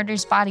down the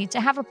martyr's body to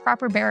have a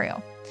proper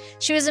burial.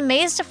 She was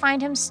amazed to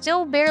find him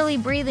still barely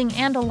breathing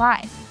and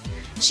alive.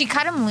 She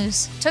cut him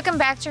loose, took him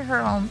back to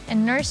her home,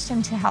 and nursed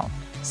him to health.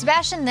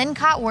 Sebastian then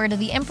caught word of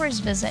the emperor's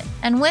visit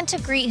and went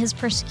to greet his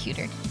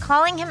persecutor,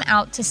 calling him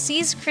out to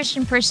cease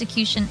Christian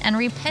persecution and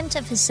repent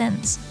of his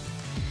sins.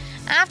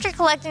 After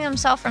collecting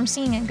himself from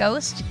seeing a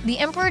ghost, the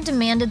emperor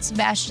demanded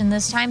Sebastian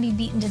this time be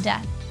beaten to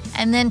death,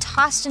 and then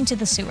tossed into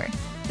the sewer.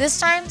 This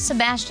time,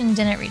 Sebastian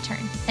didn't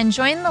return, and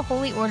joined the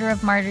Holy Order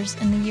of Martyrs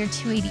in the year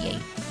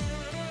 288.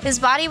 His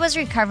body was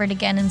recovered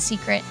again in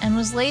secret and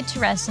was laid to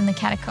rest in the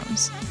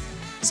catacombs.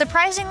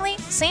 Surprisingly,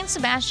 Saint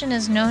Sebastian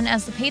is known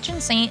as the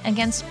patron saint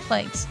against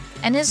plagues,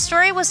 and his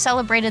story was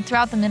celebrated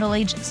throughout the Middle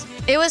Ages.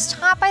 It was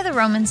taught by the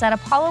Romans that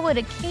Apollo would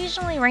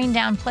occasionally rain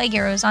down plague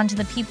arrows onto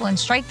the people and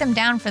strike them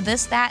down for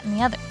this, that, and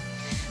the other.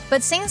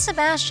 But Saint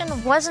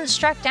Sebastian wasn't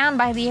struck down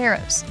by the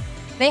arrows.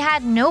 They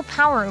had no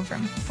power over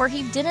him, for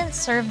he didn't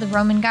serve the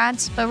Roman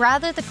gods, but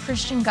rather the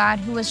Christian God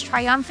who was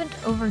triumphant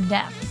over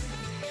death.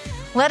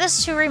 Let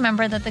us too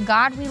remember that the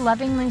God we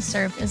lovingly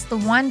serve is the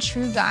one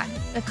true God,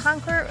 the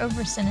conqueror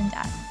over sin and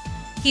death.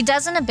 He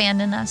doesn't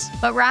abandon us,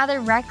 but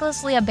rather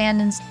recklessly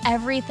abandons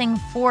everything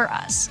for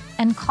us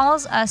and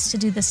calls us to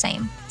do the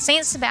same.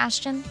 Saint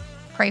Sebastian,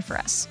 pray for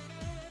us.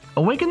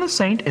 Awaken the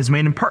Saint is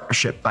made in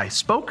partnership by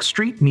Spoke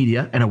Street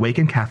Media and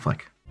Awaken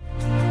Catholic.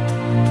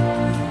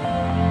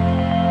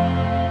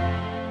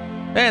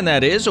 And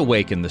that is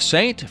Awaken the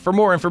Saint. For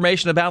more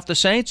information about the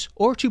saints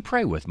or to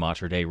pray with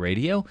Mater Dei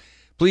Radio,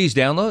 please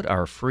download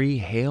our free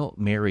Hail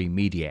Mary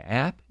Media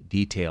app.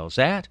 Details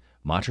at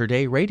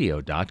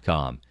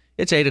materdeiradio.com.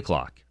 It's 8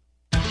 o'clock.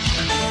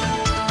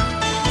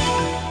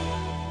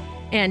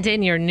 And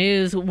in your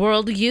news,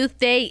 World Youth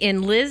Day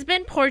in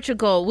Lisbon,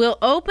 Portugal will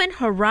open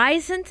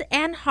horizons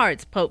and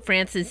hearts, Pope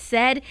Francis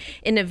said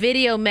in a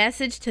video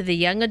message to the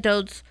young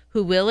adults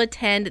who will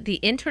attend the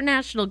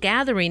international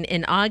gathering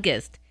in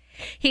August.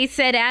 He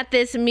said at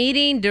this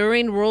meeting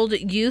during World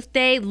Youth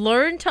Day,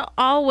 learn to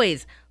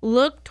always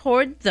look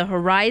toward the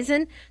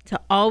horizon, to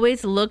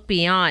always look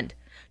beyond.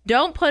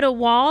 Don't put a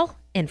wall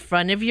in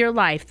front of your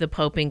life, the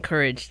Pope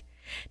encouraged.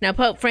 Now,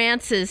 Pope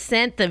Francis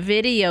sent the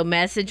video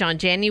message on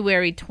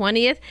January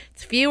 20th.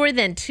 It's fewer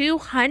than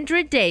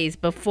 200 days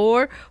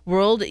before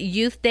World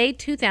Youth Day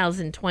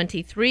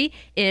 2023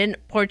 in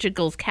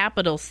Portugal's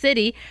capital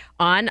city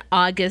on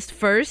August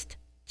 1st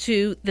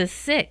to the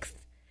 6th.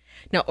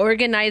 Now,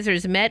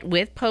 organizers met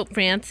with Pope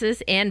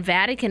Francis and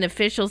Vatican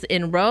officials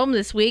in Rome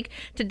this week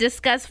to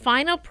discuss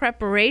final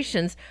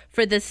preparations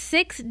for the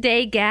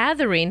 6-day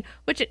gathering,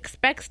 which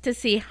expects to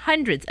see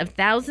hundreds of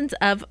thousands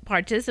of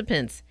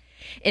participants.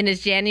 In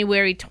his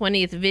January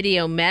 20th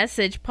video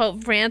message,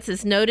 Pope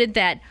Francis noted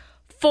that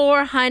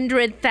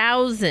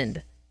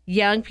 400,000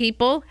 young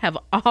people have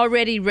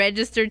already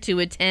registered to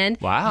attend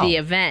the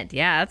event.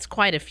 Yeah, that's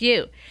quite a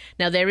few.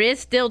 Now, there is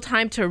still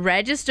time to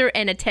register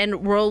and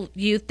attend World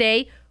Youth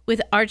Day with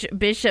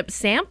Archbishop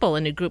Sample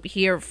in a group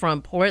here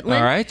from Portland.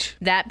 All right.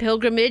 That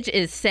pilgrimage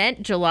is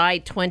sent July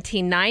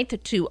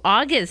 29th to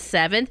August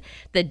 7th.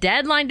 The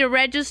deadline to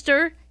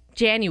register,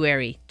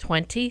 January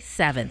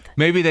 27th.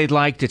 Maybe they'd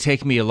like to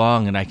take me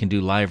along and I can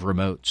do live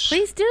remotes.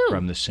 Please do.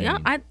 From the scene.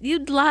 Yeah,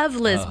 you'd love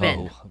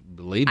Lisbon. Oh,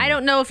 believe me. I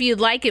don't know if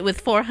you'd like it with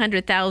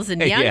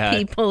 400,000 young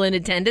people in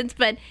attendance,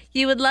 but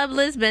you would love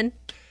Lisbon.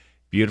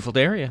 Beautiful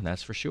area,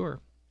 that's for sure.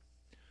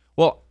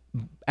 Well,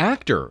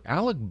 actor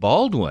Alec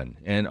Baldwin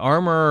and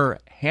armorer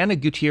Hannah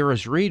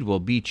Gutierrez-Reed will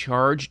be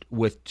charged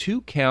with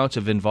 2 counts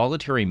of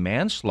involuntary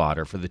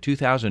manslaughter for the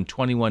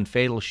 2021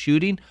 fatal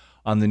shooting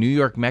on the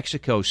New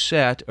Mexico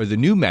set of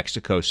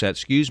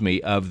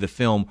the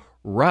film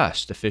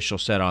Rust,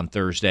 officials said on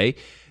Thursday.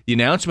 The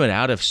announcement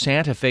out of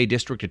Santa Fe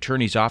District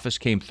Attorney's Office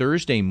came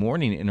Thursday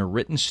morning in a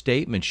written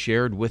statement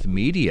shared with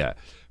media.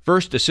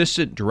 First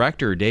Assistant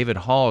Director David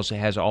Halls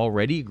has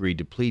already agreed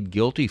to plead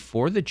guilty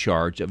for the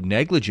charge of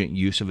negligent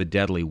use of a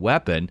deadly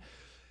weapon.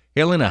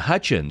 Helena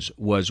Hutchins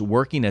was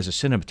working as a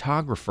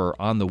cinematographer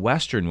on the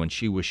Western when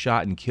she was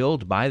shot and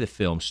killed by the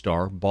film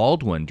star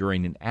Baldwin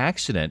during an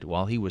accident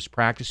while he was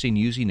practicing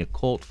using a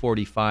Colt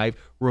 .45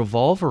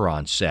 revolver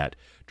on set.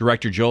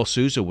 Director Joel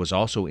Souza was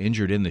also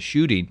injured in the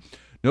shooting.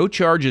 No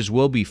charges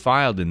will be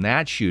filed in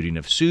that shooting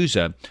of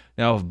Souza.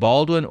 Now, if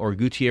Baldwin or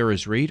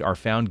Gutierrez-Reed are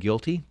found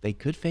guilty, they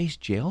could face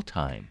jail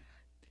time.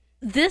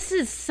 This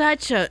is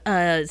such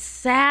a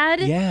sad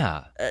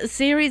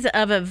series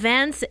of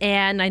events,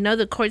 and I know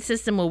the court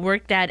system will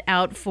work that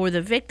out for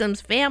the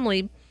victim's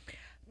family.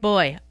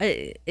 Boy,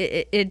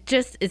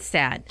 it's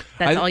sad.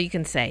 That's all you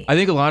can say. I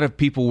think a lot of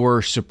people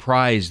were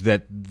surprised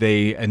that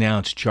they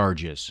announced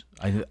charges.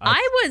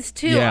 I was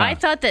too. Yeah. I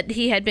thought that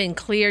he had been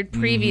cleared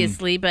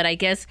previously, but I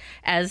guess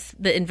as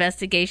the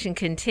investigation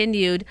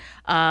continued,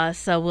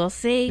 so we'll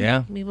see.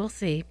 Yeah. We will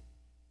see.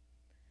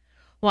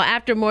 Well,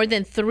 after more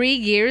than 3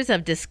 years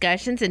of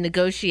discussions and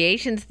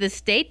negotiations, the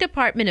State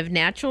Department of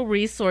Natural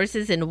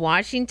Resources in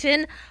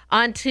Washington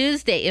on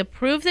Tuesday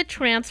approved the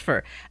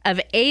transfer of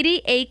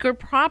 80-acre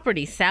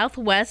property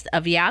southwest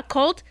of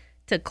Yakult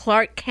to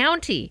Clark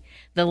County.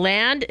 The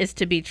land is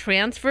to be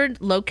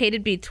transferred,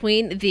 located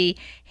between the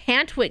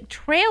Hantwick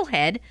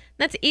Trailhead,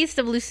 that's east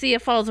of Lucia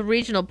Falls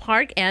Regional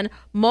Park, and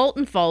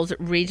Moulton Falls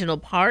Regional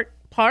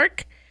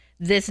Park.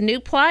 This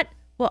new plot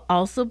will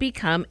also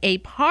become a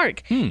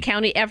park.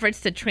 County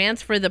efforts to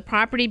transfer the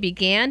property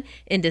began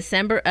in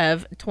December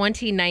of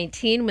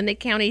 2019 when the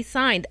county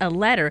signed a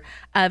letter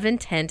of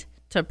intent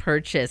to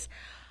purchase.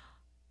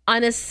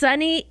 On a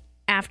sunny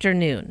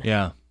afternoon,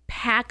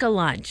 pack a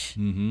lunch,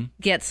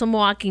 get some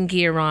walking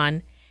gear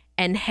on,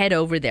 and head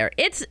over there.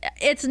 It's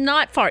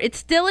not far. It's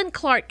still in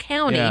Clark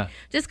County,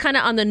 just kind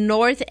of on the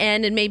north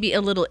end and maybe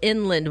a little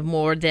inland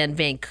more than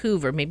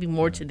Vancouver, maybe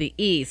more to the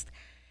east.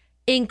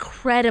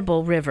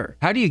 Incredible river.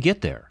 How do you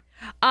get there?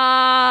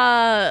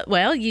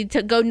 Well, you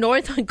go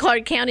north on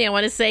Clark County. I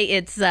want to say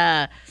it's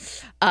not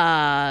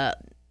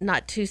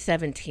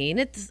 217.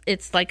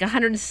 It's like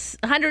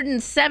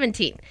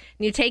 117.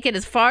 And you take it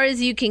as far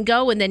as you can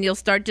go, and then you'll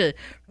start to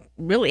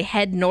really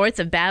head north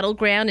of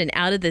Battleground and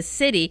out of the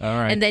city,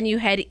 and then you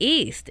head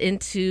east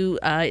into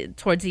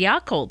towards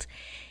Yakult.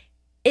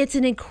 It's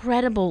an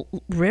incredible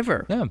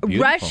river,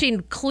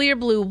 rushing clear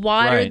blue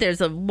water.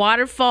 There's a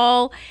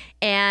waterfall,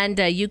 and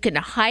you can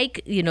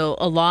hike,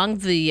 along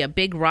the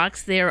big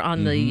rocks there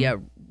on the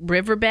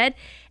riverbed,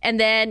 and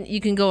then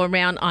you can go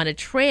around on a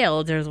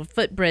trail. There's a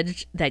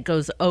footbridge that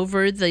goes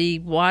over the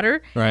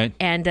water,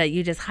 and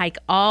you just hike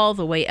all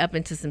the way up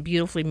into some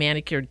beautifully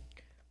manicured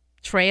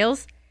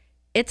trails.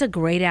 It's a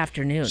great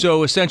afternoon.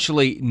 So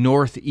essentially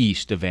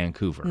northeast of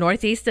Vancouver.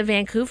 Northeast of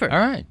Vancouver. All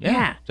right.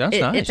 Yeah. Sounds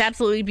nice. It's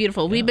absolutely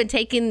beautiful. We've been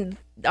taking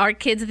our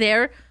kids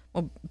there,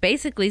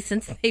 basically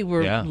since they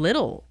were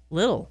little.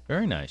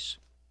 Very nice.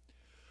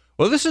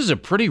 Well, this is a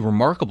pretty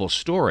remarkable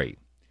story.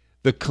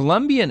 The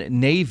Colombian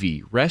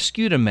Navy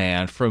rescued a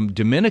man from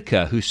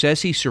Dominica who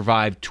says he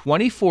survived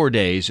 24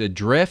 days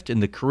adrift in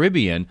the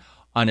Caribbean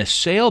on a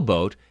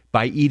sailboat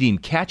by eating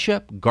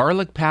ketchup,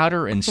 garlic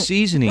powder, and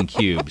seasoning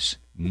cubes.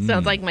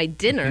 Sounds like my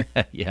dinner.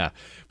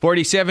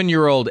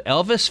 47-year-old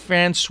Elvis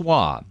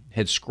Francois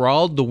had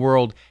scrawled the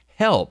word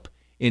help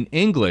in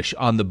English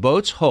on the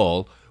boat's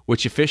hull,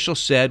 which officials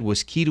said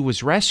was key to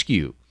his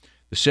rescue.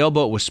 The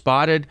sailboat was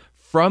spotted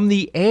from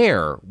the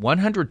air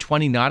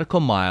 120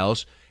 nautical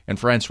miles, and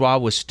Francois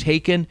was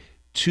taken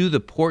to the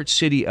port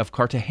city of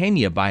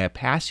Cartagena by a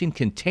passing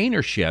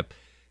container ship,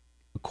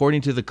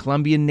 according to the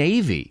Colombian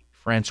Navy.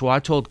 Francois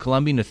told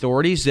Colombian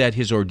authorities that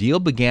his ordeal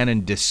began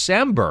in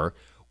December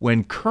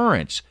when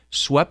currents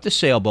swept the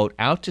sailboat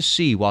out to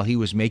sea while he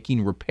was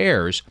making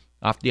repairs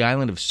off the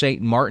island of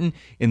St. Martin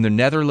in the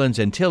Netherlands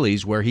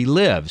Antilles, where he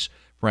lives.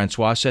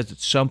 Francois says at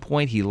some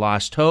point he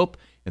lost hope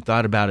and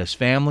thought about his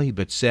family,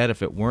 but said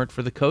if it weren't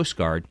for the Coast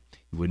Guard,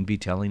 he wouldn't be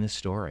telling his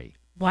story.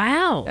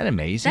 Wow. Isn't that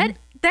amazing?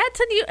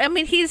 That's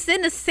he's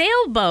in a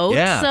sailboat,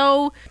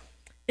 so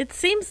it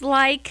seems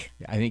like...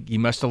 I think he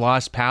must have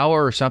lost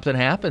power or something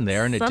happened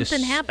there, and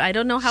something happened. I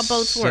don't know how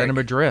boats work. Sent him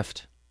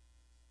adrift.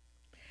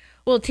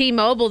 Well,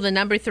 T-Mobile, the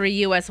number 3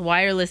 U.S.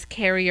 wireless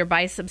carrier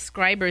by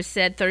subscribers,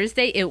 said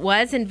Thursday it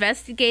was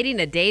investigating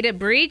a data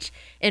breach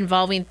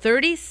involving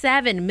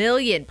 37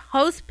 million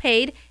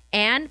postpaid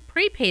and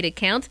prepaid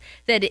accounts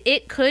that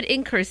it could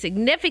incur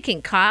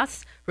significant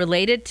costs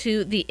related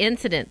to the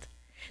incident.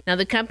 Now,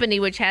 the company,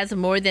 which has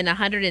more than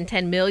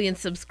 110 million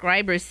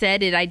subscribers,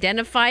 said it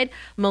identified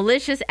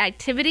malicious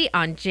activity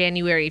on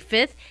January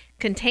 5th,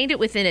 contained it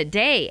within a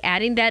day,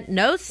 adding that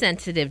no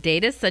sensitive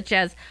data, such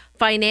as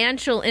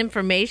financial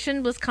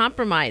information, was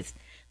compromised.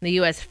 The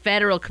U.S.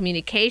 Federal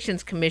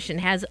Communications Commission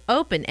has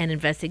opened an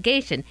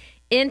investigation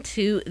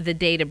into the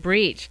data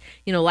breach.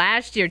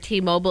 Last year,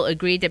 T-Mobile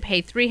agreed to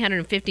pay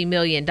 $350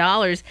 million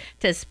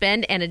to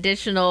spend an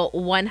additional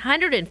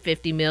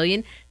 $150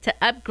 million to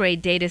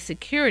upgrade data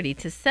security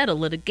to settle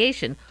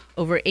litigation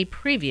over a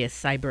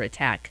previous cyber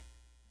attack.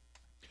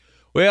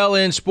 Well,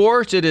 in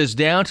sports, it is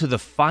down to the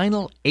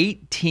final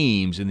 8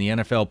 teams in the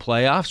NFL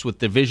playoffs with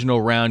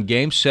divisional round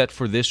games set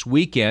for this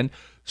weekend.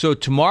 So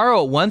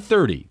tomorrow at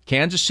 1:30,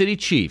 Kansas City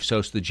Chiefs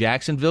host the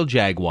Jacksonville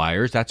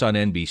Jaguars. That's on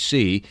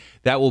NBC.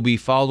 That will be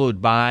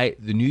followed by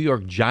the New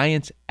York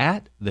Giants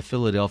at the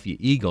Philadelphia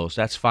Eagles.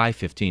 That's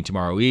 5:15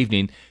 tomorrow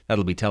evening.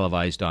 That'll be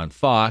televised on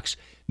Fox.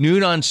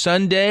 Noon on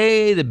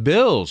Sunday, the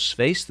Bills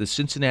face the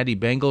Cincinnati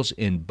Bengals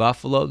in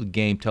Buffalo. The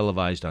game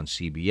televised on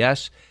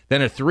CBS.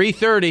 Then at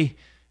 3:30,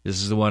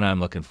 this is the one I'm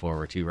looking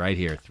forward to right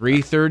here.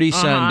 3:30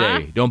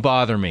 Sunday. Don't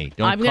bother me.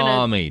 Don't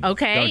call me.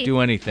 Okay. Don't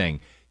do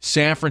anything.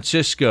 San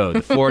Francisco, the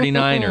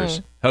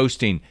 49ers,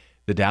 hosting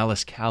the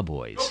Dallas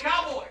Cowboys. Go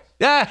Cowboys!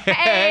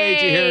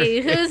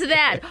 Hey, who's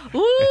that?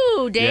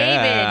 Ooh, David,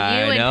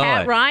 you and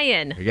Pat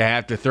Ryan. You're going to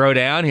have to throw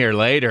down here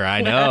later.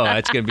 I know.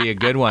 That's going to be a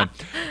good one.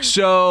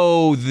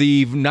 So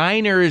the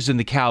Niners and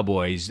the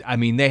Cowboys,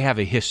 they have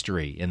a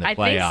history in the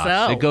playoffs. I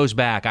think so. It goes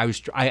back.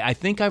 I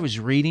think I was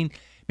reading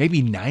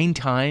maybe 9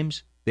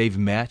 times they've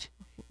met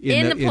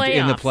in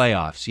the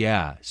playoffs.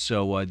 Yeah.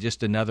 So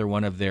just another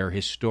one of their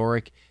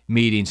historic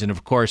meetings. And,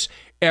 of course,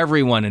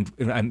 everyone,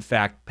 in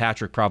fact,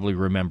 Patrick probably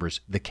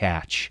remembers the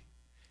catch.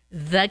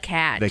 The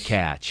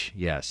catch,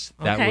 yes.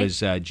 Okay. That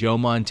was Joe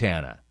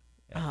Montana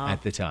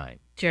at the time.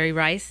 Jerry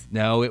Rice?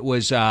 No, it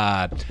was,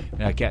 I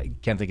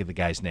can't think of the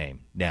guy's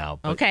name now.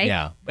 But okay.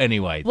 Yeah,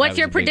 anyway. What's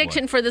your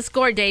prediction for the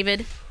score,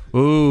 David?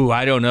 Ooh,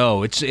 I don't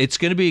know. It's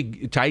going to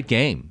be a tight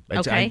game.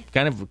 Okay.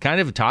 Kind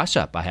of a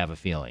toss-up, I have a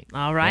feeling.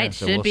 All right. Yeah,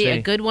 so Should be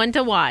a good one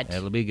to watch.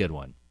 It'll be a good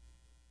one.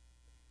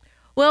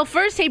 Well,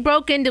 first he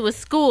broke into a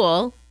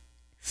school,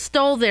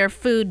 stole their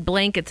food,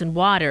 blankets, and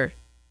water.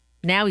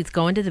 Now he's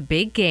going to the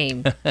big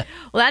game. Well,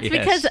 that's Yes.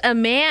 because a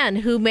man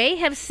who may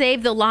have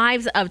saved the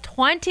lives of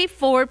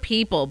 24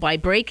 people by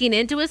breaking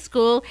into a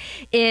school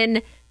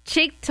in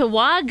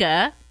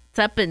Cheektowaga,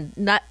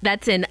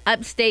 that's in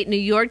upstate New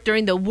York,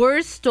 during the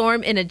worst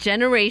storm in a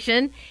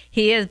generation.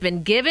 He has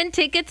been given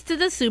tickets to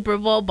the Super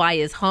Bowl by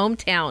his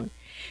hometown.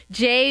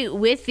 Jay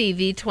Withy,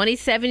 the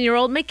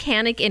 27-year-old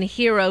mechanic and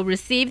hero,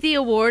 received the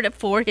award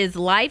for his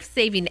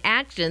life-saving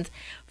actions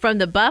from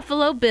the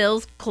Buffalo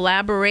Bills'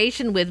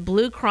 collaboration with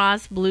Blue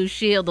Cross Blue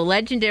Shield. The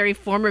legendary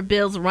former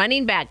Bills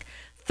running back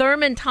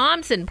Thurman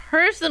Thompson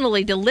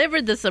personally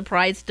delivered the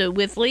surprise to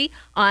Withy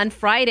on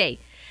Friday.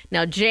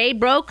 Now, Jay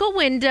broke a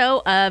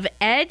window of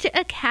Edge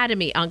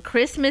Academy on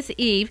Christmas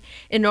Eve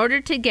in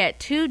order to get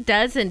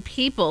 24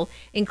 people,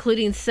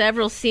 including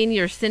several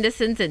senior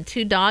citizens and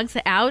 2 dogs,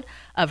 out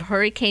of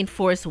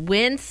hurricane-force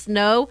wind,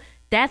 snow,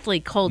 deathly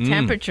cold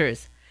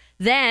temperatures.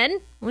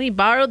 Then, we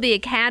borrowed the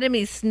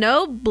Academy's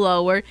snow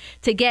blower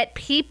to get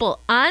people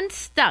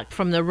unstuck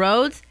from the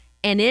roads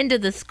and into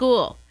the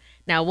school.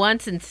 Now,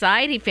 once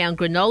inside, he found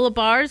granola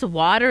bars,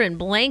 water, and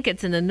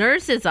blankets in the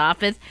nurse's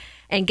office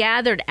and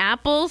gathered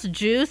apples,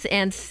 juice,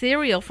 and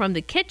cereal from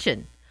the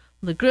kitchen.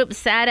 The group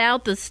sat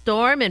out the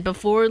storm, and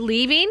before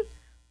leaving,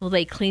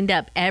 they cleaned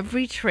up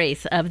every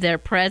trace of their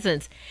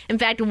presence. In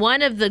fact,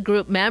 one of the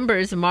group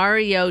members,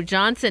 Mario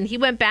Johnson, he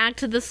went back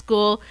to the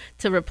school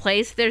to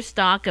replace their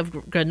stock of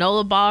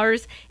granola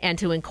bars and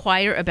to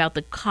inquire about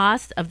the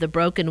cost of the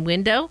broken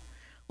window.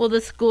 Well,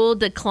 the school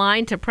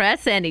declined to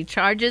press any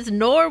charges,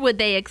 nor would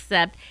they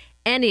accept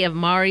any of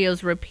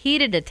Mario's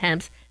repeated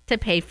attempts to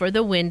pay for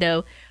the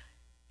window.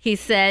 He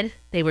said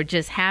they were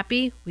just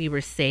happy we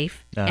were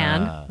safe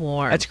and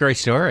warm. That's a great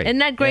story. Isn't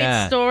that a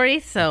great story?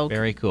 So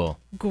very cool.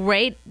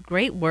 Great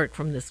work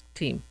from this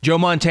team. Joe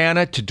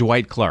Montana to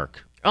Dwight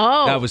Clark.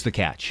 Oh. That was the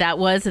catch. That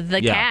was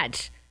the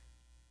catch.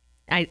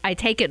 I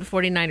take it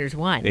 49ers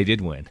won. They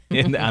did win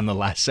on the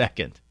last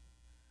second.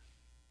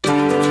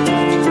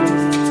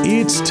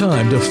 It's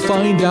time to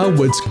find out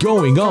what's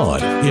going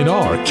on in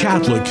our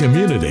Catholic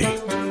community.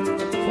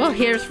 Well,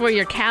 here's for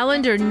your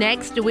calendar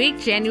next week,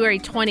 January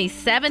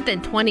 27th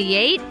and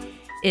 28th.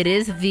 It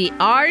is the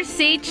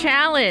RC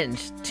Challenge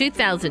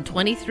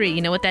 2023.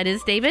 You know what that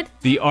is, David?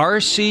 The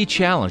RC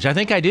Challenge. I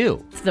think I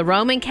do. It's the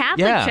Roman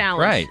Catholic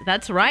Challenge. Right.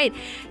 That's right.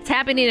 It's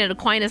happening at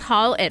Aquinas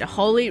Hall at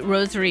Holy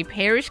Rosary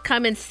Parish.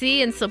 Come and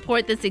see and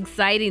support this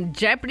exciting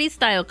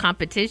Jeopardy-style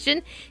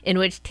competition in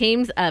which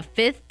teams of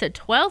 5th to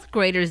 12th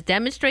graders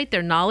demonstrate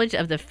their knowledge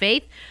of the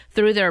faith.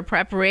 Through their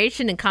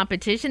preparation and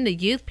competition, the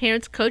youth,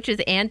 parents,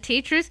 coaches, and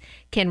teachers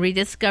can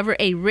rediscover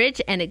a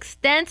rich and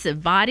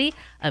extensive body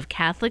of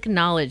Catholic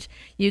knowledge.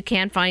 You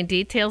can find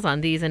details on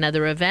these and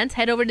other events.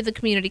 Head over to the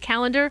community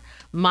calendar,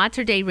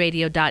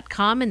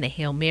 materdeiradio.com, and the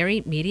Hail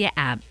Mary Media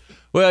app.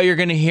 Well, you're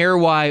going to hear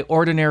why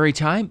ordinary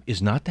time is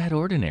not that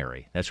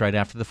ordinary. That's right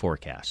after the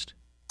forecast.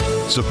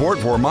 Support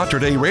for Mater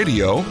Dei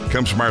Radio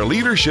comes from our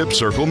Leadership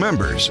Circle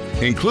members,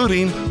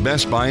 including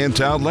Best Buy in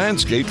Town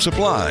Landscape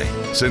Supply.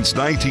 Since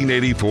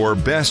 1984,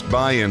 Best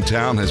Buy in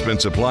Town has been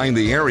supplying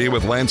the area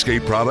with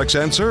landscape products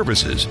and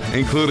services,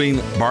 including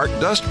bark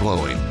dust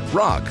blowing,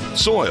 rock,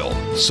 soil,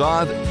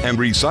 sod, and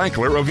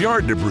recycler of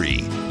yard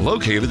debris.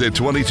 Located at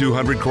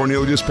 2200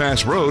 Cornelius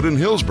Pass Road in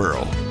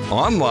Hillsboro.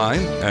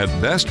 Online at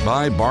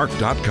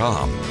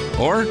bestbuybark.com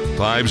or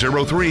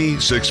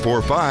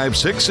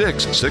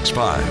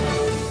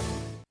 503-645-6665.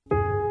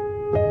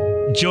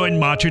 Join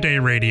Mater Dei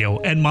Radio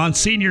and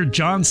Monsignor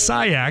John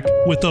Syak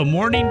with the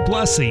Morning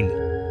Blessing.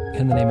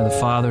 In the name of the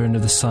Father, and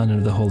of the Son, and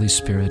of the Holy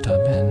Spirit.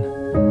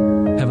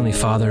 Amen. Heavenly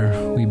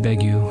Father, we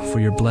beg you for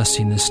your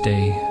blessing this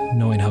day,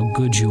 knowing how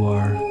good you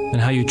are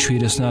and how you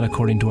treat us not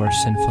according to our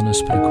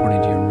sinfulness, but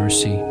according to your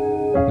mercy.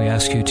 We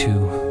ask you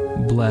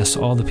to bless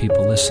all the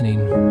people listening,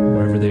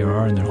 wherever they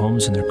are, in their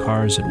homes, in their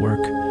cars, at work,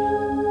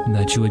 and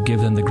that you would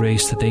give them the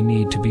grace that they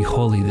need to be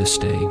holy this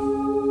day.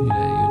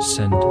 You would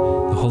send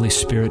the Holy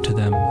Spirit to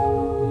them.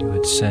 You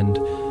would send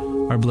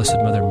our Blessed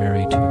Mother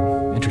Mary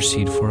to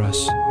intercede for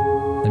us.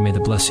 And may the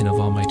blessing of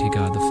Almighty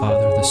God, the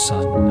Father, the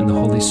Son, and the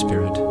Holy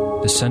Spirit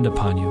descend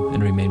upon you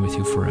and remain with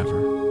you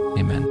forever.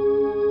 Amen.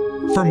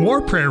 For more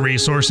prayer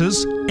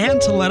resources and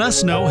to let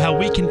us know how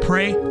we can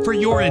pray for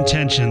your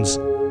intentions,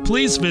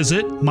 please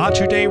visit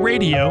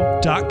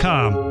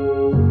materdeiradio.com.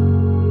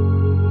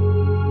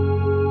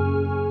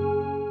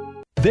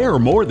 There are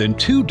more than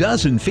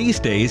 24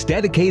 feast days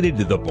dedicated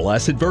to the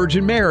Blessed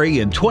Virgin Mary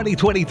in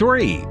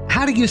 2023.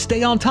 How do you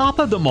stay on top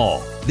of them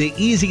all? The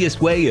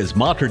easiest way is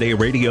Mater Dei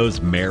Radio's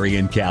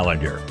Marian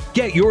calendar.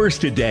 Get yours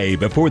today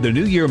before the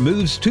new year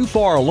moves too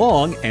far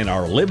along and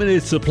our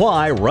limited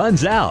supply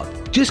runs out.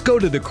 Just go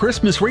to the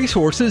Christmas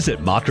resources at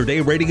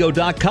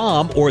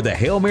materdeiradio.com or the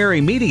Hail Mary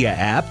Media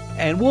app,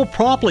 and we'll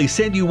promptly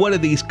send you one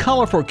of these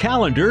colorful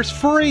calendars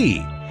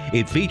free.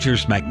 It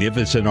features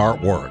magnificent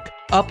artwork,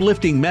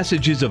 uplifting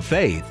messages of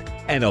faith,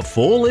 and a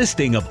full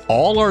listing of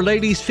all Our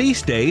Lady's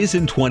feast days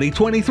in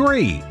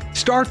 2023.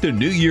 Start the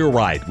new year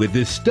right with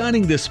this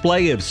stunning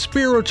display of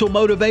spiritual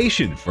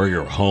motivation for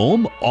your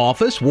home,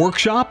 office,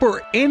 workshop,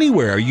 or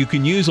anywhere you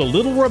can use a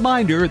little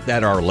reminder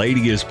that Our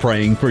Lady is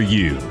praying for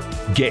you.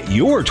 Get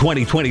your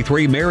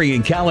 2023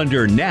 Marian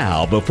calendar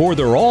now before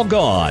they're all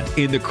gone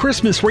in the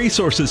Christmas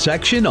resources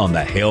section on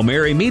the Hail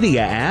Mary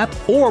Media app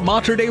or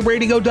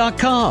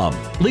materdeiradio.com.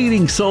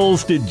 Leading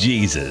souls to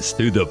Jesus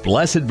through the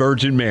Blessed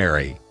Virgin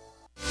Mary.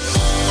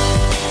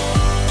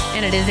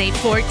 And it is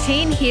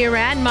 8:14 here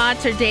at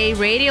Mater Dei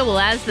Radio. Well,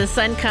 as the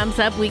sun comes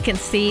up, we can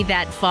see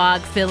that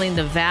fog filling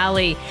the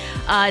valley.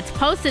 It's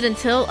posted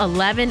until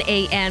 11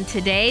 a.m.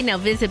 today. Now,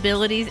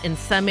 visibilities in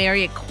some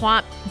area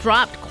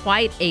dropped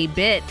quite a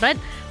bit, but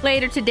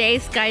later today,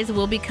 skies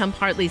will become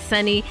partly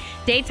sunny.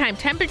 Daytime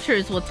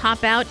temperatures will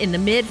top out in the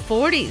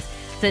mid-40s.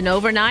 Then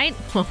overnight,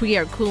 we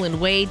are cooling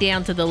way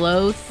down to the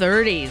low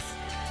 30s.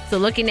 So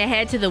looking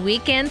ahead to the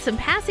weekend, some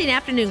passing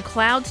afternoon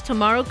clouds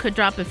tomorrow could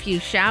drop a few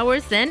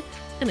showers, then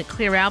going to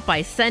clear out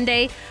by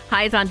Sunday.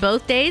 Highs on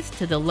both days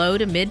to the low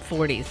to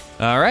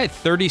mid-40s. All right,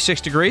 36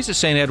 degrees at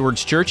St.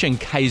 Edward's Church in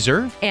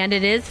Kaiser. And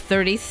it is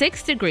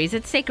 36 degrees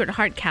at Sacred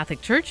Heart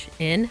Catholic Church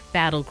in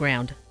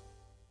Battleground.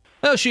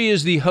 Well, she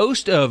is the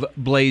host of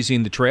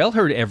Blazing the Trail,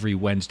 heard every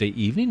Wednesday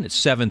evening at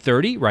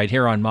 7:30 right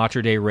here on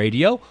Mater Dei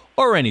Radio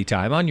or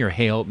anytime on your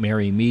Hail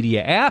Mary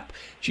Media app.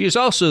 She is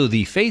also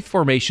the Faith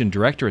Formation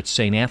Director at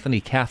St. Anthony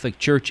Catholic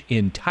Church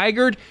in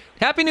Tigard.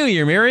 Happy New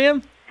Year,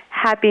 Miriam.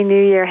 Happy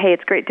New Year. Hey,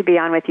 it's great to be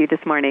on with you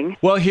this morning.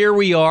 Well, here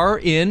we are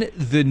in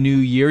the new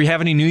year. You have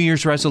any New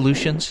Year's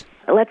resolutions?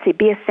 Let's see,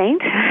 be a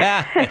saint.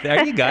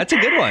 There you go. That's a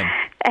good one.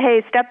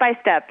 Hey, step by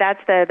step. That's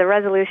the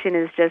resolution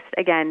is just,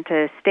 again,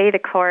 to stay the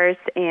course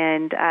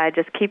and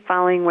just keep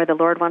following where the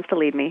Lord wants to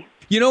lead me.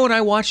 You know, when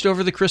I watched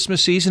over the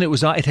Christmas season,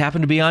 it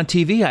happened to be on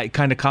TV. It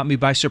kind of caught me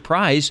by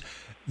surprise.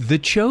 The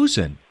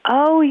Chosen.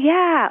 Oh,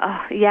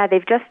 yeah.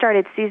 They've just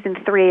started season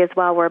 3 as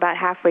well. We're about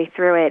halfway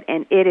through it,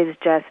 and it is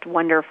just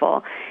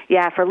wonderful.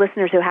 Yeah, for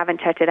listeners who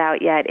haven't checked it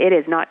out yet, it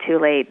is not too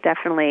late.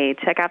 Definitely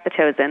check out The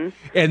Chosen.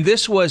 And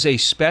this was a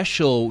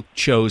special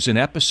Chosen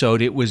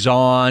episode. It was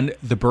on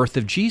the birth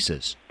of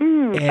Jesus.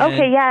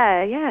 Okay,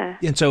 yeah.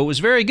 And so it was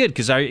very good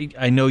because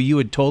I know you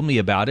had told me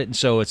about it. And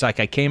so it's like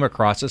I came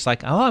across it. It's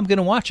like, I'm going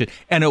to watch it.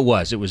 And it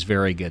was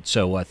very good.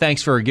 So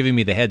thanks for giving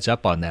me the heads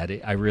up on that.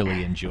 I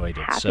really enjoyed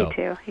it. Happy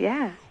to,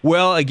 yeah.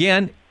 Well,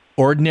 again,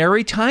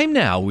 ordinary time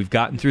now. We've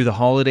gotten through the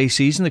holiday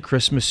season, the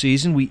Christmas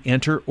season. We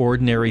enter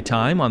ordinary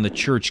time on the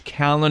church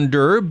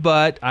calendar.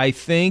 But I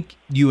think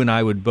you and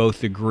I would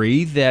both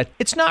agree that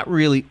it's not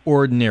really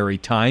ordinary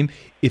time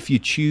if you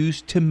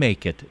choose to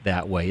make it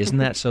that way. Isn't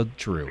that so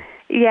true?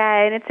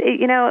 Yeah, and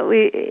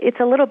it's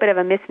a little bit of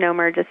a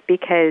misnomer just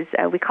because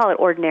we call it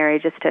ordinary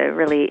just to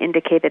really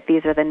indicate that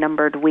these are the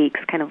numbered weeks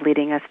kind of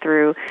leading us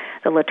through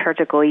the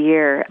liturgical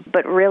year.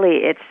 But really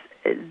it's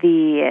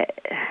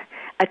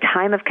a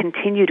time of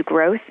continued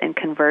growth and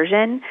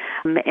conversion.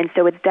 And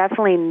so it's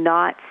definitely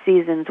not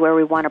seasons where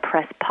we want to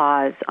press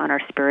pause on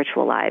our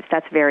spiritual lives.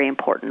 That's very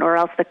important, or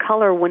else the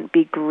color wouldn't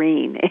be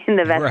green in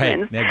the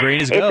vestments. Right, that green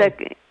is gold.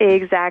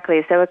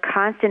 Exactly. So a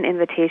constant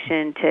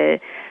invitation to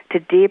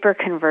deeper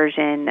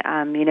conversion.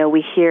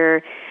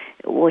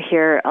 We'll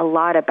hear a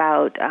lot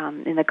about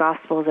in the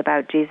Gospels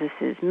about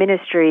Jesus'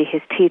 ministry,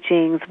 his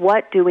teachings.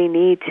 What do we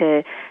need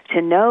to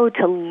know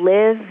to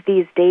live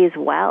these days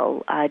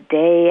well,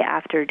 day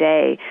after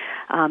day?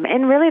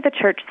 And really the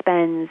church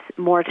spends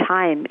more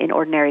time in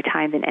ordinary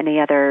time than any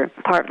other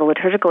part of the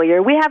liturgical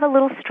year. We have a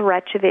little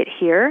stretch of it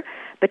here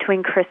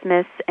between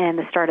Christmas and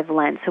the start of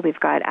Lent. So we've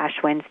got Ash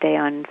Wednesday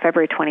on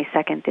February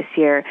 22nd this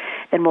year.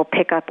 Then we'll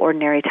pick up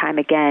ordinary time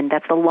again.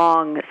 That's a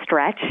long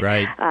stretch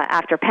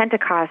after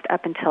Pentecost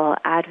up until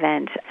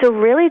Advent. So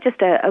really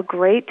just a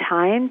great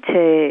time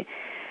to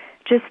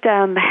just,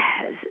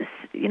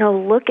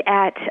 look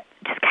at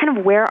just kind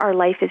of where our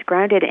life is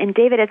grounded. And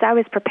David, as I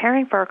was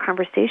preparing for our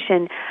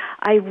conversation,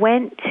 I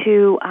went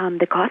to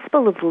the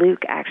Gospel of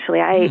Luke, actually.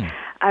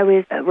 I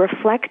was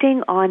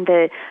reflecting on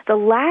the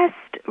last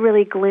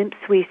really glimpse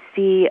we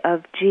see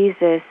of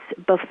Jesus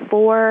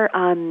before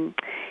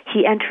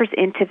he enters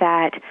into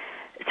that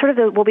sort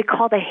of what we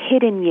call the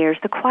hidden years,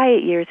 the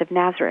quiet years of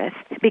Nazareth,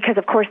 because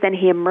of course then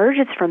he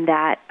emerges from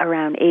that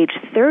around age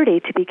 30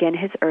 to begin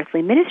his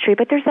earthly ministry.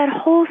 But there's that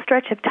whole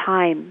stretch of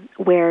time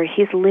where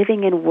he's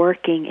living and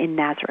working in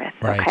Nazareth.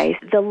 Right. Okay,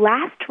 the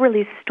last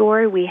really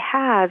story we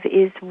have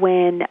is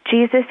when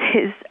Jesus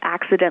is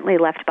accidentally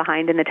left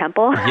behind in the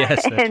temple.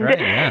 Yes, that's and right.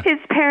 Yeah. his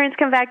parents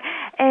come back,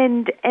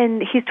 and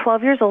he's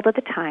 12 years old at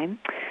the time.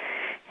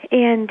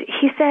 And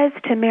he says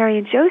to Mary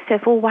and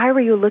Joseph, well, why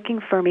were you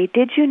looking for me?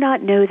 Did you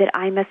not know that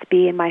I must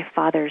be in my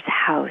Father's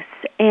house?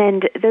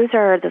 And those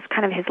are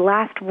kind of his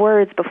last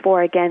words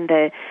before, again,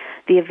 the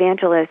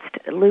evangelist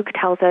Luke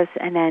tells us,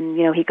 and then,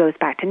 he goes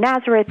back to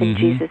Nazareth, and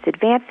Jesus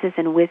advances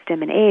in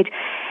wisdom and age.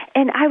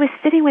 And I was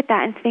sitting with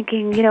that and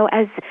thinking,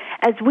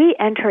 as we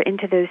enter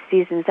into those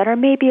seasons that are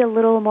maybe a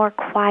little more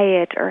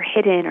quiet or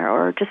hidden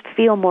or just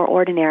feel more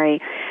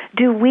ordinary,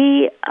 do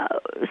we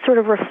sort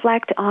of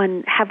reflect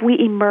on, have we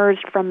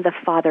emerged from the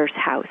Father's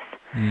house?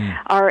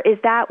 Or is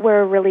that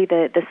where really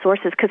the source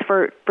is? Because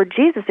for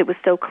Jesus, it was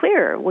so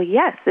clear. Well,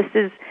 yes, this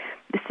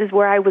is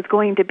where I was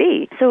going to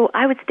be. So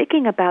I was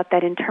thinking about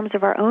that in terms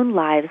of our own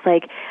lives,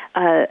 like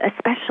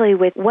especially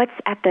with what's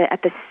at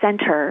the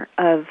center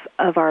of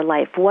our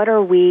life.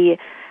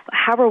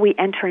 How are we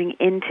entering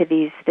into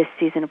this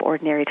season of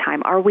ordinary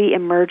time? Are we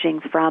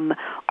emerging from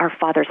our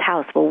Father's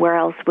house? Well, where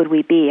else would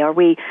we be? Are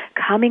we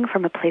coming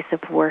from a place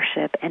of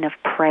worship and of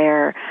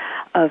prayer,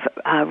 of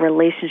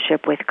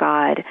relationship with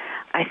God?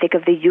 I think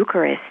of the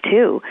Eucharist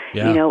too.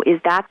 Yeah.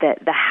 Is that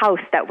the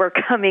house that we're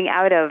coming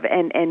out of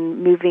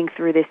and moving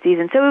through this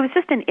season? So it was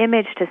just an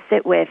image to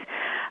sit with,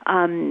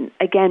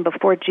 again,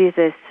 before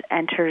Jesus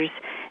enters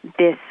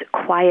this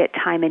quiet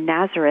time in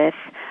Nazareth.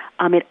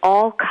 It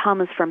all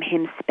comes from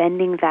him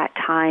spending that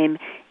time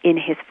in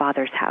his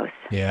Father's house.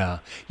 Yeah.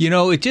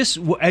 It just,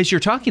 as you're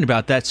talking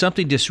about that,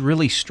 something just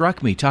really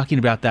struck me, talking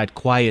about that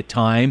quiet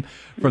time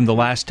from the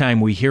last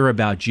time we hear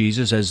about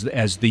Jesus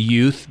as the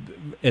youth,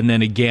 and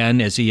then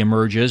again as he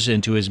emerges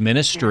into his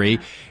ministry,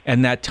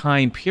 and that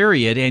time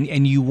period.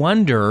 And you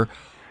wonder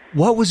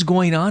what was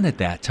going on at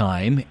that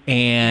time.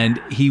 And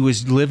he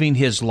was living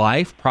his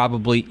life,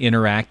 probably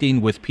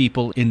interacting with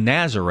people in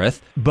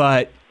Nazareth,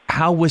 but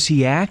how was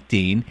he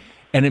acting?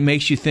 And it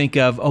makes you think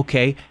of,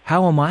 okay,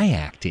 how am I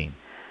acting?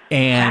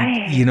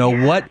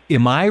 And, what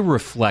am I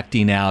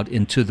reflecting out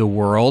into the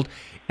world?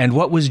 And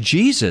what was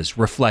Jesus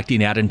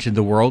reflecting out into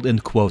the world in,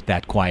 quote,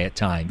 that quiet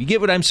time? You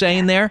get what I'm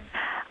saying there?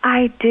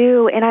 I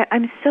do, and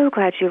I'm so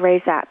glad you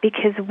raised that,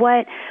 because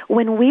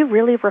when we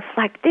really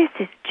reflect, this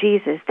is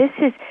Jesus.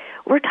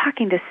 We're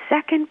talking the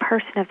second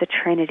person of the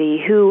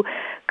Trinity who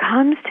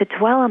comes to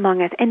dwell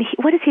among us. And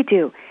what does he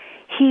do?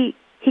 He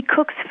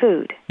cooks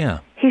food. Yeah.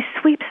 He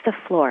sweeps the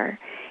floor.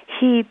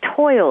 He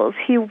toils,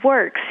 he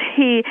works,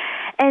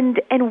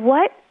 and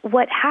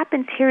what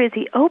happens here is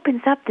he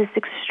opens up this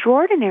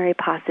extraordinary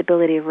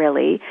possibility,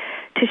 really,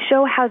 to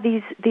show how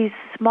these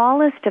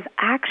smallest of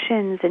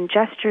actions and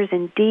gestures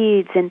and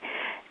deeds, and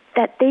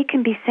that they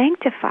can be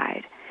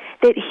sanctified.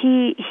 That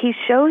he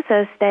shows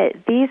us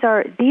that these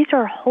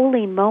are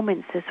holy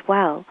moments as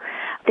well.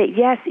 That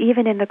yes,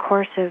 even in the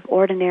course of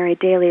ordinary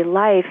daily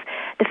life,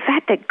 the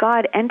fact that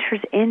God enters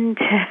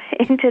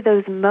into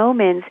those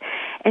moments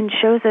and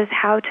shows us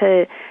how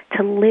to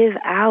live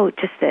out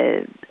just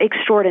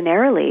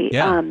extraordinarily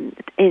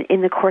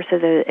in the course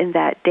of in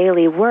that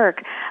daily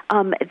work,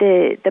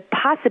 the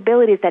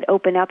possibilities that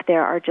open up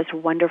there are just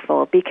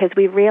wonderful, because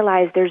we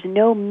realize there's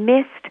no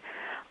missed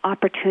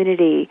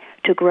opportunity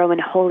to grow in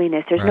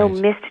holiness. There's no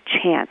missed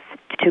chance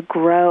to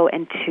grow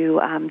and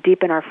to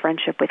deepen our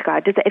friendship with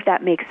God. If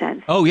that makes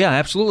sense. Oh, yeah,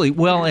 absolutely.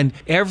 Well, and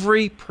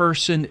every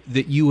person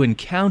that you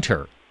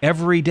encounter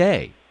every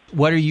day,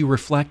 what are you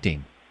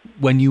reflecting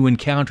when you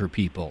encounter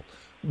people?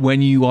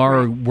 When you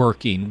are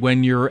working,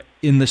 when you're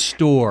in the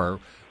store,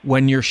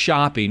 when you're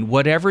shopping,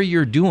 whatever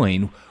you're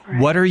doing,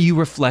 what are you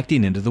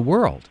reflecting into the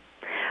world?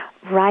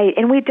 Right,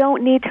 and we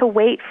don't need to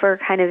wait for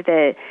kind of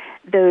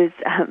those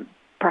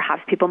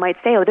perhaps people might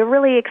say, they're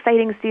really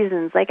exciting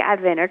seasons like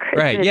Advent or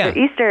Christmas or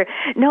Easter.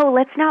 No,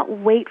 let's not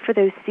wait for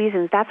those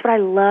seasons. That's what I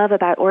love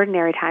about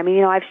ordinary time.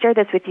 And, I've shared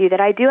this with you, that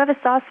I do have a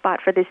soft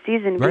spot for this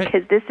season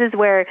because this is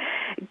where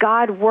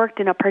God worked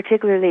in a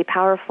particularly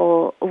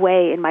powerful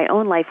way in my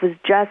own life, was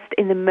just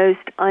in the most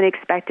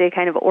unexpected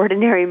kind of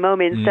ordinary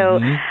moments. So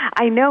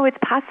I know it's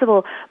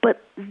possible, but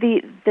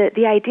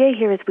the idea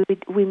here is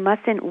we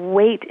mustn't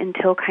wait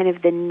until kind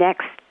of the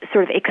next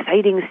sort of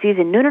exciting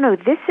season. No.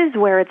 This is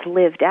where it's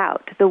lived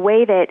out. The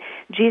way that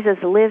Jesus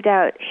lived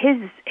out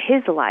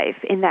his life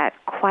in that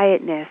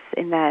quietness,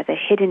 in the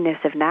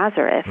hiddenness of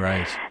Nazareth.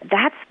 Right.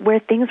 That's where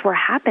things were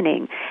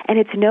happening. And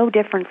it's no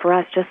different for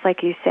us, just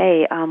like you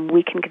say.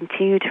 We can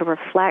continue to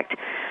reflect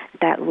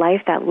that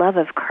life, that love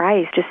of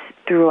Christ just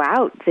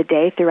throughout the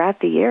day,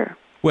 throughout the year.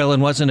 Well,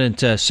 and wasn't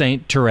it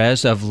St.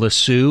 Therese of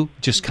Lisieux,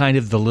 just kind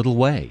of the little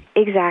way?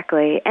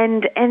 Exactly.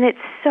 And it's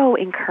so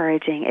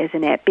encouraging,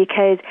 isn't it?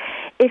 Because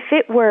if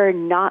it were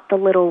not the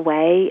little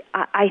way,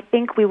 I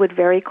think we would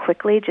very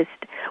quickly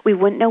we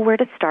wouldn't know where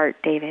to start,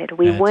 David.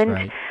 We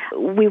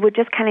would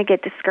just kind of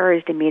get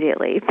discouraged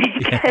immediately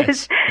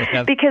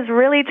because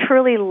really,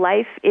 truly,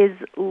 life is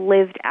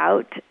lived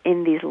out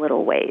in these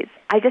little ways.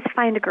 I just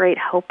find a great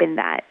hope in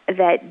that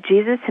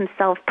Jesus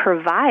himself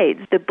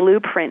provides the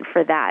blueprint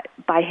for that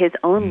by his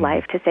own own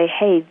life to say,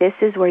 hey, this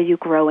is where you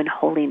grow in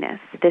holiness.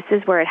 This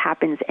is where it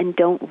happens, and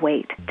don't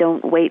wait.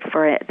 Don't wait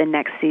for it the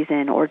next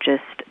season, or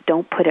just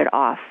don't put it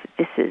off.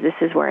 This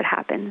is where it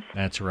happens.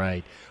 That's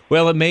right.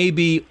 Well, it may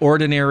be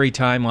ordinary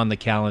time on the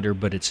calendar,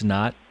 but it's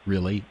not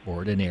really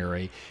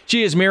ordinary.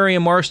 She is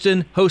Miriam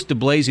Marston, host of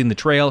Blazing the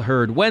Trail,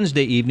 heard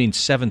Wednesday evenings,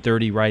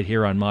 7:30 right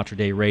here on Mater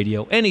Dei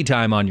Radio,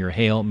 anytime on your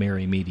Hail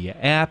Mary Media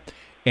app,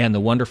 and the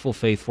wonderful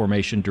Faith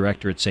Formation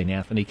Director at St.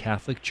 Anthony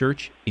Catholic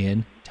Church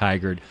in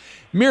Tigard.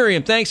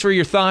 Miriam, thanks for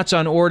your thoughts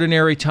on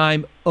ordinary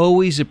time.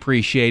 Always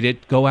appreciate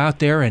it. Go out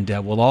there, and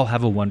we'll all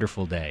have a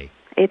wonderful day.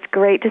 It's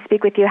great to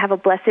speak with you. Have a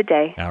blessed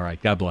day. All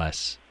right. God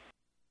bless.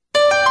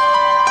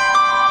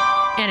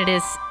 And it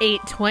is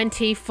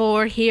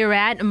 8:24 here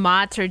at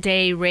Mater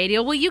Dei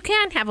Radio. Well, you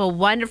can have a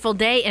wonderful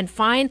day and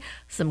find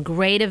some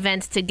great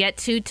events to get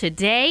to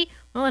today,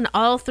 well, and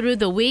all through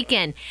the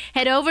weekend.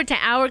 Head over to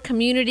our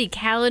community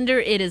calendar.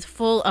 It is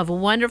full of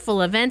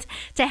wonderful events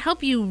to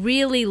help you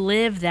really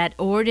live that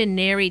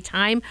ordinary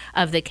time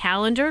of the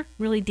calendar,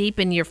 really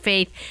deepen your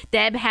faith.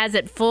 Deb has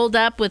it filled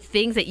up with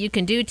things that you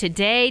can do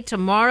today,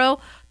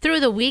 tomorrow, through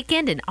the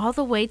weekend, and all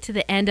the way to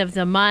the end of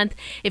the month.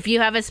 If you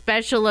have a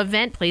special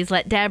event, please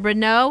let Deborah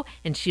know,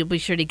 and she'll be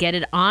sure to get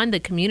it on the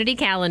community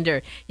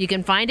calendar. You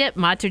can find it at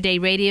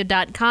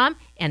materdeiradio.com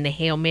and the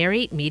Hail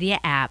Mary Media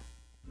app.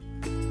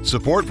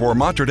 Support for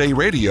Mater Dei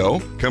Radio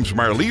comes from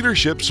our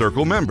Leadership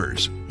Circle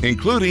members,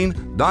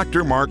 including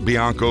Dr. Mark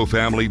Bianco,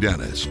 family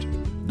dentist.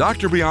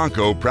 Dr.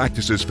 Bianco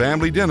practices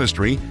family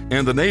dentistry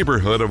in the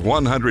neighborhood of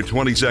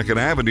 122nd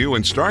Avenue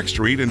and Stark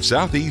Street in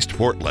Southeast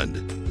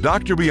Portland.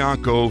 Dr.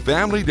 Bianco,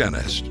 family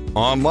dentist,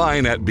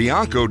 online at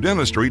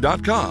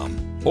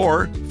biancodentistry.com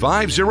or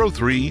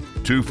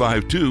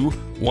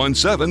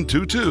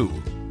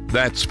 503-252-1722.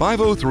 That's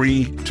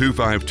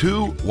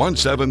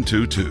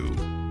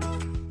 503-252-1722.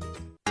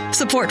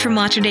 Support for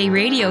Mater Dei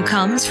Radio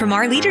comes from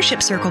our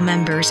Leadership Circle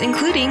members,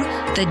 including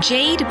the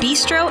Jade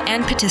Bistro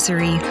and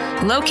Patisserie,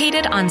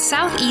 located on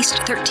Southeast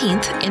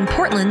 13th in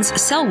Portland's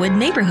Selwood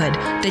neighborhood.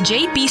 The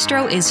Jade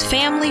Bistro is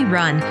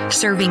family-run,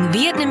 serving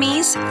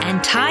Vietnamese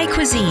and Thai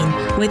cuisine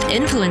with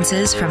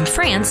influences from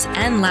France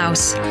and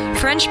Laos.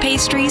 French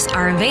pastries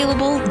are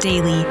available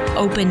daily,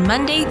 open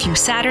Monday through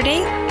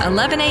Saturday,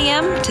 11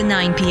 a.m. to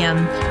 9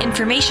 p.m.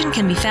 Information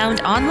can be found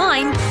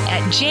online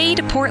at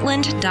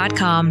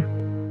jadeportland.com.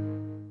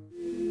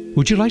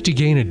 Would you like to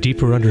gain a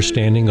deeper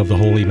understanding of the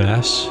Holy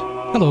Mass?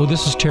 Hello,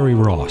 this is Terry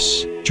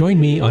Ross. Join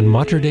me on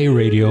Mater Dei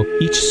Radio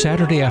each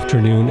Saturday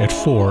afternoon at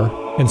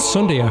 4 and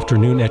Sunday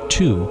afternoon at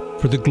 2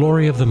 for the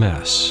glory of the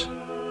Mass.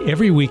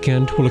 Every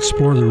weekend, we'll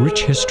explore the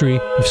rich history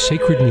of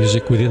sacred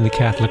music within the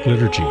Catholic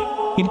liturgy.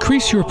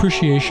 Increase your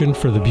appreciation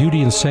for the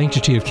beauty and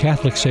sanctity of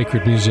Catholic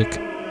sacred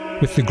music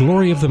with the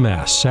glory of the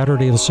Mass,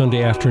 Saturday and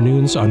Sunday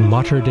afternoons on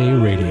Mater Dei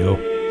Radio,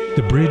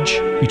 the bridge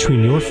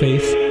between your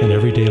faith and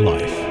everyday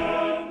life.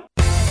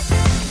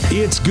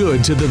 It's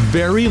good to the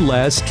very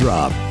last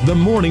drop. The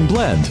Morning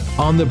Blend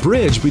on the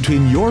bridge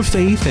between your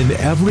faith and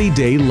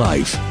everyday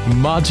life.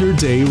 Mater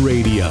Dei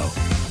Radio.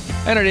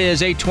 And it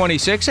is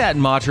 8:26 at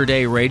Mater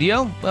Dei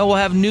Radio. Well, we'll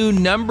have new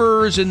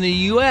numbers in the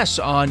U.S.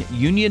 on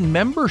union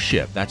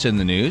membership. That's in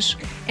the news.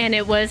 And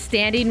it was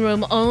standing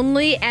room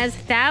only as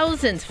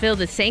thousands filled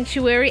the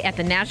sanctuary at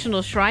the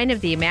National Shrine of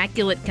the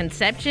Immaculate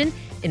Conception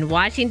in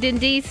Washington,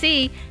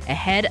 D.C.,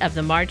 ahead of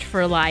the March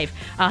for Life.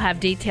 I'll have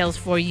details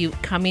for you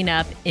coming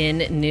up in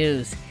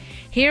news.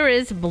 Here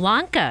is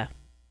Blanca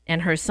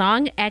and her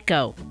song,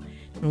 Echo.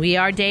 We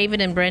are David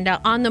and Brenda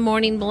on the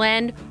Morning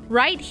Blend,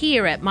 right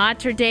here at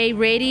Mater Dei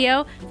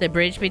Radio, the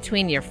bridge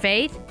between your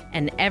faith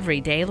and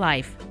everyday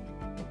life.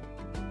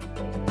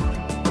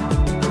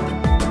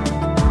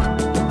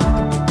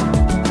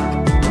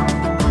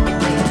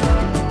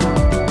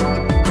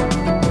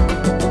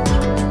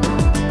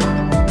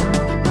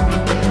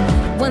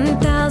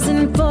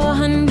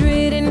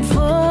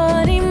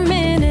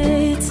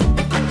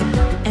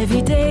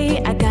 Every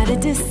day I gotta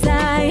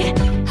decide,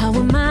 how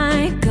am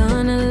I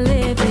gonna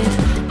live it?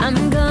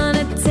 I'm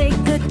gonna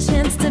take a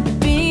chance to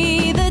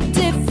be the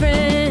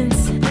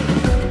difference.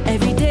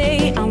 Every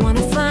day I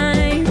wanna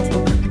find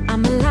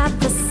I'm alive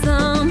for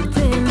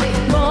something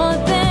more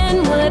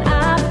than what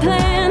I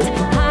planned,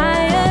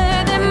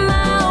 higher than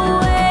my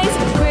ways,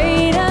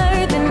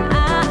 greater than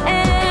I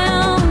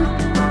am.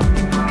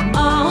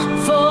 All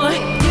for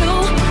you,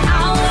 I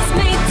was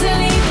made to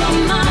leave a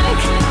mark,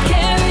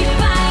 carry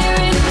fire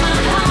in my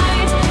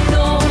heart.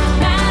 No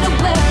matter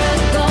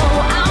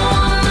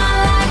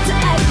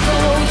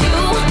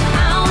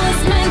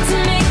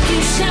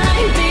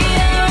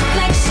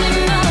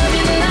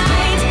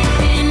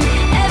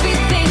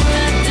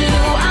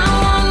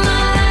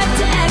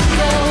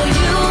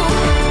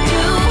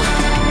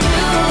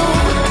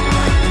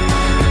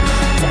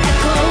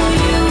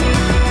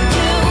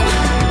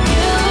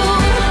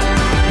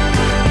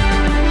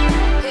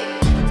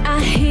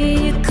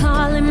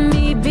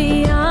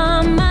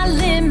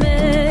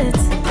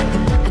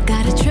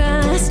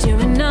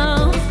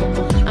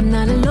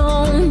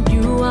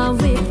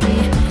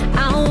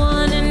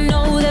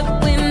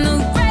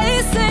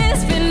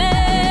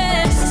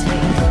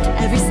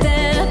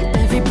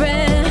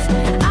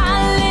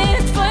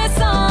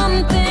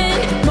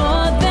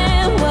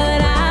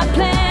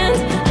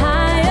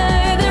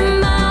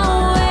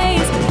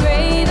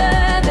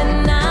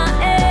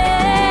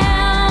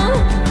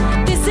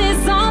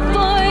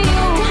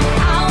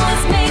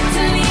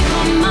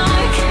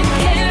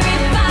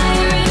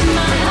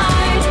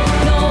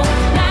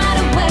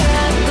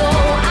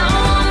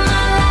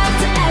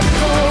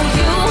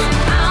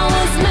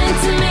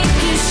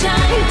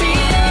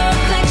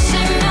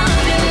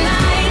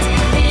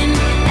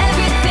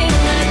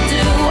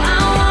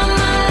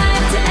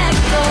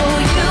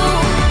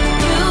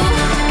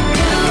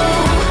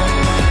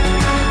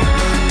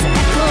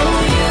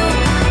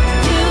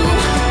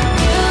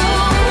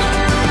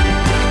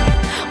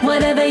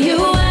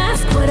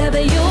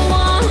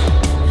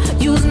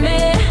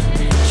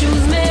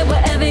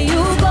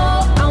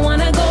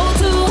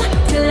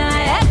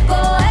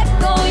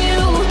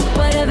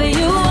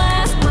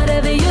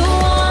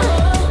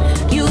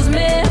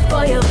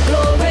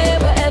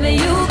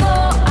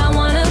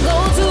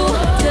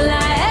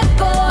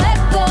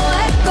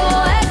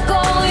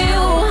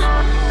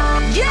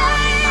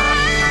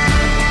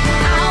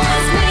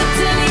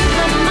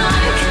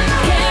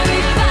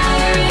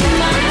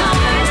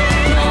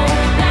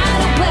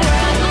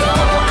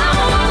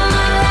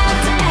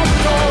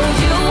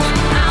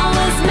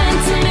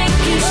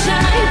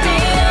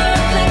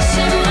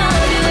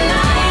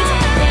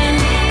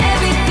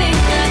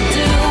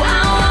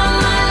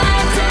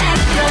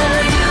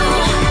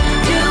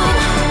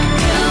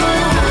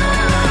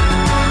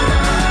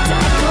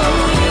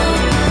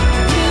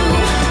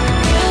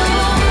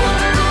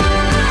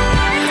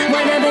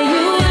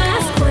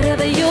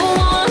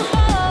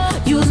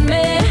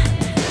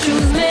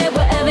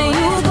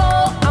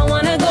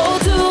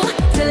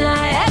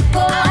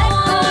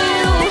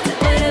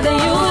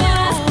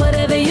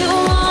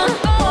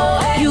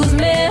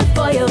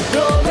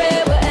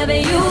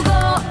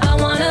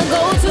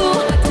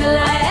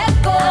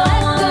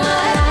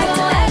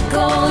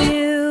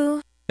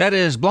That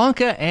is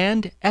Blanca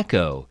and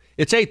Echo.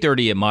 It's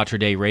 8:30 at Mater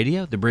Dei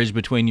Radio, the bridge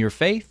between your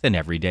faith and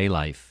everyday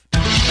life.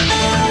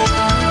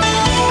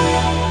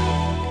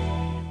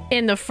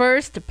 In the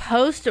first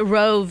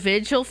post-Roe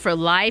Vigil for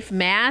Life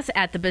Mass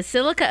at the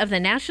Basilica of the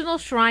National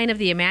Shrine of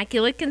the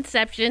Immaculate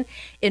Conception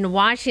in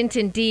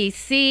Washington,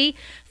 D.C.,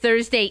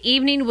 Thursday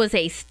evening was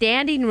a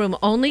standing room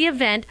only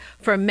event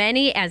for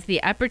many as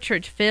the upper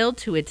church filled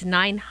to its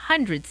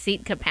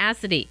 900-seat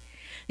capacity.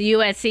 The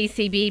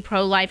USCCB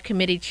Pro-Life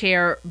Committee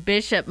Chair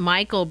Bishop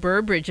Michael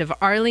Burbridge of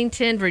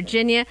Arlington,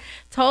 Virginia,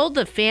 told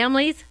the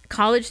families,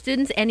 college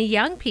students, and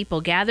young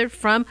people gathered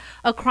from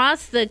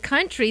across the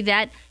country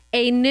that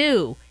a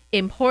new,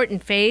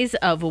 important phase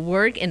of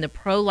work in the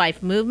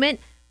pro-life movement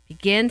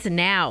begins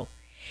now.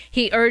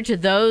 He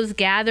urged those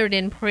gathered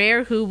in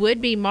prayer who would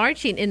be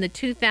marching in the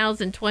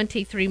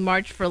 2023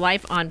 March for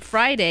Life on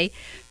Friday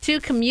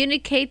to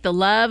communicate the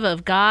love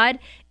of God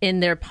in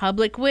their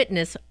public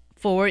witness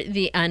for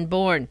the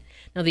unborn.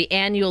 Now, the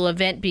annual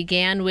event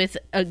began with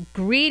a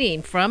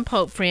greeting from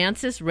Pope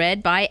Francis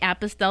read by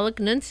Apostolic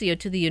Nuncio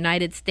to the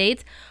United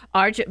States,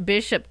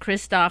 Archbishop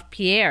Christophe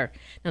Pierre.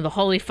 Now, the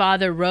Holy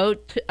Father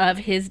wrote of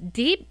his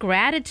deep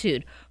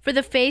gratitude for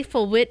the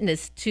faithful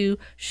witness to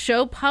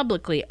show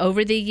publicly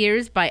over the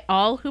years by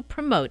all who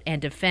promote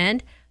and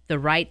defend the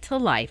right to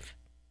life.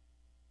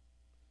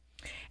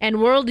 And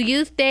World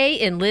Youth Day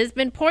in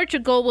Lisbon,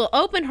 Portugal will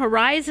open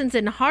horizons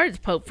and hearts,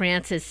 Pope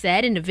Francis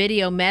said in a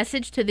video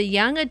message to the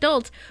young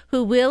adults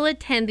who will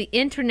attend the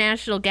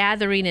international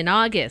gathering in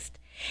August.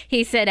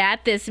 He said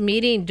at this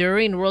meeting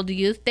during World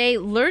Youth Day,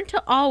 learn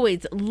to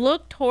always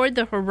look toward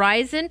the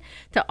horizon,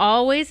 to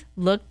always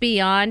look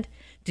beyond.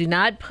 Do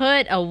not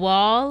put a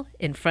wall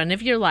in front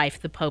of your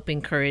life, the Pope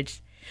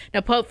encouraged.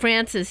 Now, Pope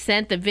Francis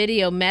sent the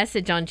video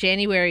message on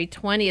January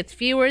 20th,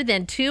 fewer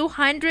than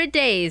 200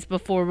 days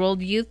before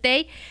World Youth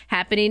Day,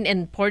 happening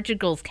in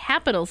Portugal's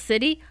capital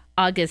city,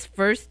 August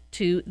 1st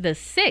to the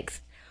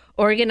 6th.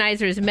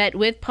 Organizers met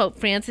with Pope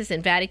Francis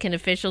and Vatican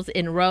officials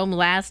in Rome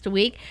last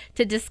week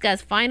to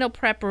discuss final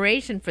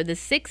preparation for the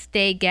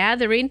 6-day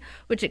gathering,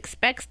 which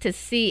expects to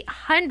see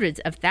hundreds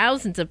of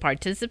thousands of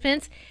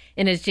participants.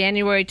 In his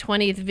January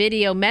 20th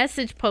video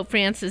message, Pope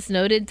Francis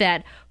noted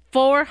that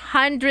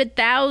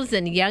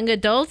 400,000 young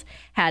adults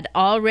had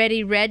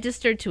already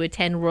registered to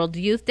attend World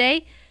Youth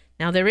Day.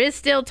 Now, there is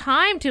still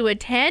time to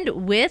attend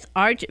with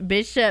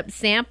Archbishop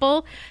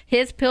Sample.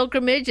 His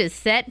pilgrimage is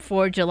set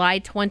for July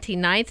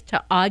 29th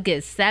to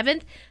August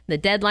 7th. The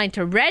deadline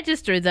to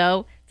register,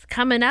 though, is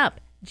coming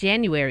up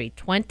January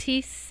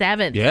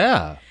 27th.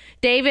 Yeah.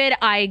 David,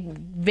 I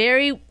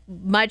very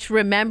much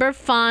remember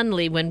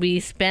fondly when we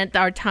spent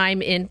our time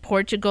in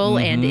Portugal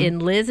and in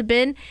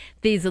Lisbon,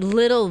 these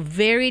little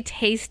very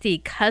tasty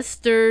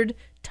custard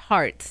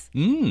tarts.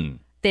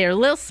 They're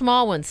little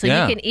small ones, so you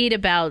can eat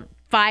about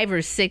 5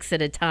 or 6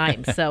 at a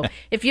time. So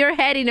if you're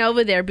heading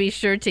over there, be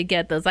sure to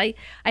get those. I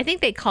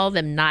think they call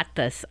them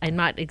natas. I'm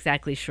not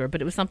exactly sure,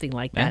 but it was something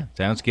like that. Yeah,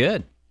 sounds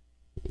good.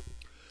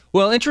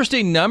 Well,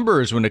 interesting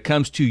numbers when it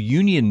comes to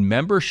union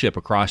membership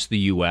across the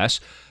U.S.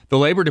 The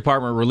Labor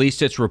Department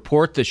released its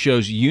report that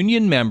shows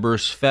union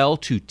members fell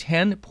to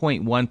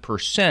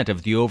 10.1%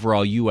 of the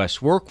overall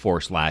U.S.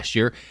 workforce last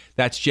year.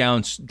 That's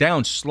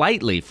down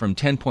slightly from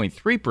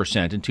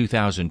 10.3% in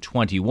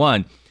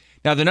 2021.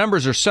 Now, the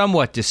numbers are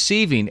somewhat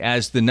deceiving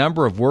as the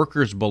number of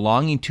workers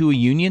belonging to a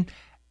union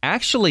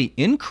actually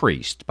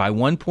increased by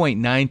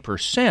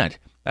 1.9%.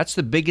 That's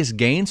the biggest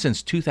gain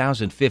since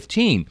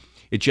 2015.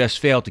 It just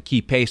failed to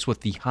keep pace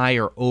with the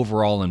higher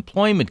overall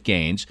employment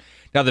gains.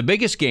 Now, the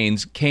biggest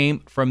gains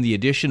came from the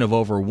addition of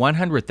over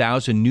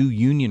 100,000 new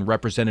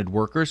union-represented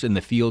workers in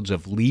the fields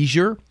of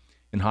leisure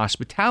and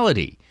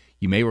hospitality.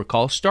 You may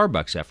recall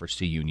Starbucks' efforts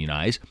to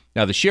unionize.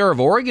 Now, the share of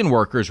Oregon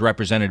workers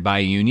represented by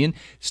a union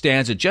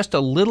stands at just a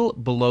little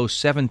below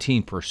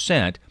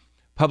 17%.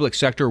 Public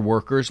sector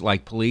workers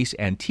like police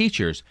and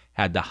teachers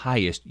had the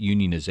highest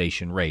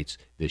unionization rates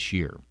this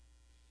year.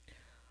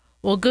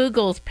 Well,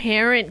 Google's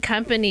parent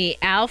company,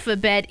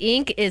 Alphabet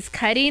Inc., is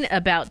cutting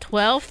about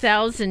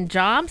 12,000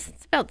 jobs.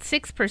 It's about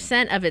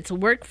 6% of its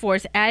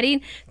workforce, adding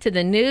to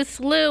the new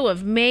slew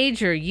of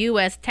major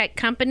U.S. tech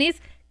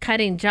companies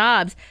cutting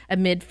jobs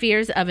amid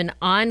fears of an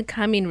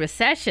oncoming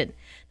recession.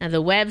 Now,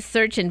 the web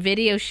search and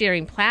video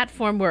sharing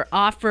platform will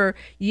offer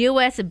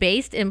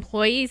U.S.-based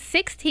employees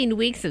 16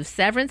 weeks of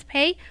severance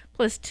pay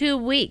plus 2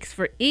 weeks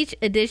for each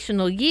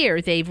additional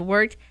year they've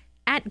worked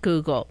at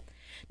Google.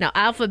 Now,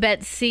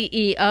 Alphabet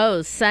CEO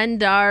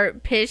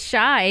Sundar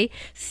Pichai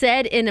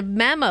said in a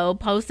memo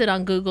posted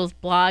on Google's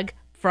blog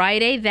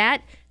Friday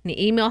that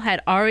the email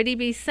had already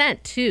been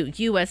sent to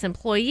U.S.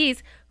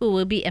 employees who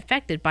will be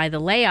affected by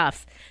the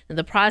layoffs. Now,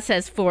 the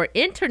process for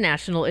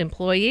international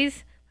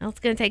employees, well,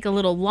 it's going to take a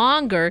little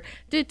longer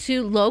due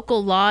to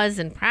local laws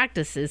and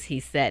practices,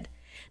 he said.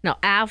 Now,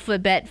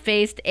 Alphabet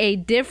faced a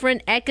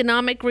different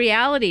economic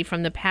reality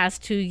from the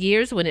past 2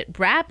 years when it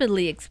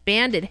rapidly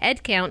expanded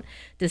headcount,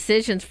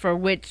 decisions for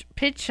which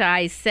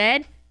Pichai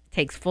said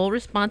takes full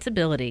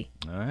responsibility.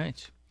 All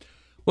right.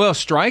 Well,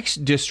 strikes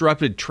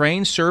disrupted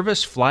train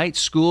service, flights,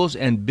 schools,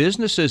 and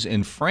businesses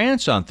in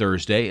France on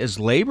Thursday as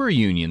labor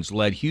unions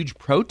led huge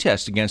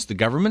protests against the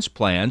government's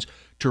plans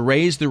to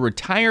raise the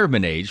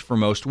retirement age for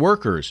most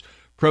workers.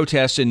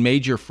 Protests in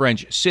major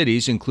French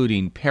cities,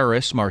 including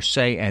Paris,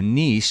 Marseille, and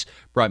Nice,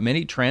 brought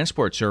many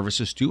transport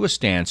services to a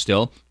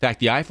standstill. In fact,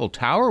 the Eiffel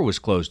Tower was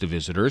closed to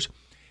visitors.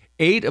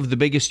 8 of the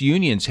biggest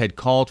unions had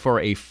called for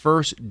a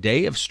first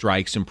day of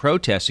strikes and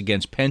protests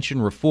against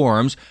pension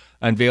reforms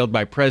unveiled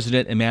by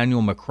President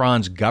Emmanuel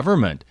Macron's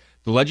government.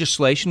 The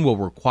legislation will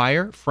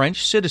require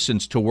French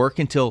citizens to work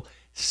until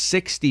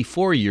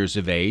 64 years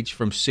of age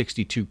from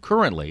 62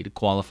 currently to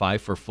qualify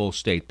for full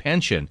state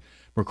pension.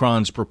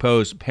 Macron's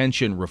proposed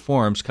pension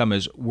reforms come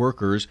as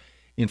workers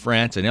in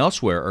France and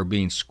elsewhere are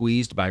being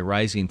squeezed by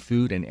rising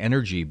food and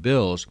energy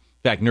bills.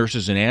 In fact,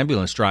 nurses and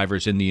ambulance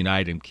drivers in the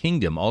United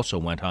Kingdom also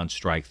went on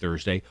strike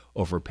Thursday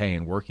over pay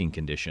and working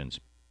conditions.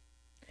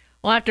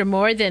 Well, after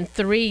more than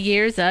 3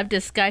 years of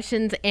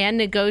discussions and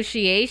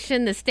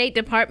negotiation, the State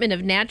Department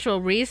of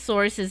Natural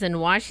Resources in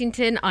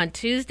Washington on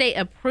Tuesday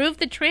approved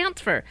the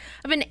transfer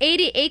of an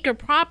 80-acre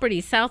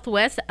property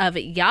southwest of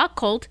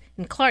Yakult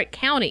in Clark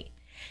County.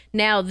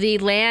 Now, the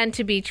land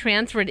to be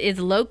transferred is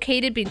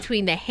located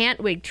between the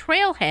Hantwig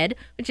Trailhead,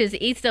 which is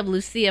east of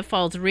Lucia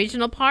Falls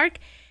Regional Park,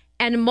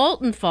 and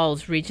Moulton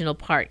Falls Regional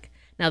Park.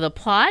 Now, the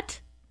plot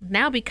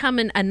now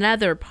becoming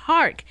another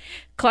park.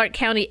 Clark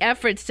County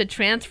efforts to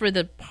transfer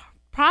the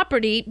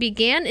property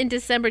began in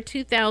December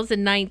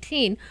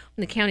 2019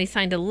 when the county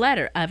signed a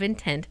letter of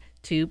intent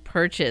to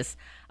purchase.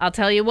 I'll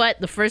tell you what,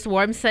 the first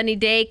warm sunny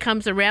day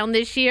comes around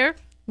this year.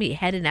 Be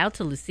heading out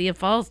to Lucia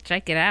Falls.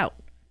 Check it out.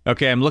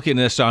 Okay, I'm looking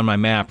at this on my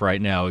map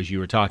right now as you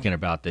were talking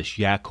about this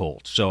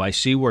Yakult. So I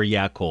see where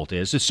Yakult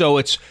is. So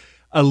it's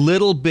a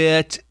little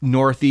bit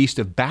northeast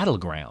of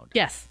Battleground.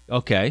 Yes.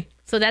 Okay.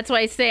 So that's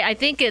why I say I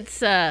think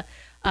it's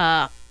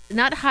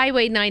not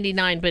Highway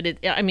 99, but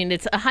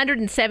it's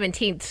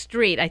 117th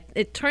Street.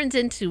 It turns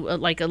into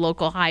like a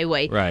local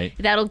highway. Right.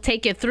 That'll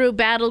take you through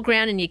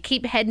Battleground, and you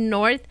keep heading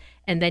north,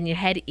 and then you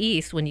head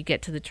east when you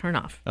get to the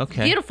turnoff.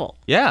 Okay. Beautiful.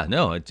 Yeah,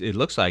 no, it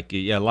looks like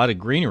a lot of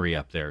greenery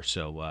up there.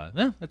 So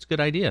that's a good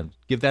idea.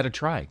 Give that a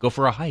try. Go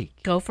for a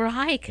hike. Go for a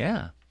hike.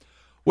 Yeah.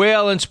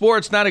 Well, in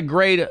sports, not a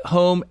great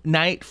home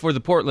night for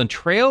the Portland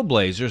Trail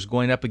Blazers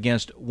going up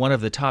against one of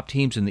the top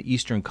teams in the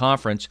Eastern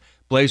Conference.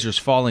 Blazers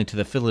falling to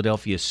the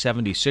Philadelphia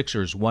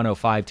 76ers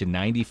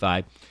 105-95.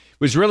 It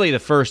was really the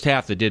first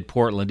half that did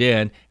Portland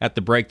in. At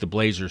the break, the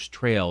Blazers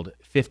trailed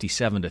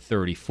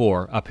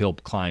 57-34. Uphill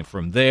climb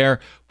from there.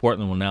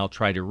 Portland will now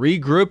try to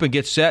regroup and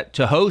get set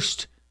to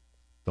host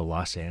the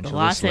Los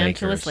Angeles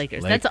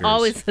Lakers. That's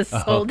always a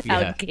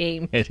sold-out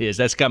game. It is.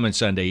 That's coming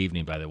Sunday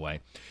evening, by the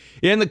way.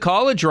 In the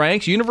college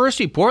ranks,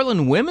 University of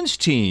Portland women's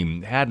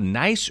team had a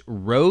nice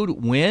road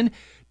win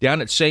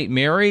down at St.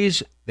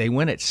 Mary's. They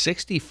win at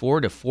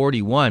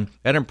 64-41.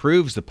 That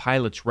improves the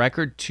Pilots'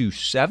 record to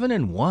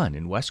 7-1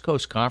 in West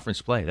Coast Conference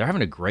play. They're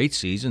having a great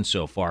season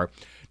so far.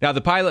 Now,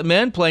 the Pilot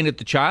men playing at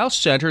the Childs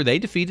Center, they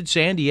defeated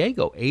San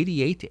Diego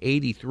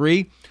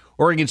 88-83.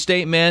 Oregon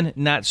State men,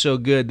 not so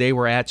good. They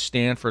were at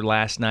Stanford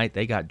last night.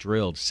 They got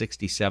drilled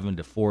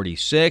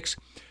 67-46.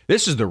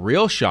 This is the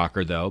real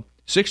shocker, though.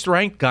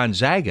 6th-ranked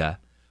Gonzaga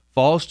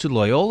falls to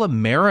Loyola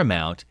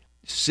Marymount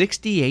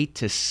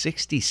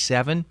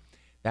 68-67.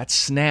 That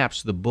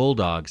snaps the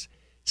Bulldogs'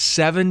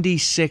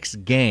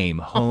 76-game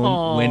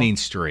home winning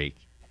streak.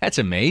 That's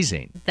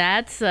amazing.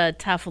 That's a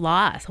tough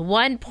loss.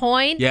 1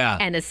 point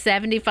and a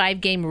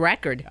 75-game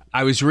record.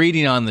 I was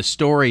reading on the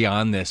story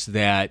on this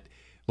that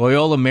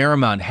Loyola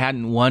Marymount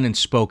hadn't won in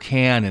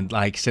Spokane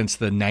since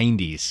the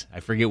 90s.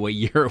 I forget what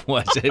year it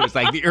was. It was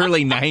like the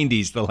early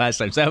 90s the last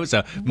time. So that was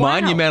a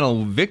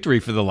monumental victory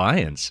for the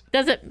Lions.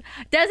 Doesn't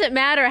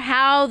matter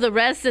how the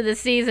rest of the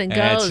season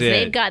goes.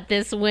 They've got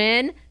this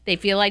win. They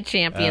feel like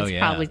champions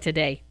probably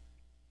today.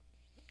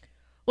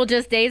 Well,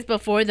 just days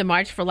before the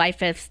March for Life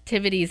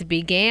festivities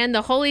began,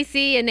 the Holy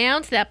See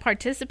announced that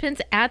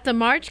participants at the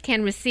march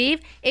can receive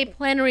a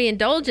plenary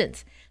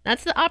indulgence.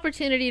 That's the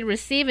opportunity to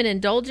receive an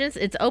indulgence.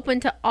 It's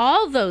open to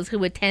all those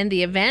who attend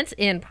the events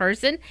in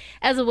person,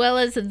 as well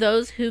as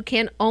those who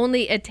can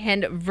only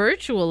attend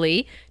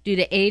virtually due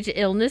to age,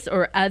 illness,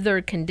 or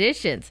other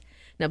conditions.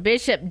 Now,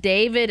 Bishop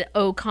David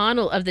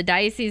O'Connell of the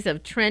Diocese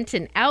of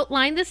Trenton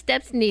outlined the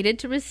steps needed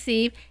to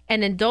receive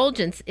an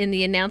indulgence in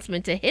the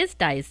announcement to his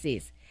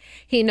diocese.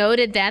 He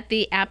noted that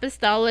the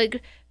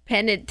Apostolic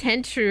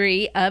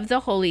Penitentiary of the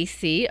Holy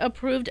See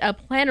approved a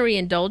plenary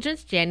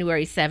indulgence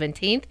January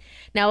 17th.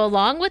 Now,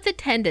 along with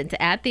attendance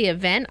at the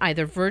event,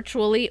 either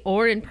virtually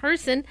or in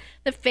person,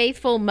 the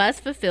faithful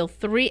must fulfill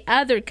 3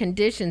 other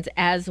conditions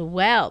as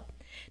well.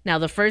 Now,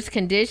 the first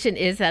condition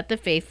is that the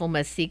faithful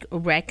must seek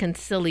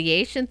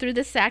reconciliation through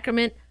the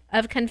sacrament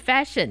of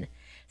confession.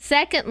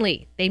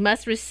 Secondly, they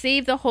must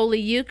receive the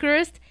Holy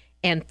Eucharist.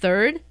 And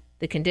third,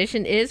 the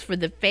condition is for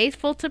the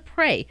faithful to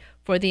pray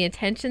for the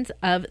intentions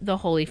of the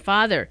Holy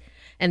Father.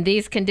 And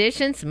these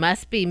conditions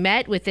must be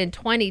met within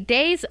 20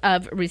 days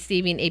of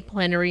receiving a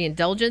plenary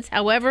indulgence.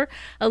 However,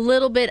 a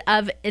little bit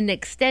of an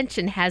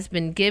extension has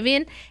been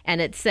given, and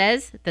it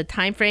says the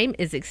time frame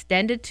is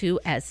extended to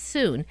as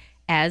soon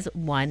as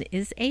one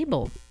is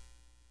able.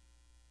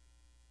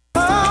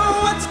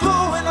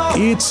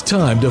 It's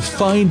time to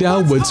find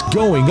out what's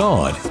going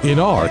on in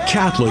our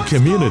Catholic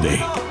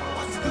community.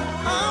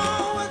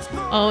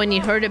 Oh, and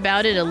you heard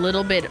about it a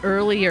little bit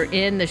earlier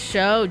in the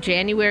show.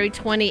 January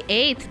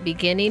 28th,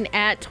 beginning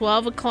at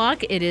 12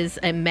 o'clock, it is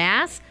a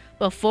Mass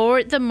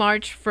before the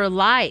March for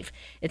Life.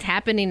 It's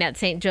happening at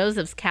St.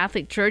 Joseph's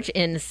Catholic Church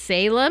in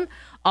Salem.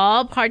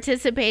 All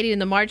participating in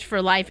the March for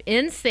Life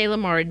in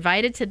Salem are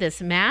invited to this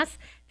Mass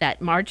that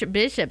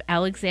Archbishop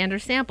Alexander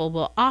Sample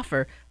will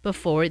offer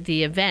before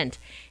the event.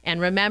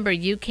 And remember,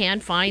 you can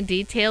find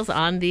details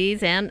on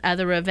these and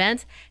other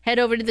events. Head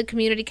over to the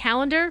community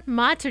calendar,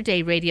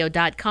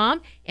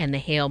 materdeiradio.com, and the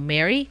Hail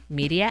Mary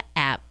Media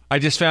app. I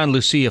just found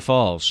Lucia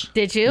Falls.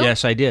 Did you?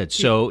 Yes, I did.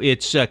 So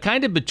it's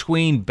kind of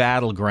between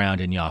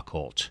Battleground and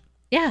Yakult.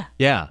 Yeah.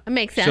 Yeah. That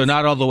makes sense. So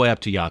not all the way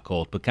up to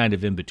Yakult, but kind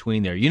of in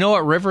between there. You know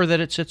what river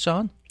that it sits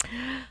on?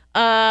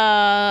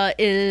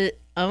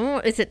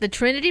 Is it the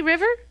Trinity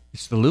River?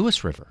 It's the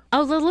Lewis River.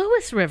 Oh, the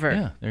Lewis River.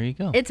 Yeah, there you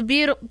go. It's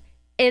beautiful.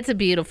 It's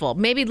beautiful.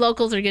 Maybe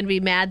locals are going to be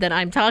mad that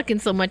I'm talking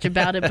so much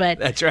about it, but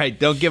that's right.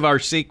 Don't give our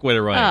secret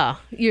away. Oh,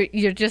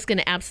 you're just going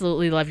to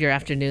absolutely love your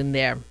afternoon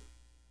there.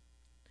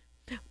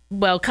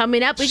 Well,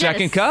 coming up, we got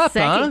a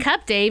second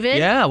cup, David.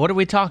 Yeah, what are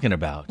we talking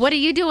about? What are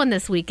you doing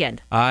this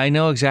weekend? I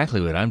know exactly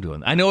what I'm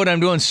doing. I know what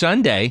I'm doing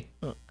Sunday.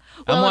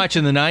 I'm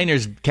watching the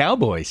Niners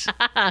Cowboys.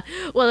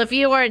 Well, if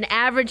you are an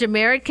average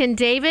American,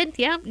 David,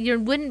 yeah, you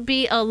wouldn't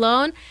be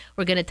alone.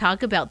 We're going to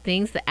talk about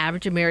things the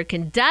average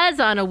American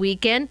does on a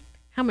weekend.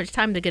 How much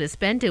time they're going to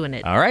spend doing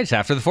it. All right, it's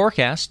after the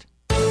forecast.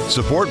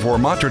 Support for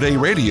Mater Dei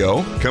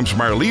Radio comes from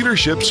our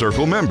Leadership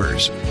Circle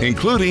members,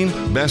 including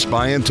Best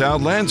Buy in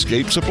Town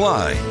Landscape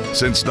Supply.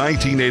 Since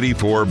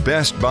 1984,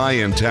 Best Buy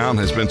in Town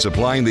has been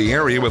supplying the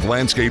area with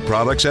landscape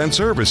products and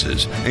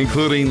services,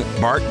 including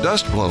bark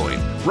dust blowing,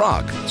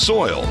 rock,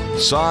 soil,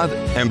 sod,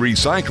 and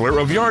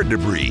recycler of yard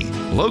debris.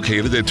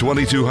 Located at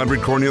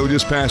 2200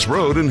 Cornelius Pass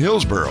Road in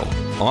Hillsboro.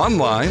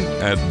 Online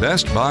at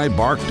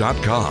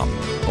bestbuybark.com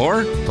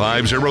or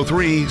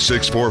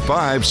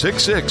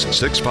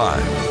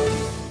 503-645-6665.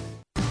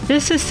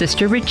 This is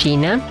Sister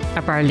Regina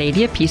of Our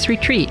Lady of Peace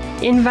Retreat,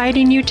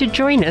 inviting you to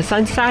join us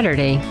on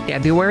Saturday,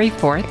 February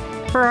 4th,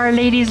 for Our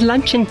Lady's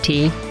Luncheon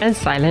Tea and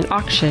Silent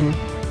Auction.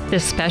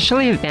 This special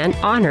event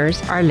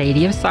honors Our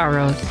Lady of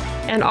Sorrows,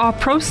 and all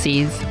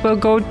proceeds will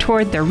go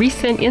toward the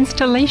recent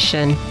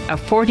installation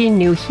of 40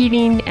 new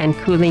heating and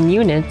cooling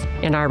units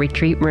in our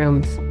retreat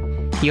rooms.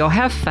 You'll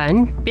have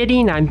fun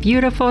bidding on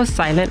beautiful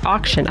silent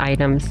auction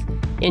items,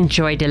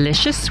 enjoy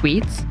delicious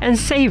sweets and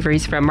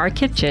savories from our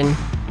kitchen,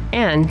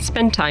 and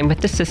spend time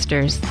with the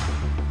sisters.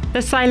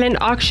 The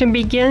silent auction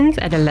begins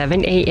at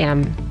 11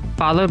 a.m.,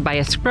 followed by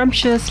a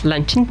scrumptious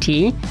luncheon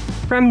tea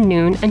from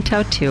noon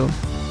until 2.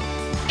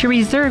 To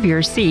reserve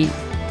your seat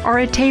or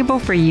a table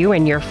for you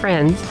and your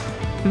friends,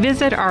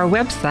 visit our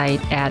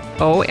website at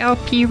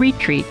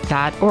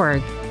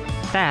olpretreat.org.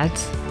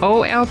 That's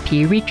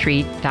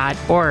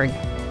olpretreat.org.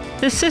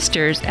 The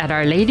sisters at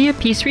Our Lady of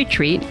Peace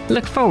Retreat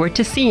look forward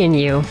to seeing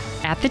you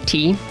at the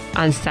tea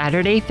on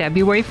Saturday,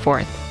 February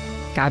 4th.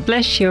 God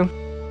bless you.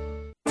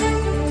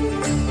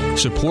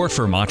 Support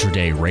for Mater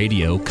Dei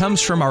Radio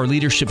comes from our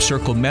Leadership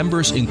Circle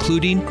members,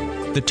 including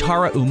the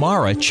Tara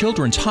Umara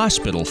Children's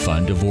Hospital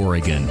Fund of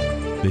Oregon.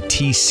 The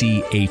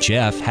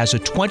TCHF has a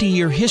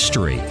 20-year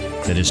history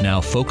that is now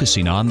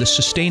focusing on the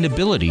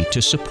sustainability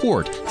to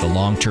support the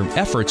long-term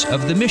efforts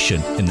of the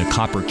mission in the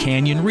Copper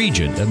Canyon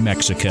region of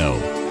Mexico.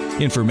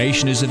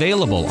 Information is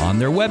available on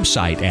their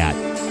website at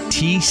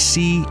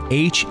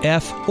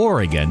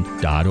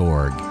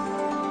tchforegon.org.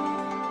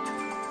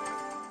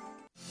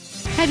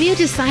 Have you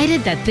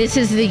decided that this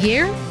is the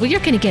year? Well,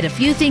 you're going to get a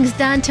few things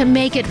done to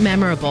make it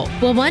memorable.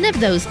 Well, one of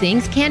those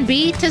things can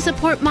be to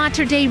support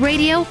Mater Dei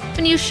Radio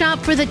when you shop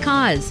for the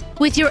cause.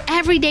 With your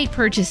everyday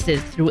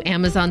purchases through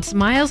Amazon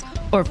Smiles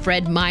or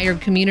Fred Meyer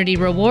Community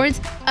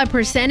Rewards, a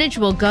percentage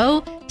will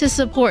go to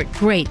support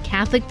great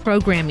Catholic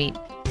programming.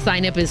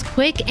 Sign up is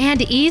quick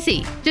and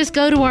easy. Just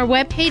go to our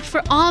webpage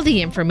for all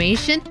the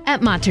information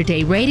at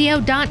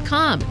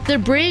materdeiradio.com, the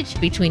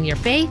bridge between your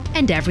faith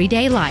and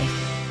everyday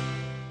life.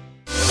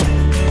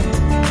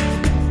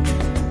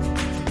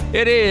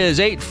 It is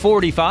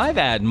 8:45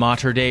 at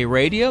Mater Dei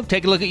Radio.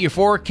 Take a look at your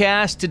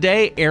forecast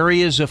today.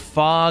 Areas of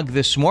fog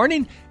this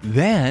morning,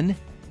 then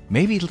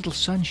maybe a little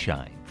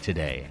sunshine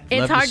today. It's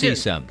Love hard to see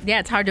some.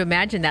 Yeah, it's hard to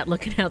imagine that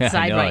looking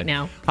outside right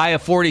now. High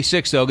of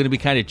 46, though. Going to be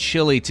kind of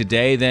chilly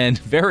today, then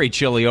very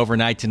chilly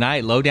overnight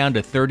tonight. Low down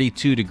to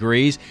 32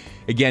 degrees.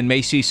 Again,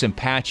 may see some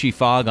patchy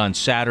fog on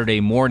Saturday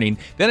morning.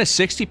 Then a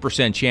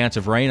 60% chance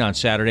of rain on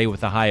Saturday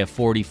with a high of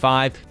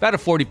 45. About a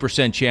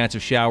 40% chance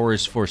of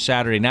showers for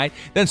Saturday night.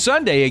 Then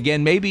Sunday,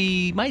 again,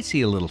 might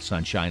see a little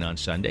sunshine on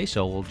Sunday,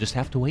 so we'll just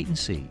have to wait and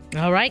see.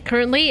 All right,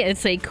 currently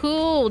it's a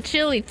cool,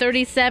 chilly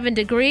 37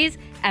 degrees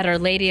at Our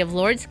Lady of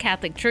Lourdes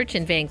Catholic Church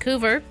in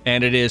Vancouver.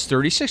 And it is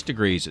 36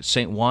 degrees at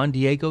St. Juan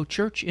Diego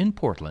Church in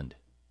Portland.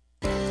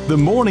 The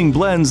morning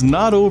blend's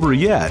not over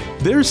yet.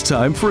 There's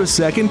time for a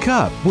second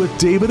cup with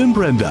David and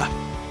Brenda.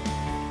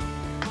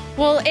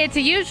 Well, it's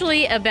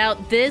usually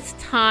about this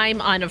time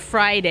on a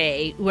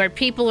Friday where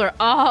people are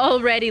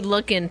already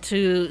looking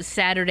to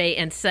Saturday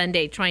and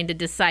Sunday trying to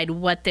decide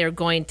what they're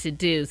going to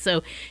do.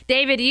 So,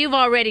 David, you've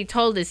already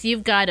told us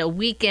you've got a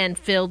weekend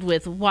filled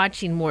with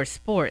watching more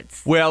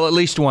sports. Well, at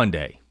least one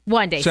day.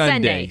 One day,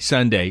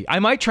 Sunday. I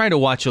might try to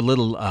watch a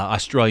little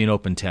Australian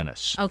Open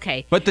tennis.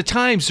 Okay. But the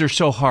times are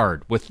so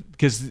hard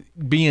because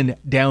being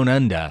down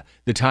under,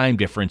 the time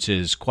difference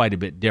is quite a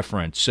bit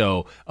different.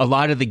 So a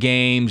lot of the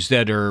games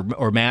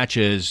or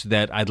matches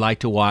that I'd like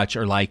to watch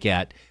are like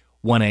at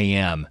 1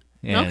 a.m.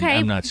 And okay.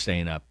 I'm not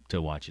staying up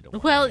to watch it.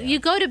 Well, you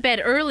go to bed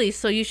early,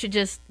 so you should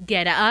just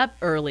get up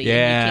early and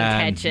you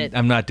can catch it.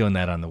 I'm not doing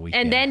that on the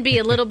weekend. And then be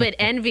a little bit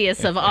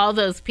envious of all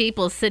those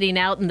people sitting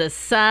out in the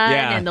sun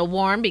and the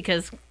warm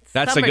because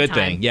that's summertime. a good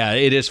thing. Yeah,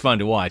 it is fun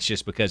to watch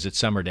just because it's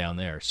summer down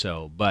there.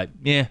 So, but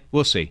yeah,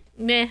 we'll see.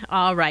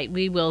 All right,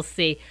 we will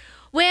see.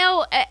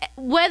 Well,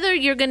 whether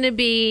you're going to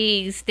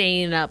be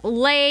staying up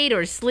late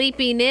or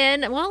sleeping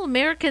in, well,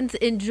 Americans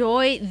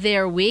enjoy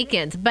their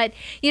weekends. But,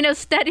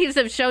 studies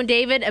have shown,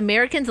 David,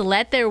 Americans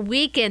let their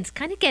weekends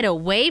kind of get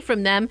away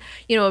from them.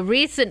 A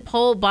recent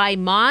poll by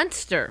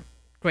Monster,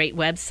 great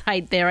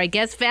website there, I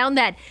guess, found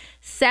that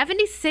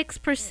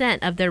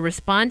 76% of their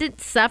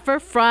respondents suffer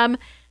from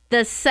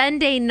the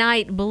Sunday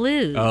night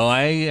blues. Oh,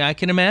 I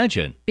can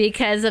imagine.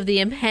 Because of the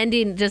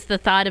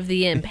thought of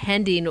the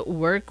impending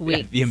work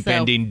week. The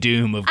impending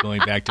doom of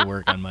going back to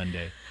work on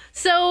Monday.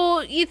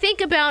 So you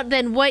think about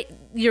then what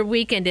your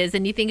weekend is,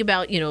 and you think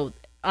about,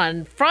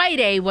 on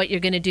Friday what you're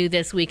going to do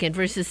this weekend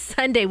versus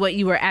Sunday what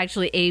you were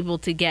actually able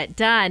to get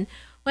done.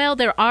 Well,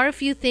 there are a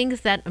few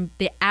things that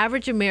the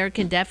average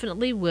American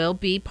definitely will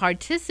be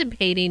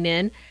participating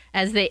in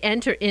as they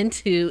enter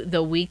into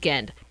the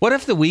weekend. What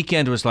if the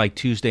weekend was like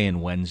Tuesday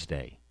and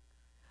Wednesday?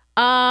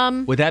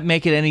 Would that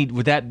make it any?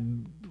 Would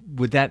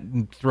that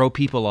throw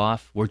people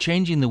off? We're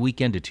changing the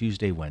weekend to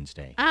Tuesday,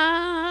 Wednesday.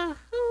 I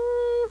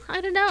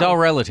don't know. It's all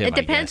relative. It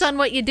depends on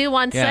what you do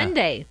on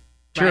Sunday.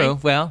 True.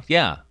 Right? Well,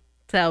 yeah.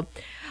 So,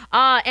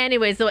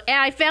 anyway, so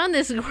I found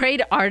this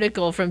great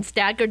article from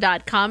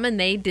Stacker.com, and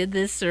they did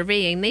this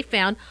survey, and they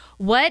found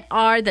what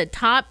are the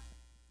top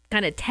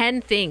kind of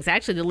 10 things.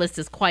 Actually, the list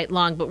is quite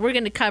long, but we're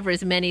going to cover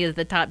as many of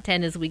the top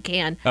 10 as we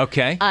can.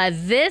 Okay.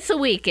 This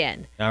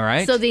weekend. All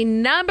right. So the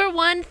number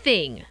one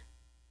thing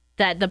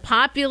that the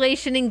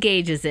population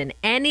engages in,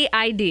 any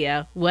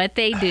idea what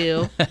they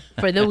do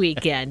for the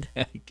weekend?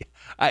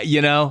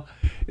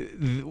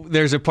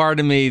 There's a part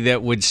of me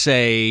that would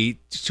say,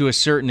 to a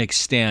certain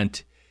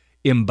extent,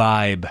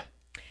 imbibe.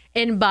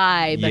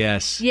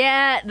 Yes.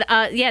 Yeah,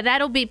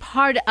 that'll be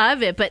part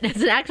of it, but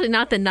it's actually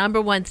not the number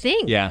one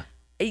thing. Yeah.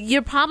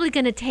 You're probably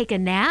going to take a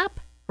nap,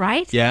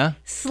 right? Yeah.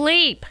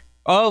 Sleep.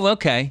 Oh,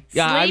 okay.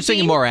 Yeah, Sleeping? I was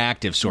thinking more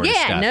active sort of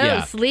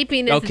stuff.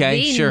 Sleeping is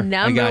the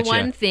number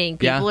one thing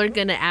people are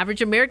going to,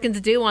 average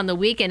Americans do on the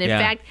weekend. In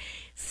fact,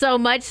 so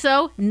much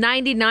so,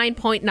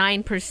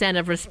 99.9%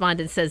 of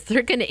respondents says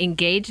they're going to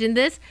engage in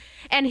this.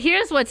 And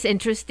here's what's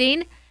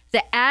interesting.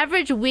 The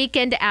average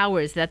weekend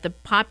hours that the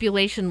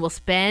population will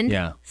spend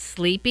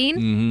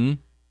sleeping,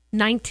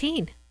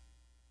 19.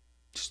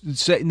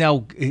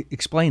 Now,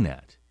 explain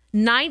that.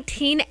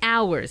 19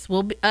 hours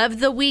of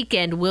the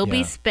weekend will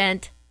be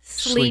spent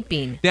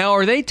sleeping. Now,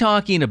 are they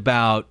talking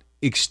about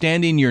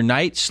extending your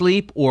night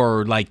sleep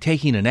or like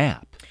taking a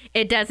nap?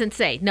 It doesn't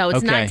say. No,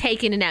 it's not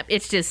taking a nap.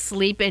 It's just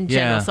sleep in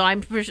general. So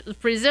I'm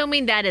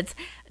presuming that it's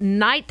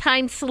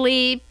nighttime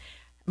sleep,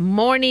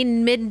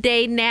 morning,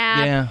 midday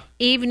nap,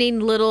 evening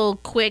little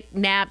quick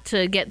nap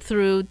to get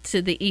through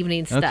to the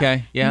evening stuff.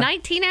 Okay,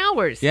 19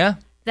 hours. Yeah.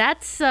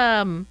 That's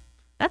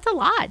a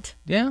lot.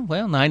 Yeah,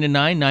 well, 9 to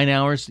 9, 9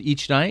 hours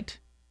each night.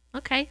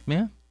 Okay.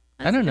 Yeah.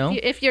 I don't know.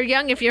 If you're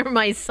young, if you're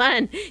my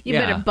son, you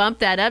better bump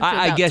that up to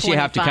about I guess 25.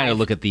 you have to kind of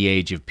look at the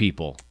age of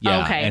people.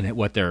 Yeah. Okay. And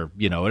what they're,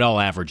 it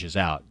all averages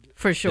out.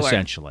 For sure.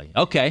 Essentially.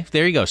 Okay,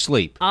 there you go.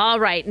 Sleep. All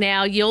right.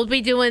 Now, you'll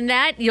be doing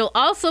that. You'll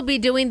also be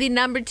doing the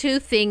number 2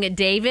 thing,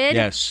 David.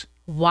 Yes.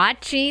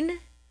 Watching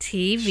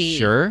TV.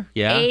 Sure,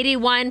 yeah.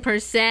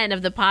 81%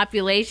 of the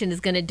population is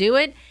going to do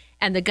it,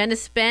 and they're going to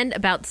spend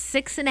about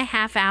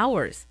 6.5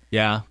 hours.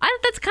 Yeah. I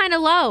think that's kind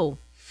of low.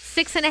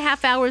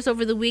 6.5 hours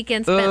over the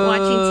weekend spent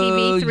watching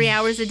TV, 3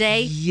 hours a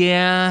day.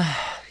 Yeah.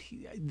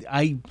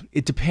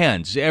 It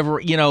depends.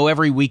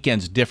 Every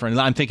weekend's different.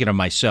 I'm thinking of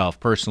myself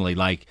personally.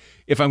 Like,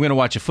 if I'm going to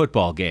watch a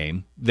football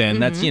game, then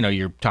that's,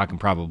 you're talking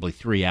probably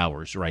 3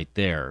 hours right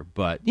there.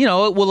 But,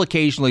 we'll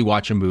occasionally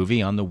watch a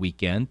movie on the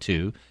weekend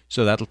too.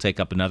 So that'll take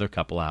up another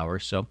couple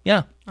hours. So,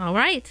 yeah. All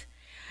right.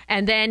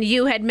 And then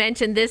you had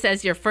mentioned this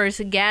as your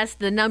first guest,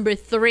 the number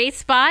 3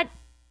 spot,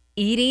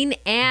 eating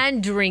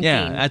and drinking.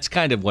 Yeah, that's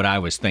kind of what I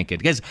was thinking.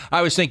 Because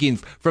I was thinking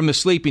from the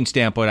sleeping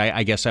standpoint,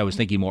 I guess I was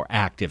thinking more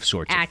active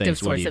sorts of things. Active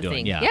sorts of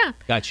things. Yeah.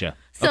 Gotcha.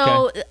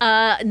 So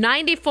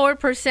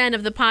 94%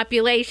 of the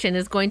population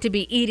is going to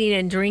be eating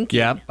and drinking.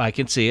 Yep, I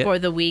can see it. For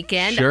the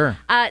weekend. Sure.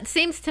 It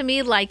seems to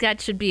me like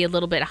that should be a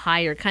little bit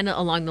higher, kind of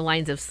along the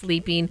lines of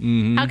sleeping.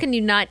 Mhm. How can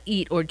you not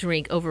eat or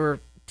drink over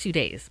 2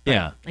 days? But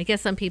Yeah. I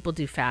guess some people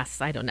do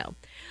fasts. I don't know.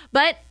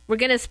 But we're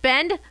going to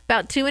spend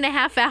about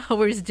 2.5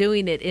 hours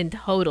doing it in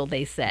total,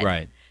 they said.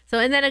 Right. So,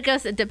 and then I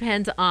guess it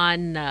depends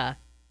on,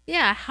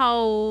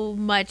 how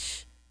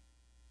much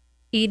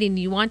eating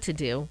you want to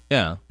do.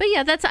 Yeah. But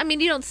yeah,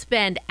 you don't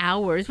spend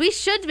hours. We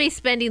should be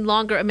spending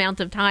longer amounts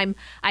of time,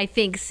 I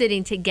think,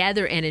 sitting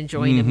together and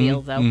enjoying a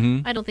meal,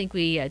 though. I don't think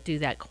we do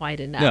that quite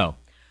enough. No.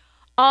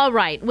 All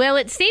right. Well,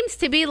 it seems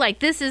to be like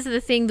this is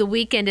the thing the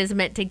weekend is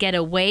meant to get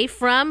away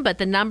from, but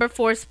the number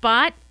 4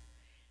 spot,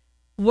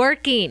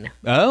 working.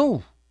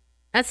 Oh.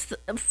 That's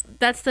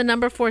the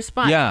number 4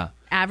 spot. Yeah.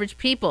 Average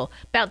people.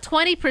 About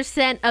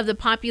 20% of the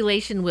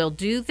population will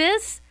do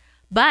this,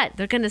 but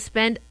they're going to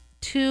spend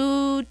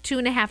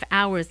 2.5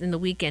 hours in the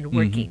weekend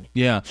working.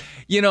 Yeah.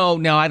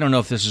 Now I don't know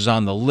if this is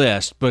on the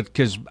list, but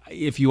because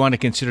if you want to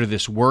consider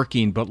this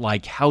working, but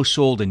like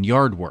household and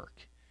yard work,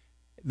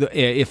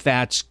 if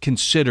that's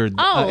considered,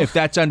 if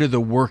that's under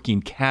the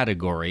working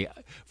category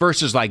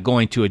versus like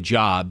going to a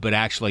job, but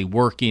actually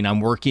working,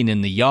 I'm working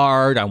in the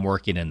yard, I'm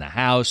working in the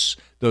house,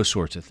 those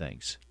sorts of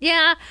things.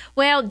 Yeah.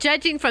 Well,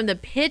 judging from the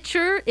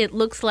picture, it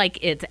looks like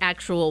it's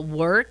actual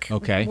work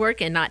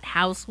and not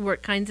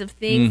housework kinds of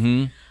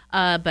things.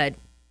 But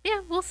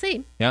yeah, we'll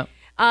see. Yeah.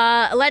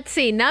 Let's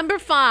see. Number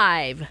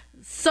 5,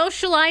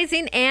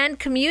 socializing and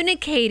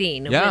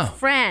communicating with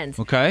friends.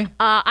 Okay.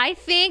 I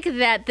think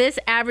that this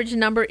average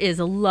number is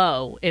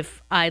low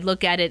if I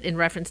look at it in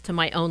reference to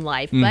my own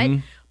life. But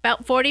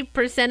about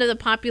 40% of the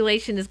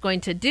population is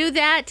going to do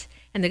that,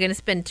 and they're going to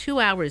spend 2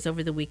 hours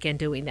over the weekend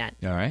doing that.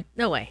 All right.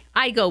 No way.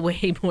 I go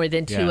way more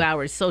than 2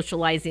 hours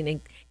socializing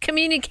and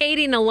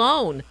communicating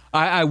alone.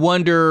 I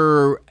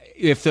wonder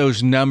if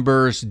those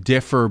numbers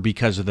differ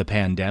because of the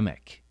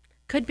pandemic.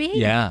 Could be.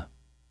 Yeah.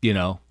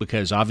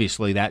 Because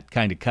obviously that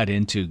kind of cut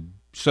into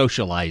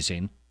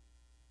socializing,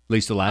 at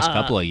least the last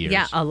couple of years.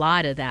 Yeah, a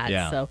lot of that.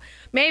 Yeah. So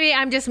maybe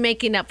I'm just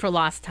making up for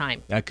lost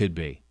time. That could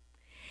be.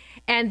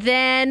 And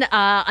then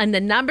on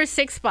the number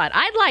 6 spot,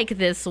 I like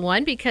this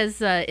one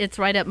because it's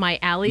right up my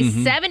alley.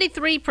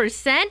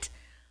 73%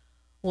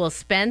 will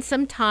spend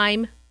some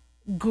time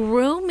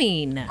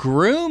grooming.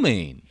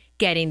 Grooming.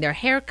 Getting their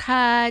hair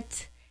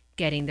cut,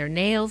 getting their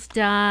nails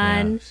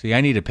done. Yeah. See,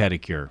 I need a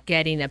pedicure.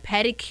 Getting a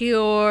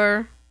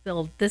pedicure.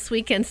 Well, this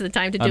weekend's the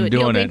time to do it.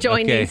 You'll You'll be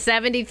joining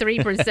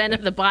 73%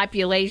 of the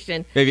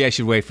population. Maybe I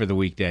should wait for the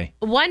weekday.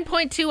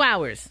 1.2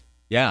 hours.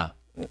 Yeah.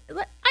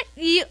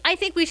 I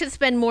think we should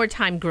spend more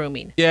time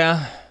grooming.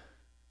 Yeah.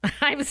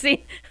 I've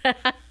seen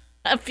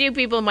a few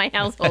people in my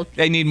household.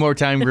 They need more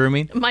time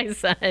grooming? My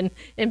son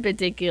in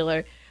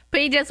particular. But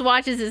he just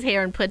washes his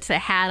hair and puts a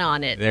hat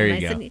on it. There you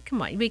and I go. said,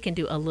 come on, we can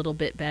do a little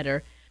bit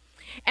better.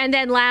 And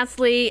then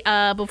lastly,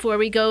 before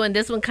we go, and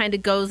this one kind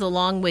of goes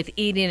along with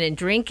eating and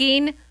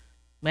drinking,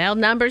 well,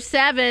 number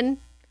 7,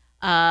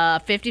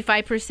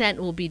 55%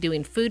 will be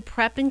doing food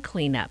prep and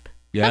cleanup.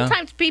 Yeah.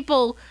 Sometimes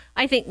people,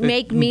 I think,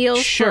 make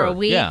meals for a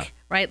week, yeah.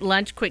 right?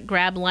 Lunch, quick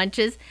grab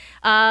lunches.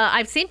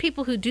 I've seen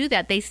people who do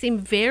that. They seem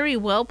very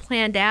well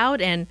planned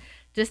out, and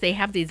just they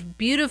have these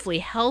beautifully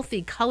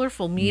healthy,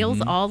 colorful meals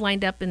all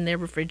lined up in their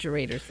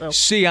refrigerator. So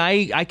see,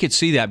 I could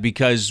see that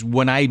because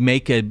when I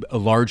make a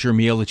larger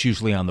meal, it's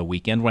usually on the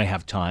weekend when I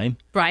have time.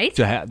 Right.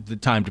 To have the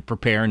time to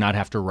prepare and not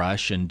have to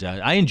rush. And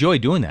I enjoy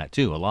doing that,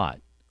 too, a lot.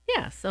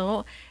 Yeah.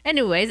 So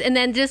anyways, and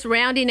then just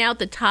rounding out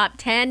the top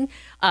 10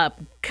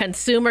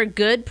 consumer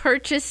good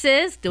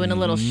purchases, doing a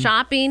little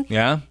shopping,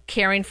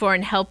 caring for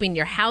and helping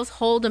your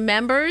household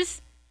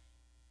members,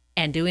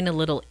 and doing a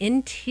little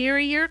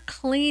interior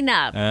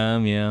cleanup.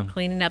 Yeah.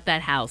 Cleaning up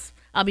that house.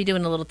 I'll be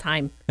doing a little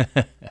time.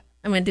 I'm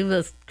going to do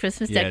those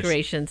Christmas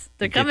decorations.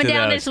 They're coming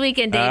down this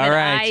weekend, David. All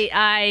right.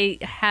 I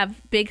have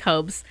big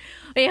hopes.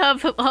 We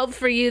hope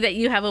for you that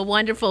you have a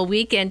wonderful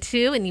weekend,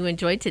 too, and you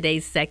enjoy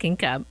today's Second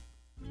Cup.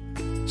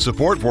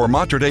 Support for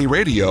Mater Dei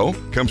Radio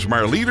comes from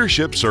our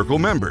Leadership Circle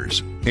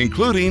members,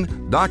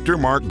 including Dr.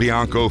 Mark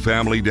Bianco,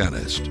 family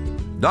dentist.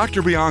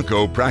 Dr.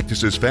 Bianco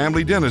practices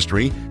family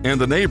dentistry in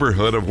the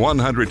neighborhood of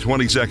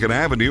 122nd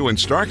Avenue and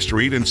Stark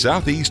Street in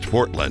Southeast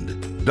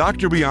Portland.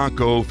 Dr.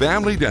 Bianco,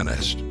 family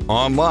dentist,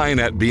 online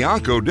at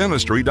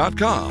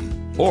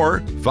biancodentistry.com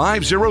or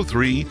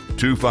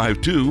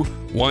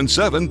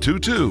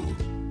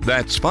 503-252-1722.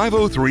 That's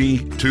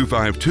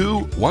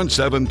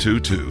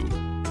 503-252-1722.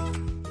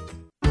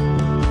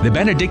 The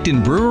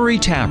Benedictine Brewery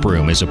Tap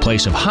Room is a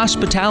place of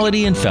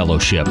hospitality and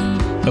fellowship,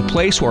 a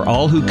place where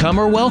all who come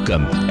are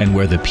welcome and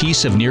where the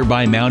peace of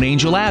nearby Mount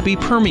Angel Abbey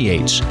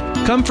permeates.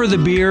 Come for the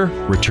beer,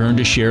 return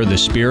to share the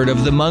spirit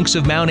of the monks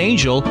of Mount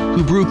Angel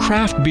who brew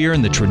craft beer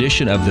in the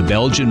tradition of the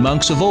Belgian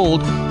monks of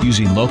old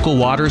using local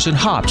waters and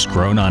hops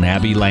grown on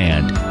Abbey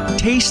land.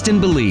 Taste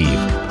and believe.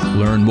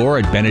 Learn more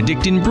at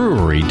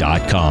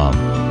benedictinebrewery.com.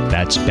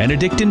 That's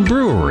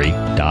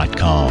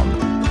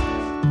benedictinebrewery.com.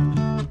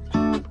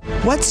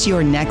 What's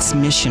your next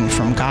mission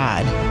from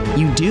God?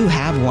 You do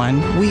have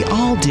one. We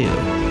all do.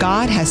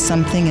 God has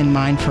something in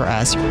mind for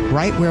us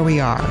right where we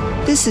are.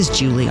 This is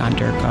Julie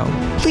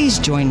Ondergo. Please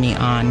join me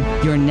on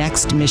Your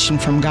Next Mission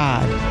from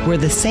God, where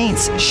the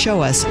saints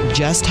show us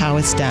just how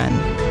it's done.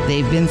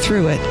 They've been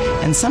through it,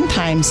 and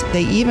sometimes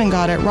they even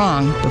got it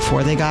wrong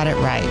before they got it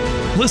right.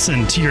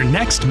 Listen to Your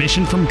Next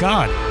Mission from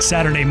God,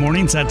 Saturday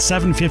mornings at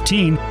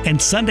 7:15 and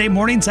Sunday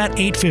mornings at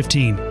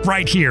 8:15,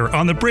 right here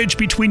on the bridge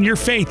between your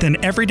faith and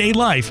everyday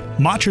life,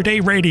 Mater Dei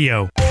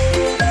Radio.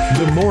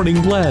 The Morning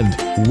Blend,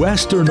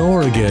 Western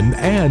Oregon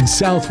and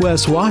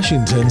Southwest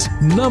Washington's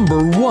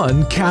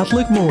 #1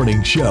 Catholic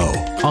morning show.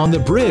 On the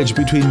bridge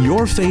between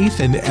your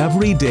faith and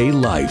everyday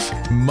life,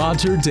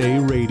 Mater Dei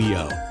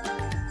Radio.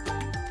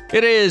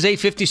 It is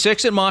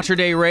 8:56 at Mater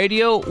Dei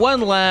Radio.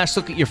 One last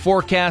look at your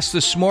forecast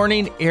this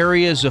morning.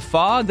 Areas of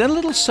fog, then a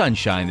little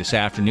sunshine this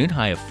afternoon,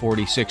 high of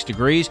 46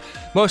 degrees.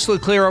 Mostly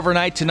clear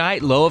overnight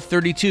tonight, low of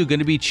 32, going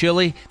to be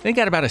chilly. Then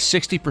got about a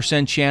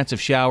 60% chance of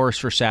showers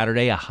for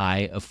Saturday, a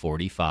high of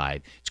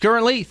 45. It's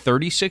currently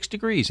 36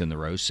 degrees in the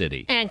Rose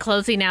City. And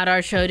closing out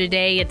our show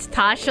today, it's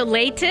Tasha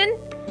Layton,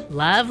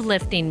 Love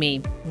Lifting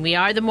Me. We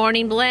are the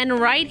Morning Blend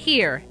right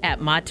here at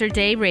Mater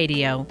Dei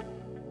Radio.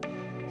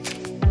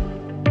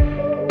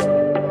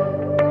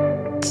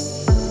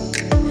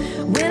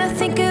 When I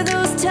think of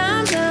those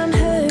times I'm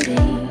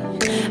hurting,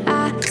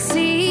 I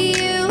see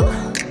you,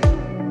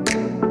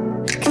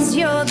 'cause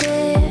you're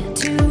there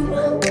too.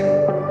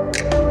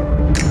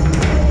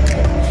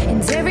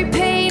 And every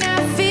pain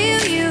I feel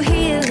you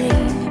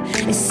healing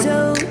is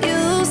so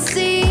you'll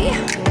see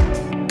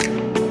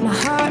my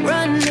heart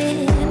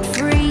running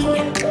free.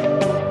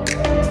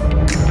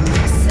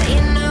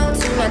 Saying no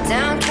to my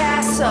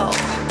downcast soul,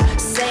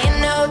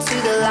 saying no to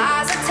the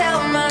lies I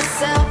tell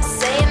myself,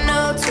 saying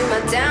no to my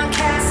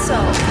downcast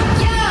soul.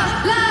 Your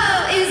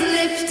love is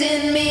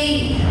lifting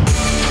me.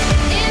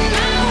 In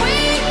my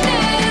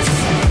weakness,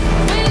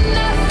 when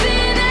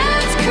nothing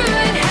else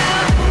could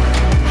help.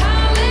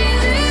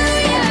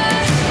 Hallelujah.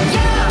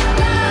 Your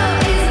love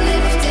is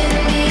lifting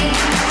me.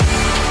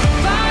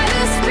 By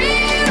the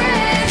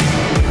Spirit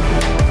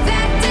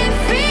that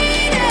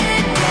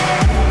defeated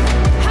death.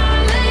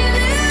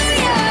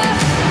 Hallelujah.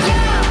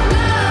 Your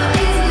love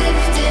is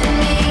lifting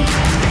me.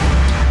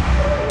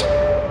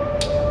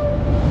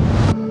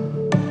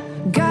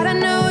 God, I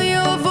know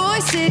your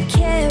voice it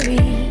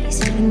carries,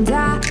 and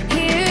I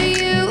hear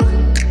you.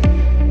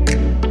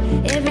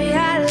 Every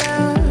I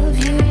love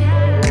you.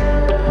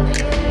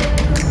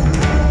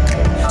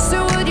 So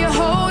would you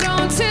hold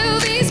on to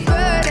these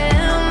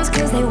burdens,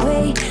 'cause they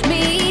weigh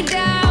me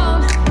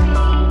down,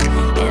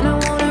 and I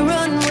wanna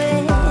run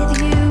with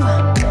you.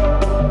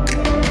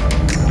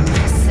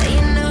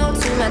 Saying no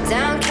to my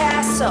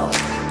downcast soul,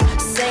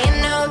 saying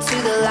no to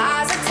the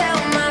lies I tell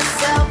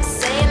myself,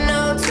 saying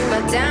no to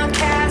my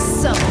downcast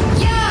soul.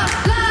 Your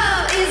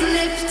love is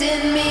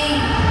lifting me.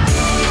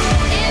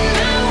 In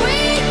my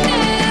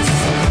weakness,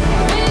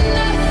 when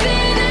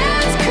nothing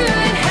else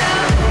could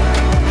help.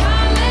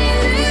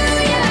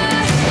 Hallelujah.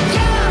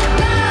 Your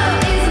love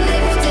is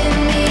lifting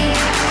me.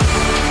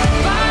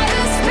 By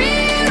the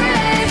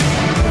Spirit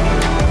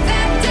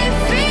that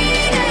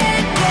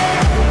defeated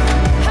death.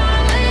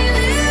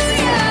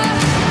 Hallelujah.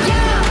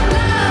 Your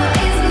love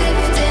is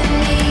lifting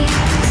me.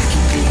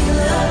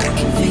 I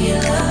can feel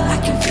love, I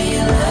can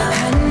feel love.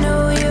 I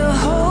know you're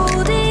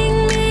holding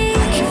me.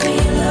 I can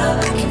feel love,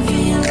 I can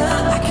feel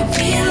love, I can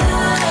feel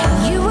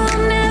love. You will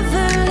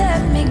never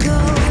let me go.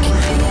 I can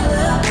feel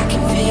love, I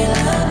can feel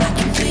love, I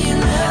can feel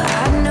love.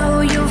 I know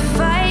you'll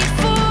fight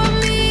for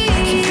me.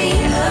 I can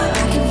feel love,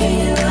 I can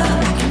feel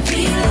love, I can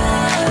feel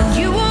love.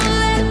 You won't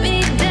let me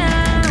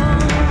down.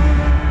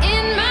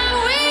 In my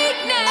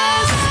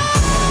weakness,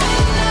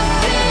 when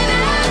nothing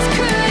else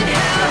could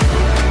help.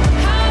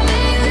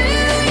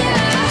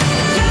 Hallelujah.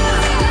 Your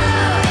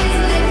love is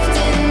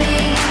lifting me.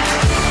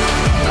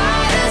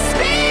 By the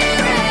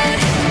Spirit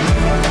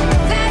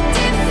that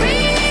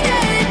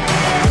defeated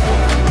death.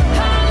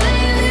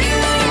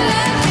 Hallelujah.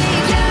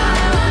 Your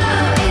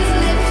love is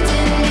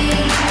lifting me.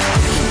 I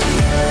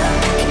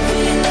can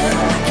feel love, I can feel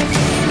love, I can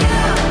feel love.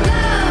 Your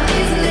love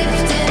is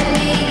lifting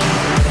me.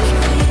 I can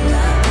feel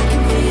love, I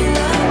can feel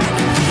love, I can feel love.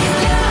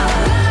 Your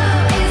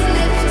love is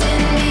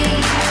lifting me.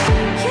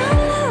 Your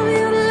love,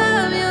 your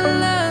love, your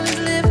love is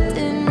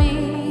lifting me.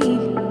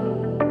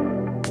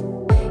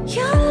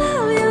 Your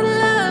love, your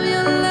love,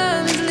 your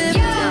love is lifting me.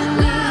 Your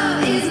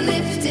love is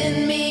lifting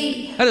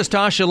me. That is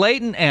Tasha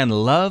Layton and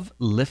Love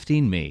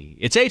Lifting Me.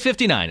 It's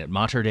 8:59 at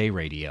Mater Dei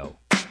Radio.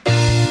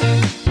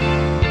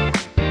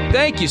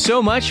 Thank you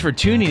so much for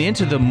tuning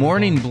into the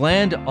Morning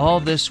Blend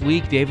all this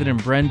week. David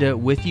and Brenda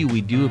with you.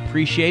 We do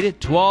appreciate it.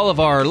 To all of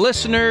our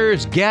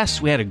listeners,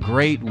 guests, we had a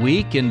great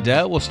week, and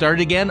we'll start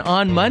again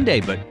on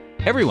Monday. But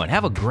everyone,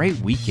 have a great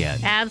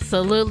weekend.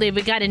 Absolutely.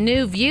 We got a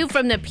new view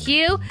from the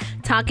pew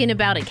talking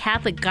about a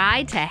Catholic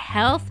guide to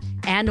health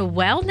and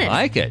wellness.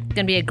 Like it. It's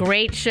going to be a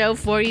great show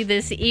for you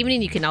this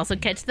evening. You can also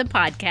catch the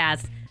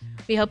podcast.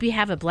 We hope you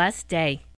have a blessed day.